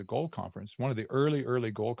Orleans, a gold conference, one of the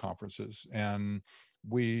early gold conferences. And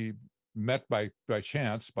we met by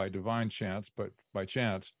chance, by divine chance, but by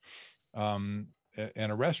chance, in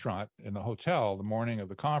a restaurant in the hotel the morning of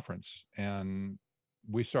the conference. And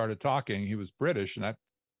we started talking. He was British, and that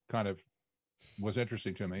kind of was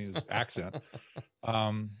interesting to me, his accent.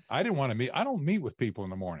 I didn't want to meet. I don't meet with people in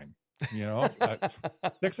the morning, at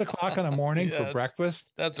 6 o'clock in the morning for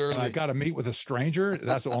breakfast. That's early. And I got to meet with a stranger.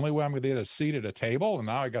 That's the only way I'm going to get a seat at a table. And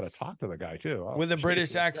now I got to talk to the guy too. With a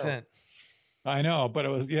British accent. I know, but it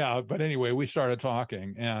was, but anyway, we started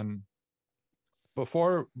talking, and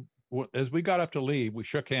as we got up to leave, we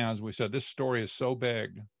shook hands. We said, this story is so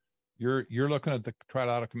big. You're looking at the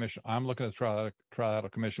Trilateral Commission. I'm looking at the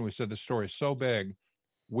Trilateral Commission. We said, this story is so big,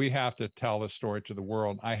 we have to tell this story to the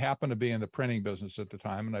world. I happened to be in the printing business at the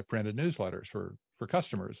time, and I printed newsletters for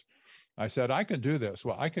customers. I said, I can do this.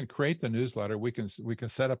 Well, I can create the newsletter. We can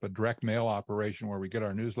set up a direct mail operation where we get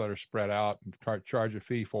our newsletter spread out and charge a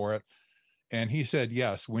fee for it. And he said,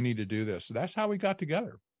 yes, we need to do this. So that's how we got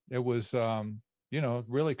together. It was,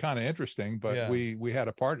 really kind of interesting, but we had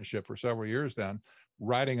a partnership for several years then,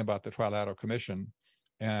 writing about the Trilateral Commission.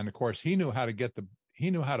 And of course, he knew how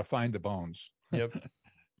to find the bones. Yep.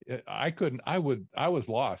 I was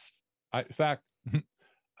lost. In fact,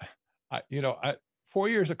 4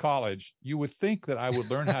 years of college, you would think that I would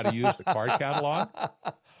learn how to use the card catalog.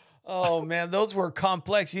 Oh man, those were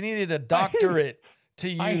complex. You needed a doctorate to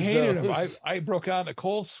use I hated him. those. I broke out in a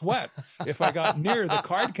cold sweat if I got near the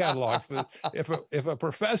card catalog. If a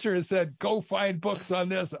professor had said, go find books on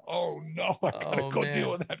this, oh no, I gotta go man.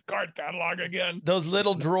 deal with that card catalog again. Those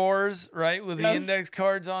little drawers, right, with the Yes. index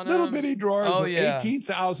cards on Little them. bitty drawers Oh, with yeah.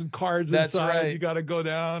 18,000 cards That's inside. right. You got to go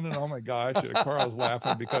down, and oh my gosh, and Carl's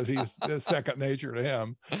laughing because it's second nature to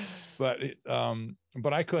him.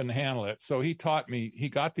 But I couldn't handle it. So he taught me. He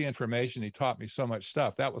got the information. He taught me so much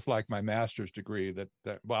stuff. That was like my master's degree.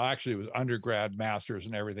 Well, actually, it was undergrad, master's,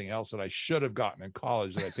 and everything else that I should have gotten in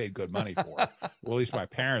college that I paid good money for. Well, at least my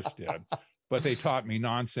parents did. But they taught me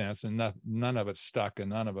nonsense, and none of it stuck, and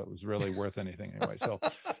none of it was really worth anything anyway. So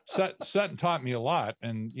Sutton taught me a lot,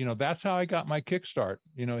 and that's how I got my kickstart.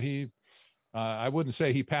 He, I wouldn't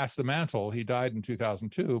say he passed the mantle. He died in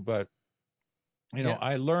 2002, but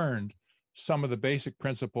I learned some of the basic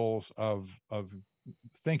principles of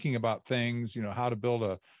thinking about things. How to build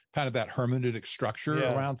a kind of that hermeneutic structure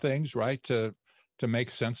around things, right? To make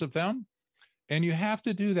sense of them. And you have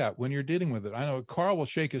to do that when you're dealing with it. I know Carl will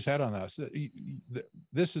shake his head on us.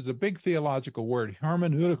 This is a big theological word,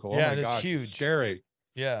 hermeneutical. Yeah, oh my gosh, huge. it's scary.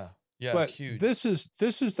 Yeah, but it's huge. This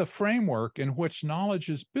is the framework in which knowledge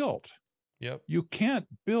is built. Yep. You can't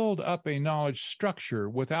build up a knowledge structure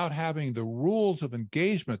without having the rules of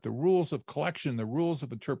engagement, the rules of collection, the rules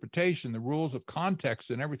of interpretation, the rules of context,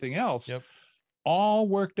 and everything else all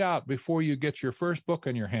worked out before you get your first book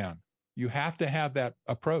in your hand. You have to have that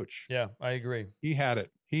approach. Yeah, I agree. He had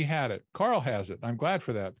it. Carl has it. I'm glad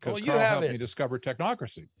for that because Carl helped me discover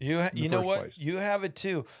technocracy. You know what? Place. You have it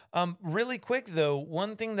too. Really quick though,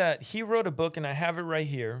 one thing that he wrote a book, and I have it right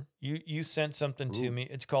here. You sent something to me.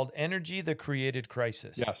 It's called Energy: The Created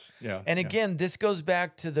Crisis. Yes. Yeah. And again, this goes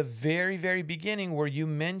back to the very, very beginning where you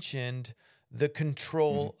mentioned the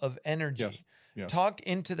control of energy. Yes. Yeah. Talk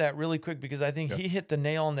into that really quick because I think he hit the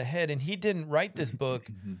nail on the head, and he didn't write this book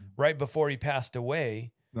right before he passed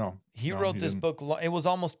away. No, he wrote this book. It was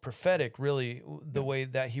almost prophetic, really, the way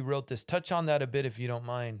that he wrote this. Touch on that a bit, if you don't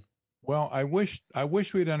mind. Well, I wish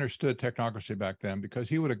we'd understood technocracy back then, because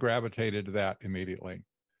he would have gravitated to that immediately.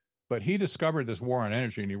 But he discovered this war on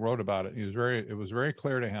energy, and he wrote about it. It was very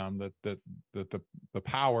clear to him that the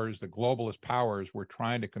powers, the globalist powers, were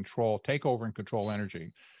trying to take over and control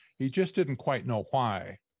energy. He just didn't quite know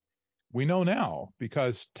why. We know now,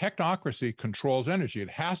 because technocracy controls energy. It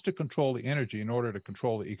has to control the energy in order to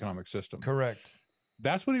control the economic system. Correct.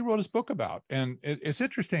 That's what he wrote his book about. And it's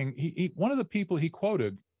interesting. One of the people he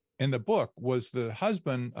quoted in the book was the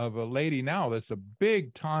husband of a lady now that's a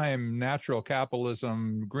big time natural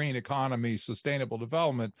capitalism, green economy, sustainable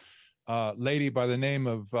development lady by the name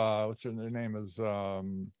of, what's her name is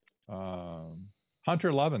Hunter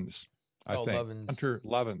Lovins, I think. Lovins. Hunter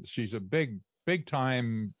Lovins. She's a big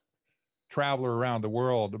time traveler around the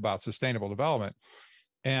world about sustainable development.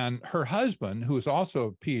 And her husband, who is also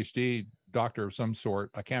a PhD doctor of some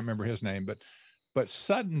sort, I can't remember his name, but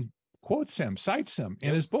Sutton cites him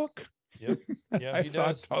in his book. Yep. Yeah, I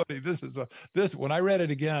thought, Tony, this when I read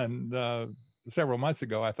it again several months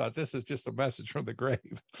ago, I thought this is just a message from the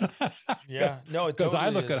grave. Yeah, no, because I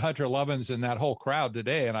look at Hunter Lovins and that whole crowd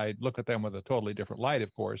today, and I look at them with a totally different light,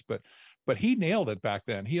 of course, but he nailed it back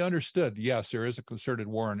then. He understood, yes, there is a concerted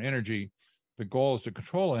war on energy. The goal is to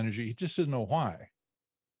control energy. He just didn't know why.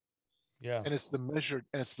 Yeah. And it's the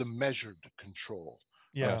measured control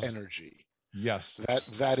of energy. Yes.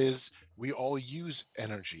 That is, we all use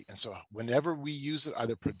energy. And so whenever we use it,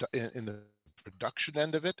 either in the production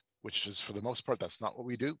end of it, which is for the most part, that's not what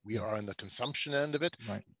we do. We are in the consumption end of it.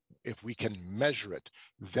 Right. If we can measure it,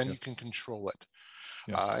 then you can control it.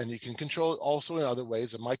 Yeah. And you can control it also in other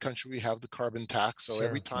ways. In my country, we have the carbon tax. So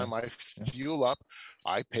every time I fuel up,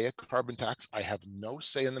 I pay a carbon tax. I have no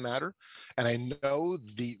say in the matter. And I know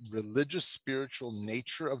the religious, spiritual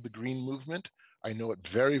nature of the green movement. I know it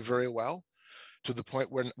very, very well, to the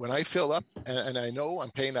point where when I fill up and I know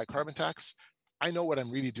I'm paying that carbon tax, I know what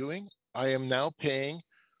I'm really doing. I am now paying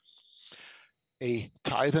a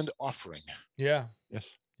tithe and offering. Yeah.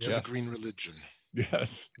 Yes. To the green religion.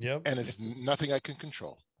 Yes. Yep. And it's nothing I can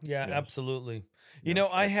control. Yeah, absolutely. You know,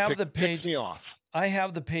 I have the page. Ticks me off. I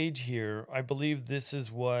have the page here. I believe this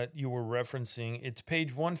is what you were referencing. It's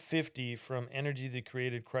page 150 from Energy: The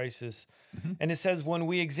Created Crisis. Mm-hmm. And it says, when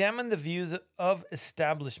we examine the views of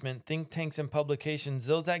establishment, think tanks, and publications,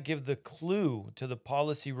 those that give the clue to the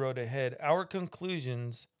policy road ahead, our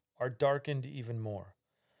conclusions are darkened even more.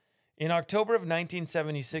 In October of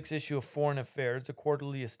 1976 issue of Foreign Affairs, a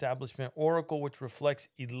quarterly establishment oracle which reflects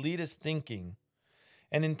elitist thinking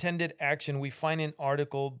and intended action, we find an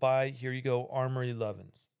article by, here you go, Amory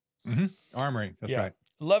Lovins. Mm-hmm. Armory, that's right.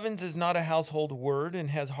 Lovins is not a household word and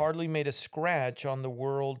has hardly made a scratch on the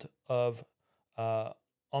world of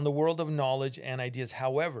knowledge and ideas.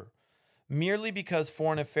 However, merely because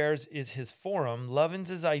foreign affairs is his forum,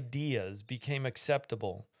 Lovins's ideas became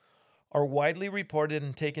acceptable, are widely reported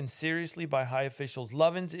and taken seriously by high officials.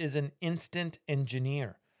 Lovins is an instant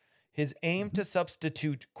engineer. His aim to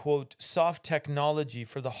substitute, quote, soft technology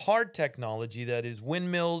for the hard technology, that is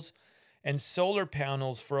windmills and solar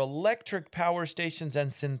panels for electric power stations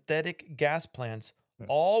and synthetic gas plants,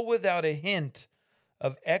 all without a hint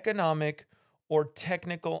of economic or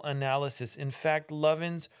technical analysis. In fact,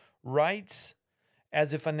 Lovins writes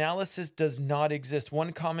as if analysis does not exist.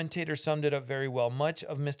 One commentator summed it up very well. Much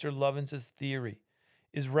of Mr. Lovins's theory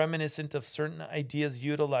is reminiscent of certain ideas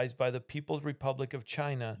utilized by the People's Republic of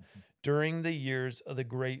China during the years of the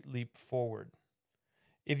Great Leap Forward.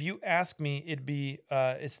 If you ask me,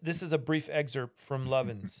 this is a brief excerpt from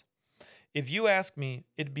Lovins. If you ask me,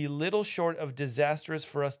 it'd be little short of disastrous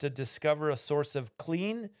for us to discover a source of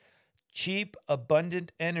clean, cheap,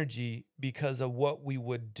 abundant energy because of what we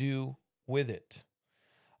would do with it.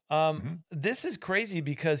 This is crazy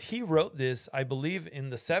because he wrote this, I believe,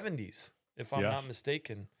 in the 70s, if I'm not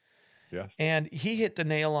mistaken. Yes. And he hit the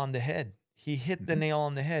nail on the head. He hit the nail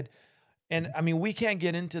on the head. And I mean, we can't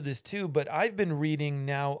get into this too, but I've been reading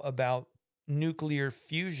now about nuclear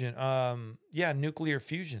fusion. Nuclear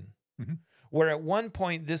fusion. Where at one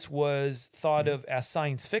point this was thought of as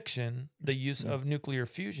science fiction, the use of nuclear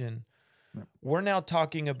fusion. We're now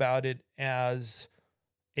talking about it as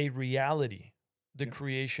a reality, the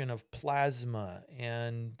creation of plasma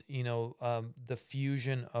and, the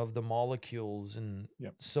fusion of the molecules and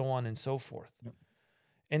so on and so forth.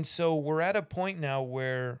 And so we're at a point now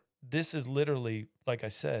where this is literally, like I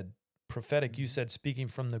said, prophetic. You said speaking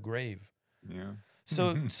from the grave. Yeah.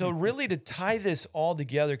 So really to tie this all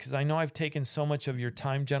together, because I know I've taken so much of your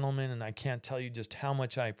time, gentlemen, and I can't tell you just how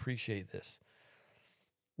much I appreciate this.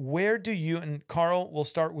 Where do you, and Carl, we'll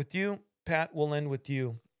start with you. Pat, we'll end with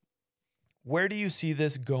you. Where do you see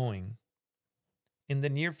this going in the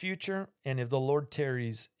near future, and if the Lord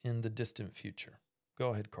tarries, in the distant future?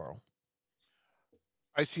 Go ahead, Carl.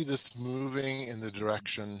 I see this moving in the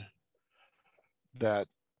direction that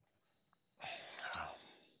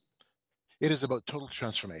it is about total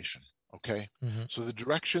transformation. Okay. So the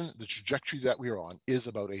trajectory that we are on is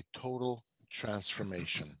about a total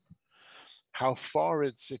transformation. How far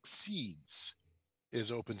it succeeds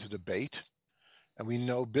is open to debate. And we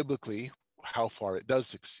know biblically how far it does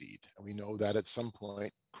succeed. And we know that at some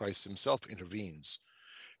point, Christ himself intervenes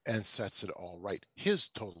and sets it all right. His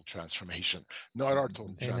total transformation, not our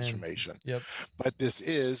total transformation. Yep. But this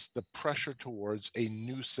is the pressure towards a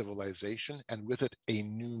new civilization, and with it, a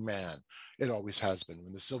new man. It always has been.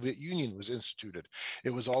 When the Soviet Union was instituted, it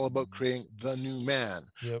was all about creating the new man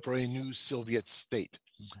for a new Soviet state.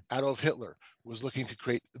 Adolf Hitler was looking to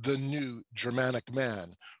create the new Germanic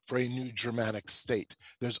man for a new Germanic state.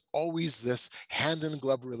 There's always this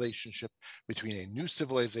hand-in-glove relationship between a new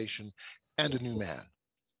civilization and a new man.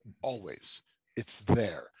 Always. It's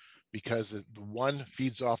there because the one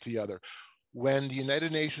feeds off the other. When the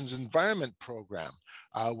United Nations Environment Program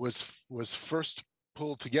was first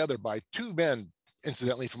pulled together by two men,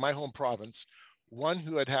 incidentally, from my home province, one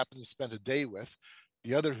who I'd happened to spend a day with,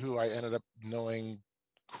 the other who I ended up knowing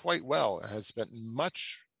quite well and had spent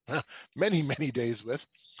many, many days with.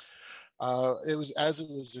 It was, as it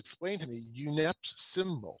was explained to me, UNEP's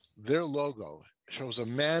symbol, their logo, shows a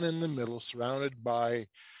man in the middle surrounded by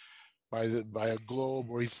a globe,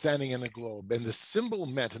 or he's standing in a globe. And the symbol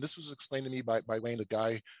meant, and this was explained to me by Wayne, the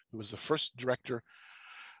guy who was the first director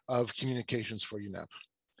of communications for UNEP.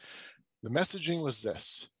 The messaging was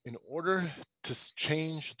this: in order to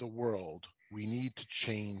change the world, we need to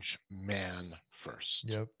change man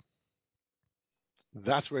first. Yep.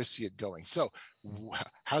 That's where I see it going. So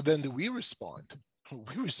how then do we respond?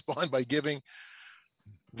 We respond by giving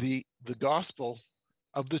the gospel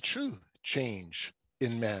of the true change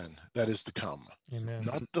in man that is to come. Amen.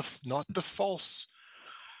 Not the false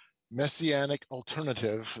messianic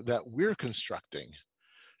alternative that we're constructing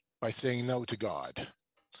by saying no to God.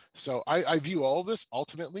 So I view all this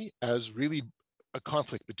ultimately as really a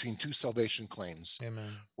conflict between two salvation claims.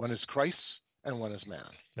 Amen. One is Christ and one is man.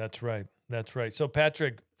 That's right. That's right. So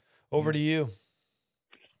Patrick, over to you.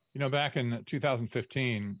 Back in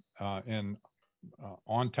 2015,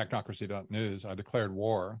 on technocracy.news, I declared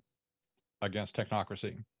war against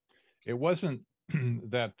technocracy. It wasn't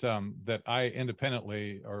that I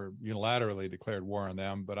independently or unilaterally declared war on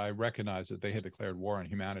them, but I recognized that they had declared war on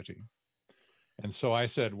humanity. And so I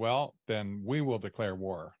said, well, then we will declare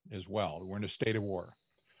war as well. We're in a state of war.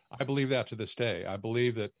 I believe that to this day. I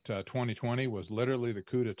believe that 2020 was literally the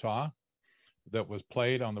coup d'etat that was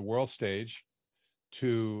played on the world stage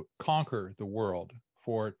to conquer the world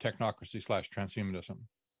for technocracy / transhumanism.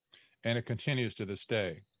 And it continues to this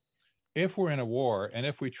day. If we're in a war, and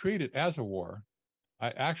if we treat it as a war,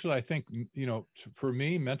 I think, for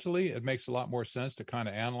me mentally, it makes a lot more sense to kind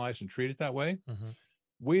of analyze and treat it that way. Mm-hmm.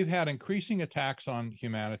 We've had increasing attacks on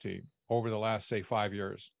humanity over the last, say, 5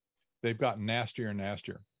 years. They've gotten nastier and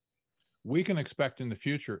nastier. We can expect in the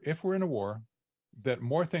future, if we're in a war, that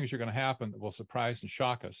more things are going to happen that will surprise and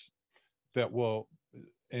shock us, that will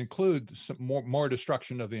include some more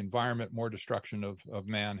destruction of the environment, more destruction of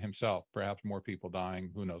man himself, perhaps more people dying,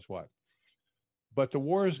 who knows what. But the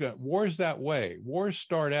wars that way. Wars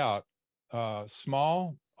start out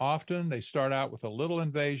small. Often they start out with a little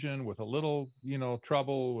invasion, with a little,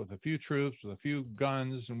 trouble, with a few troops, with a few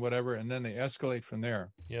guns and whatever, and then they escalate from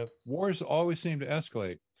there. Yep. Wars always seem to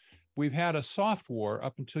escalate. We've had a soft war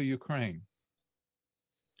up until Ukraine.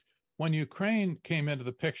 When Ukraine came into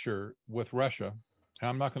the picture with Russia,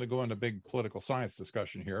 I'm not going to go into big political science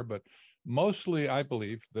discussion here, but mostly I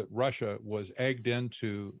believe that Russia was egged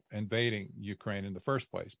into invading Ukraine in the first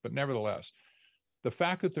place. But nevertheless, the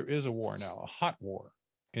fact that there is a war now, a hot war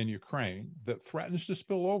in Ukraine that threatens to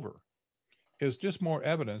spill over, is just more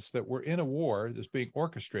evidence that we're in a war that's being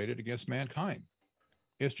orchestrated against mankind.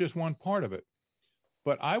 It's just one part of it.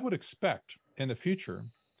 But I would expect in the future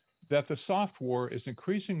that the soft war is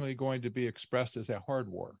increasingly going to be expressed as a hard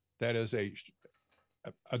war. That is a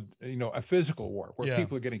physical war where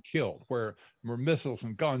people are getting killed, where missiles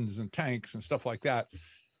and guns and tanks and stuff like that.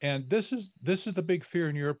 And this is the big fear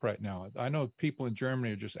in Europe right now. I know people in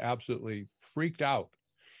Germany are just absolutely freaked out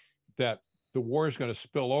that the war is going to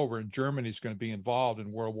spill over and Germany's going to be involved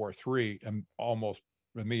in World War III almost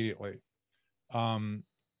immediately.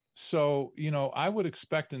 So, I would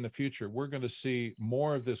expect in the future, we're going to see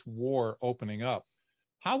more of this war opening up.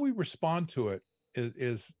 How we respond to it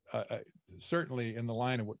is certainly in the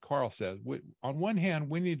line of what Carl said. On one hand,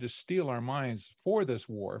 we need to steel our minds for this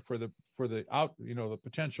war, for the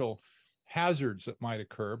potential hazards that might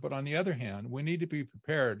occur. But on the other hand, we need to be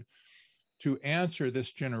prepared to answer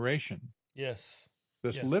this generation,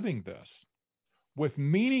 living this, with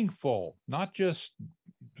meaningful, not just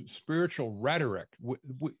spiritual rhetoric.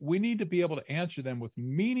 We need to be able to answer them with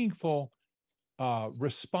meaningful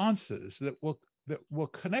responses that will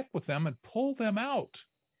connect with them and pull them out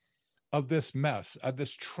of this mess, of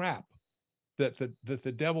this trap that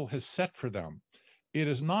the devil has set for them. It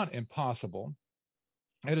is not impossible.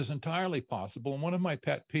 It is entirely possible. And one of my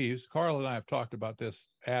pet peeves, Carl and I have talked about this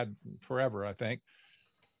ad forever, I think.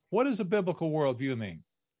 What does a biblical worldview mean?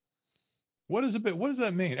 What does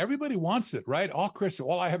that mean? Everybody wants it, right? All Christians,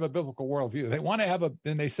 I have a biblical worldview. They want to have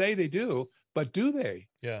and they say they do, but do they?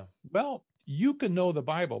 Yeah. Well, you can know the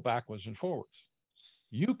Bible backwards and forwards.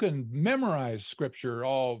 You can memorize scripture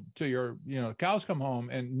all to your, cows come home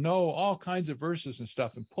and know all kinds of verses and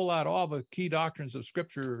stuff and pull out all the key doctrines of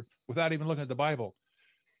scripture without even looking at the Bible.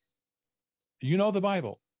 You know the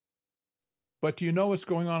Bible, but do you know what's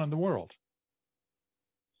going on in the world?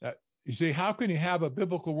 You see, how can you have a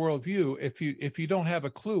biblical worldview if you don't have a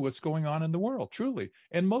clue what's going on in the world, truly?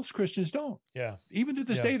 And most Christians don't. Yeah. Even to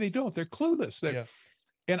this day, they don't. They're clueless.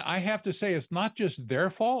 And I have to say, it's not just their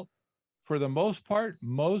fault. For the most part,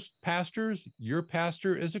 most pastors, your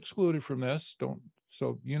pastor is excluded from this.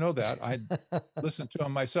 So you know that. I listen to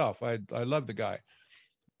him myself. I love the guy.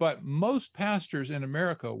 But most pastors in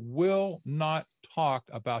America will not talk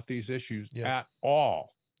about these issues at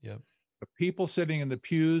all. Yep. The people sitting in the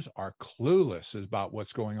pews are clueless about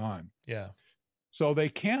what's going on. Yeah. So they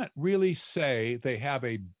can't really say they have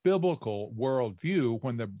a biblical worldview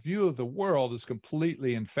when the view of the world is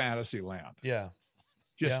completely in fantasy land. Yeah.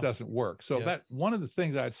 Just doesn't work. So that one of the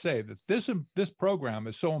things I'd say that this program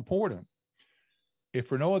is so important, if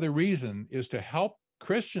for no other reason, is to help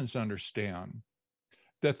Christians understand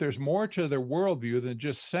that there's more to their worldview than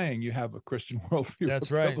just saying you have a Christian worldview.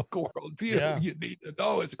 That's right. Biblical worldview. Yeah. You need to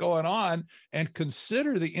know what's going on and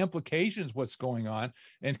consider the implications, what's going on,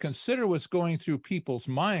 and consider what's going through people's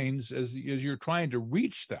minds as you're trying to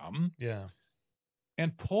reach them. Yeah.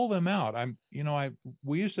 And pull them out.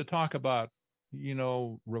 We used to talk about,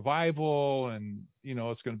 revival and,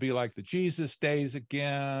 it's going to be like the Jesus days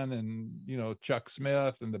again and, Chuck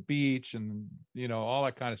Smith and the beach and, all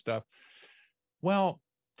that kind of stuff. Well,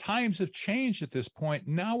 times have changed at this point.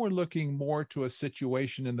 Now we're looking more to a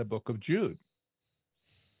situation in the book of Jude.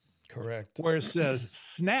 Correct. Where it says,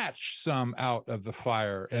 snatch some out of the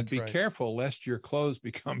fire and be careful lest your clothes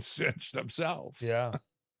become singed themselves. Yeah.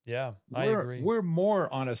 Yeah, I We're agree. we're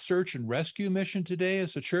more on a search and rescue mission today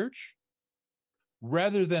as a church,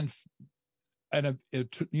 rather than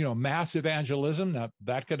mass evangelism. Now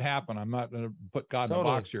that could happen. I'm not going to put God in a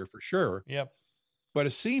Totally. box here for sure, Yep. but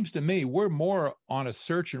it seems to me we're more on a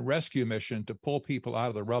search and rescue mission to pull people out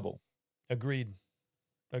of the rubble. Agreed.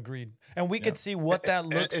 Agreed. And we Yeah. could see what that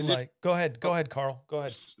looks and like. Go ahead. Go ahead, Carl. Go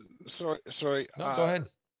ahead. Sorry. No, go ahead.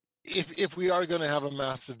 If we are going to have a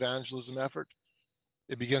mass evangelism effort,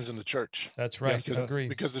 it begins in the church. That's right. Yes, because Agree.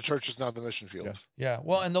 because the church is not the mission field. Yes. Yeah.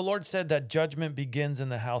 Well, and the Lord said that judgment begins in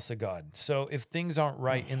the house of God. So if things aren't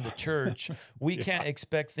right in the church, we can't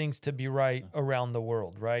expect things to be right around the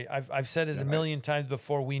world, right? I've said it a million times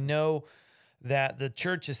before. We know that the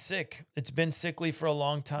church is sick. It's been sickly for a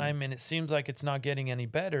long time, and it seems like it's not getting any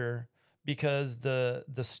better because the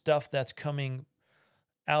stuff that's coming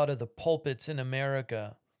out of the pulpits in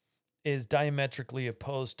America is diametrically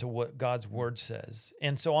opposed to what God's word says.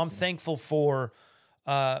 And so I'm thankful for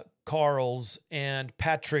Carl's and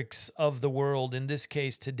Patrick's of the world, in this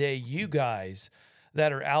case today, you guys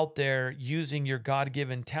that are out there using your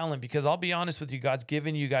God-given talent, because I'll be honest with you, God's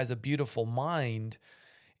given you guys a beautiful mind,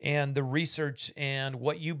 and the research and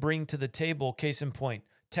what you bring to the table, case in point,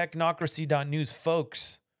 technocracy.news,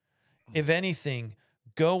 folks, if anything,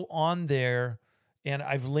 go on there, and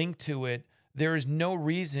I've linked to it. There is no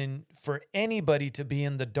reason for anybody to be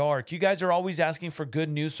in the dark. You guys are always asking for good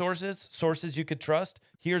news sources you could trust.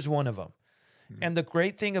 Here's one of them. And the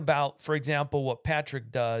great thing about, for example, what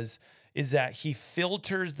Patrick does is that he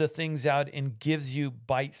filters the things out and gives you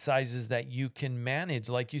bite sizes that you can manage.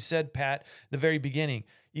 Like you said, Pat, the very beginning,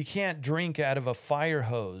 you can't drink out of a fire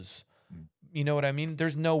hose. You know what I mean?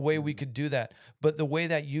 There's no way we could do that. But the way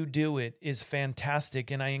that you do it is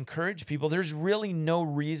fantastic. And I encourage people, there's really no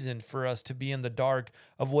reason for us to be in the dark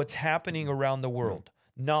of what's happening around the world.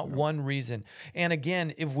 Not one reason. And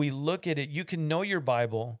again, if we look at it, you can know your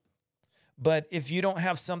Bible, but if you don't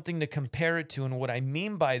have something to compare it to, and what I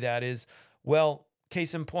mean by that is, well,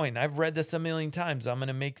 case in point, I've read this a million times. I'm going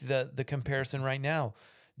to make the comparison right now.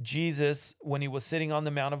 Jesus, when he was sitting on the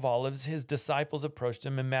Mount of Olives, his disciples approached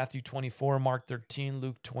him in Matthew 24, Mark 13,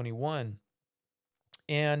 Luke 21.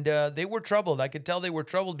 And they were troubled. I could tell they were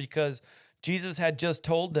troubled because Jesus had just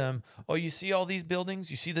told them, oh, you see all these buildings?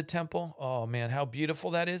 You see the temple? Oh, man, how beautiful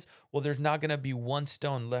that is. Well, there's not going to be one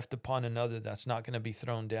stone left upon another that's not going to be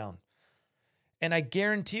thrown down. And I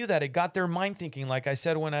guarantee you that it got their mind thinking, like I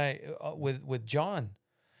said when with John.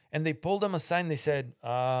 And they pulled him aside and they said,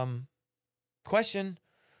 question.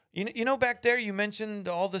 You know, back there, you mentioned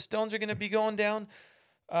all the stones are going to be going down.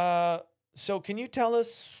 So can you tell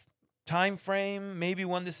us time frame, maybe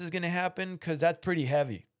when this is going to happen? Because that's pretty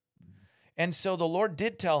heavy. And so the Lord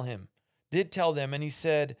did tell them, and he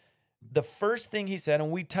said, the first thing he said,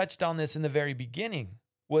 and we touched on this in the very beginning,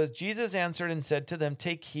 was Jesus answered and said to them,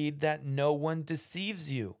 take heed that no one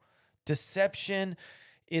deceives you. Deception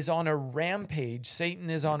is on a rampage. Satan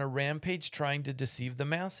is on a rampage trying to deceive the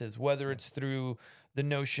masses, whether it's through the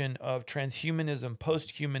notion of transhumanism,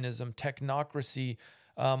 posthumanism, technocracy,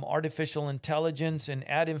 artificial intelligence, and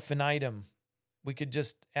ad infinitum. We could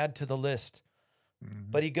just add to the list.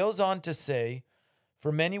 But he goes on to say,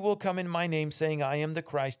 for many will come in my name saying, I am the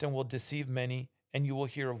Christ, and will deceive many, and you will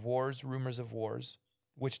hear of wars, rumors of wars,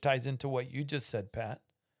 which ties into what you just said, Pat.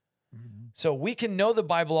 So we can know the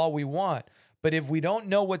Bible all we want, but if we don't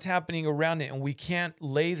know what's happening around it and we can't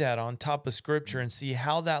lay that on top of Scripture and see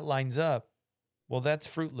how that lines up, well, that's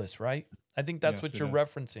fruitless, right? I think that's what you're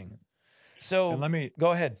referencing. So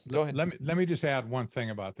go ahead. Let me just add one thing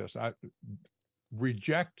about this. I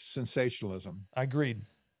reject sensationalism. Agreed.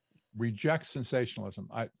 Reject sensationalism.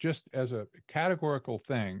 I just, as a categorical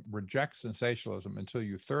thing, reject sensationalism until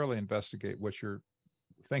you thoroughly investigate what you're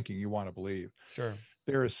thinking you want to believe. Sure.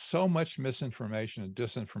 There is so much misinformation and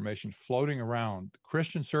disinformation floating around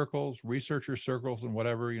Christian circles, researcher circles, and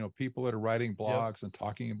whatever, people that are writing blogs and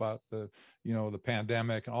talking about the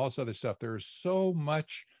pandemic and all this other stuff. There is so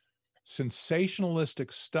much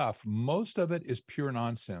sensationalistic stuff. Most of it is pure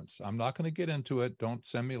nonsense. I'm not going to get into it. Don't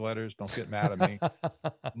send me letters. Don't get mad at me.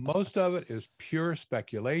 Most of it is pure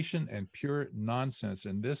speculation and pure nonsense.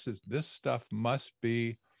 And this stuff must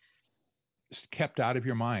be kept out of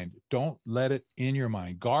your mind. Don't let it in your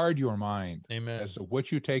mind. Guard your mind. Amen. As to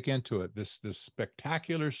what you take into it. This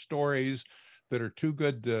spectacular stories that are too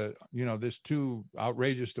good to, this too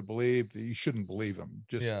outrageous to believe, that you shouldn't believe them.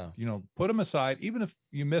 Just, put them aside. Even if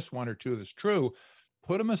you miss one or two that's true,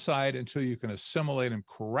 put them aside until you can assimilate them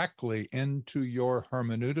correctly into your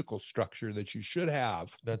hermeneutical structure that you should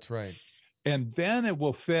have. That's right. And then it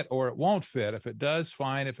will fit or it won't fit. If it does,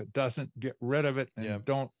 fine. If it doesn't, get rid of it and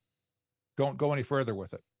don't go any further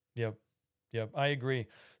with it. Yep. Yep. I agree.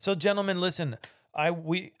 So, gentlemen, listen,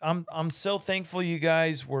 I'm so thankful you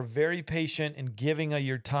guys were very patient in giving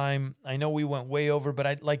your time. I know we went way over,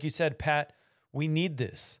 but like you said, Pat, we need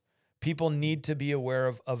this. People need to be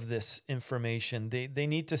aware of this information. They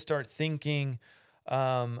need to start thinking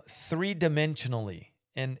three-dimensionally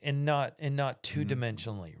and not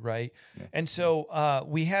two-dimensionally, right? Yeah. And so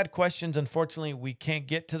we had questions. Unfortunately, we can't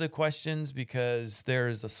get to the questions because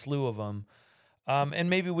there's a slew of them. And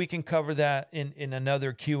maybe we can cover that in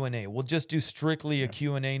another Q&A. We'll just do strictly a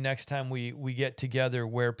Q&A next time we get together,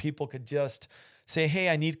 where people could just say, hey,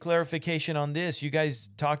 I need clarification on this. You guys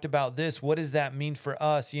talked about this. What does that mean for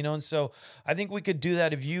us? You know, and so I think we could do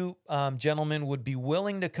that if you gentlemen would be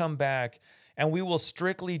willing to come back, and we will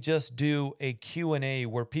strictly just do a Q&A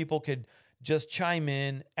where people could just chime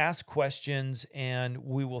in, ask questions, and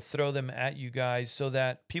we will throw them at you guys so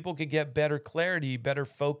that people could get better clarity, better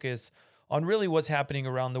focus on really what's happening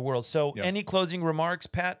around the world. So any closing remarks,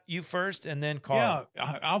 Pat, you first, and then Carl.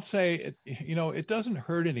 Yeah, I'll say, it doesn't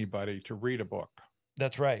hurt anybody to read a book.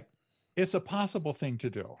 That's right. It's a possible thing to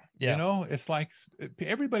do. Yeah. It's like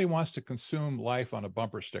everybody wants to consume life on a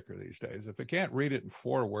bumper sticker these days. If they can't read it in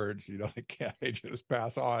 4 words, they can't, they just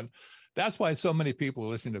pass on. That's why so many people are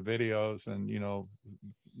listening to videos and,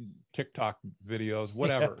 TikTok videos,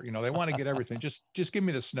 whatever, they want to get everything. Just give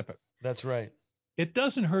me the snippet. That's right. It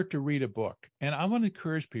doesn't hurt to read a book. And I want to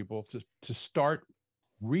encourage people to start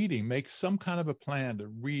reading, make some kind of a plan to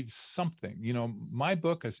read something. My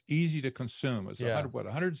book is easy to consume. It's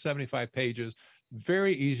 175 pages,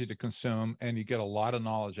 very easy to consume, and you get a lot of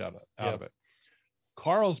knowledge out of it.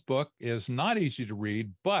 Carl's book is not easy to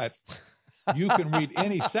read, but you can read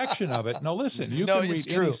any section of it. Now, listen, you can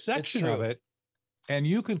read any section of it, and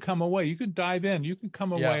you can come away. You can dive in. You can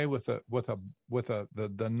come away with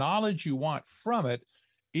the knowledge you want from it.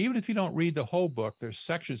 Even if you don't read the whole book, there's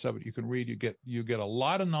sections of it you can read. You get a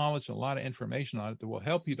lot of knowledge and a lot of information on it that will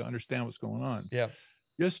help you to understand what's going on. Yeah.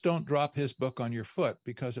 Just don't drop his book on your foot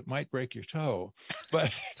because it might break your toe.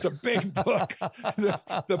 But it's a big book.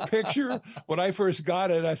 The picture, when I first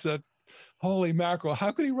got it, I said, holy mackerel,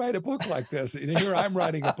 how could he write a book like this? And here I'm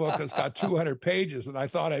writing a book that's got 200 pages, and I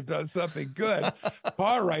thought I've done something good.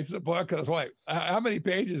 Carl writes a book, and I was like, how many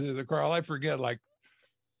pages is it, Carl? I forget.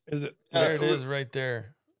 Is it? There it is right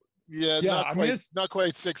there. Yeah, not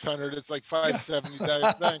quite 600. It's like 570.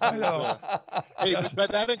 But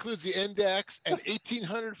that includes the index and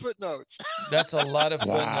 1,800 footnotes. That's a lot of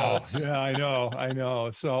footnotes. Yeah, I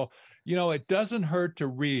know. So, it doesn't hurt to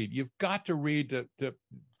read. You've got to read to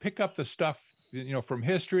pick up the stuff, from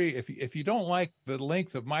history. If you don't like the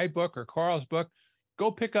length of my book or Carl's book, go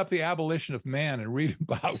pick up The Abolition of Man and read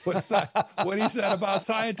about what he said about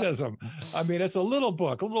scientism. I mean, it's a little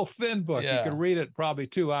book, a little thin book. You can read it probably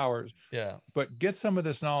 2 hours. Yeah. But get some of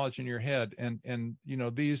this knowledge in your head. And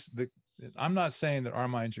I'm not saying that our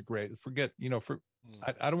minds are great. Forget,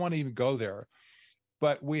 I don't want to even go there.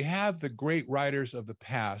 But we have the great writers of the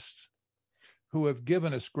past who have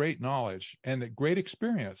given us great knowledge and a great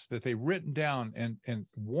experience that they've written down and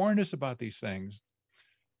warned us about these things.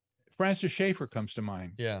 Francis Schaeffer comes to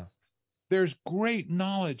mind. Yeah. There's great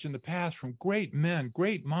knowledge in the past from great men,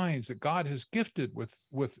 great minds that God has gifted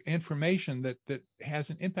with information that has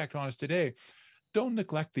an impact on us today. Don't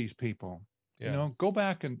neglect these people. Yeah. Go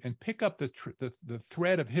back and pick up the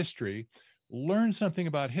thread of history, learn something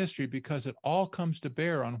about history, because it all comes to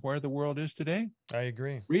bear on where the world is today. I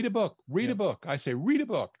agree. Read a book. Read a book. I say read a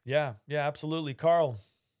book. Yeah. Yeah, absolutely. Carl,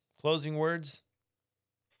 closing words?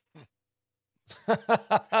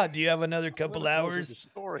 Do you have another couple hours? The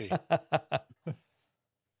story.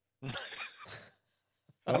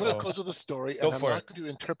 I'm going to close with a story, and I'm not going to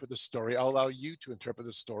interpret the story. I'll allow you to interpret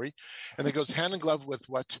the story. And it goes hand in glove with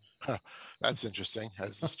what, that's interesting,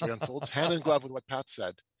 as the story unfolds, hand in glove with what Pat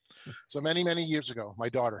said. So many, many years ago, my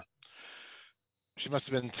daughter, she must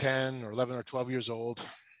have been 10 or 11 or 12 years old.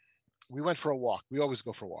 We went for a walk. We always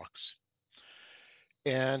go for walks.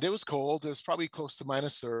 And it was cold. It was probably close to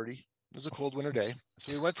 -30. It was a cold winter day.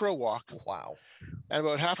 So we went for a walk. Wow. And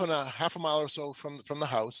about half a mile or so from the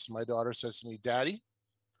house, my daughter says to me, Daddy,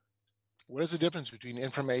 what is the difference between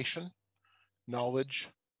information, knowledge,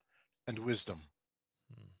 and wisdom?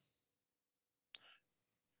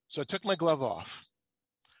 So I took my glove off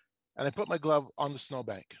and I put my glove on the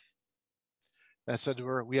snowbank. And I said to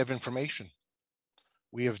her, we have information.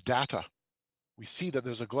 We have data. We see that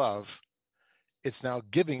there's a glove. It's now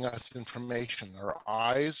giving us information. Our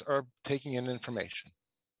eyes are taking in information.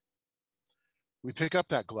 We pick up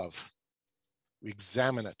that glove. We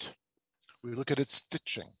examine it. We look at its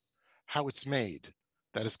stitching, how it's made,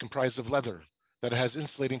 that it's comprised of leather, that it has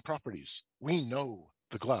insulating properties. We know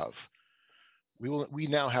the glove. We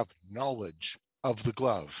now have knowledge of the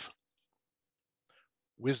glove.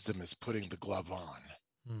 Wisdom is putting the glove on.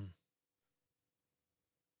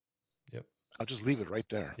 Yep. I'll just leave it right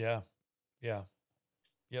there. Yeah.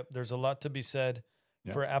 Yep. There's a lot to be said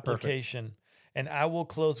for application. Perfect. And I will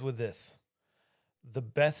close with this. The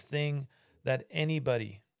best thing that any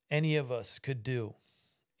of us could do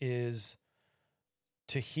is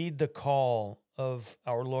to heed the call of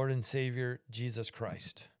our Lord and Savior, Jesus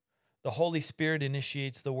Christ. The Holy Spirit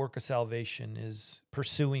initiates the work of salvation, is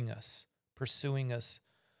pursuing us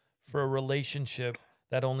for a relationship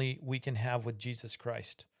that only we can have with Jesus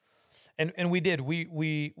Christ. And we did.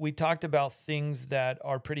 We talked about things that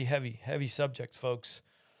are pretty heavy subjects, folks.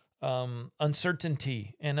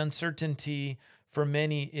 Uncertainty. And uncertainty for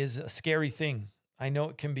many is a scary thing. I know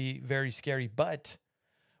it can be very scary, but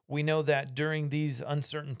we know that during these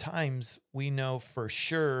uncertain times, we know for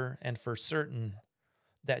sure and for certain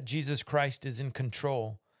that Jesus Christ is in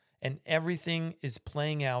control and everything is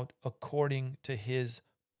playing out according to his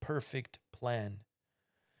perfect plan.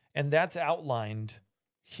 And that's outlined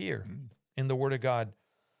here in the Word of God.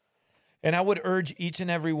 And I would urge each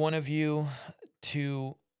and every one of you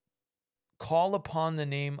to call upon the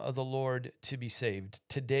name of the Lord to be saved.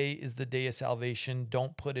 Today is the day of salvation.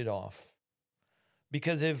 Don't put it off.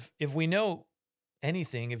 Because if we know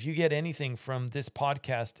anything, if you get anything from this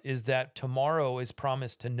podcast, is that tomorrow is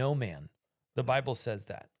promised to no man. The Bible says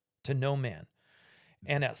that, to no man.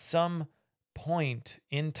 And at some point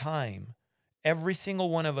in time, every single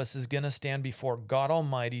one of us is going to stand before God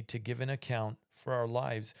Almighty to give an account for our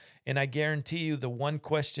lives. And I guarantee you the one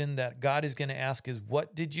question that God is going to ask is,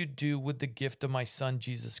 what did you do with the gift of my son,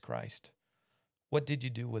 Jesus Christ? What did you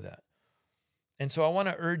do with that? And so I want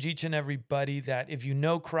to urge each and everybody that if you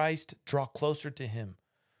know Christ, draw closer to him.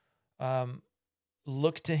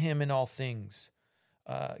 Look to him in all things.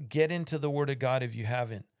 Get into the Word of God if you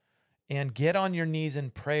haven't. And get on your knees in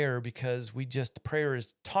prayer, because prayer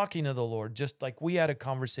is talking to the Lord. Just like we had a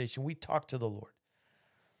conversation, we talked to the Lord.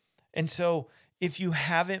 And so if you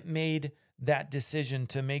haven't made that decision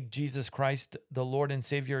to make Jesus Christ the Lord and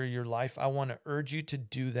Savior of your life, I want to urge you to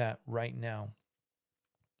do that right now.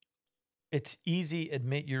 It's easy.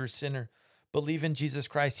 Admit you're a sinner. Believe in Jesus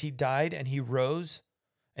Christ. He died and he rose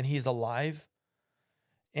and he's alive.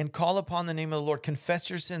 And call upon the name of the Lord. Confess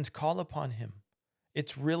your sins. Call upon him.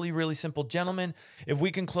 It's really, really simple. Gentlemen, if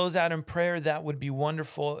we can close out in prayer, that would be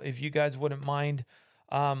wonderful. If you guys wouldn't mind,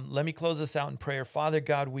 let me close us out in prayer. Father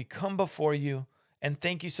God, we come before you and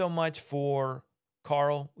thank you so much for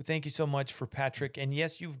Carl. Thank you so much for Patrick. And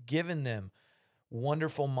yes, you've given them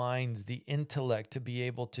wonderful minds, the intellect to be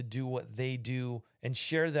able to do what they do and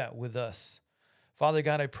share that with us. Father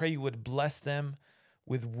God, I pray you would bless them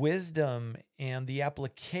with wisdom and the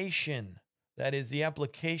application, that is the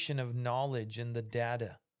application of knowledge and the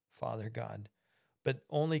data, Father God, but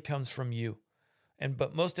only comes from you.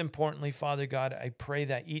 But most importantly, Father God, I pray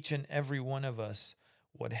that each and every one of us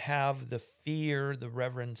would have the fear, the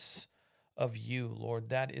reverence of you, Lord.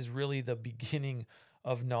 That is really the beginning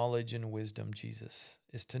of knowledge and wisdom, Jesus,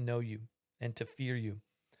 is to know you and to fear you.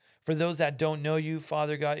 For those that don't know you,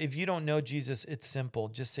 Father God, if you don't know Jesus, it's simple.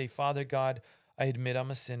 Just say, Father God, I admit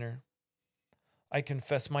I'm a sinner. I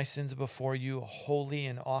confess my sins before you, holy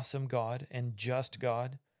and awesome God and just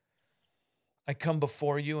God. I come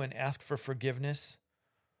before you and ask for forgiveness.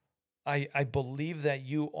 I believe that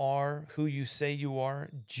you are who you say you are,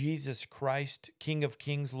 Jesus Christ, King of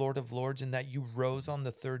Kings, Lord of Lords, and that you rose on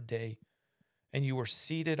the third day and you were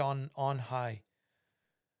seated on high.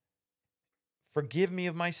 Forgive me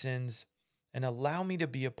of my sins and allow me to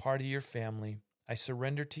be a part of your family. I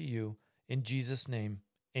surrender to you in Jesus' name.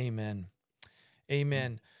 Amen.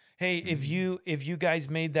 Amen. Hey, if you guys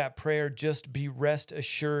made that prayer, just be rest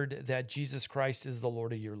assured that Jesus Christ is the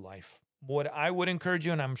Lord of your life. What I would encourage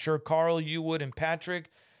you, and I'm sure Carl, you would, and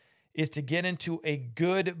Patrick, is to get into a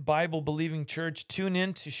good Bible-believing church. Tune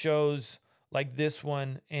in to shows like this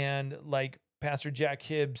one and like Pastor Jack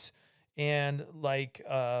Hibbs and like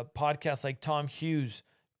podcasts like Tom Hughes,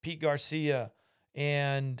 Pete Garcia,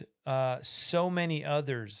 and so many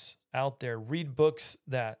others out there. Read books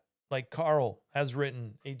that like Carl has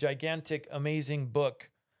written, a gigantic, amazing book.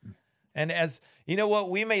 And as you know what,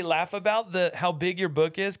 we may laugh about how big your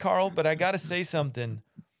book is, Carl, but I got to say something.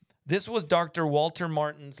 This was Dr. Walter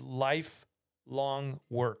Martin's lifelong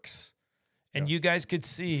works. And you guys could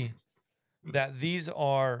see that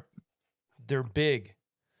they're big,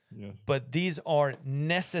 but these are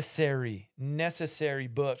necessary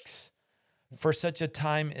books for such a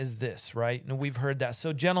time as this, right? And we've heard that.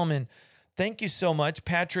 So gentlemen, thank you so much.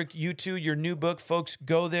 Patrick, you too, your new book, folks,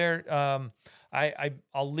 go there.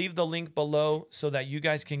 I'll leave the link below so that you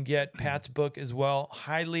guys can get Pat's book as well.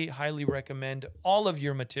 Highly, highly recommend all of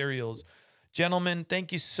your materials. Gentlemen,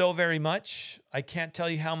 thank you so very much. I can't tell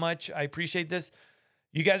you how much I appreciate this.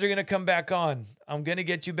 You guys are going to come back on. I'm going to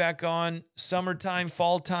get you back on. Summertime,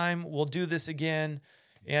 fall time, we'll do this again,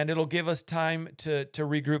 and it'll give us time to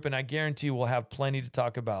regroup, and I guarantee we'll have plenty to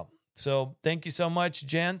talk about. So thank you so much,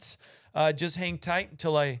 gents. Just hang tight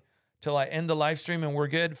until I end the live stream and we're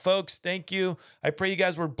good. Folks, thank you. I pray you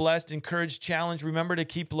guys were blessed, encouraged, challenged. Remember to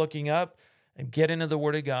keep looking up and get into the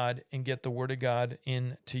Word of God and get the Word of God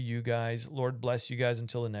into you guys. Lord bless you guys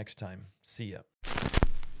until the next time. See ya.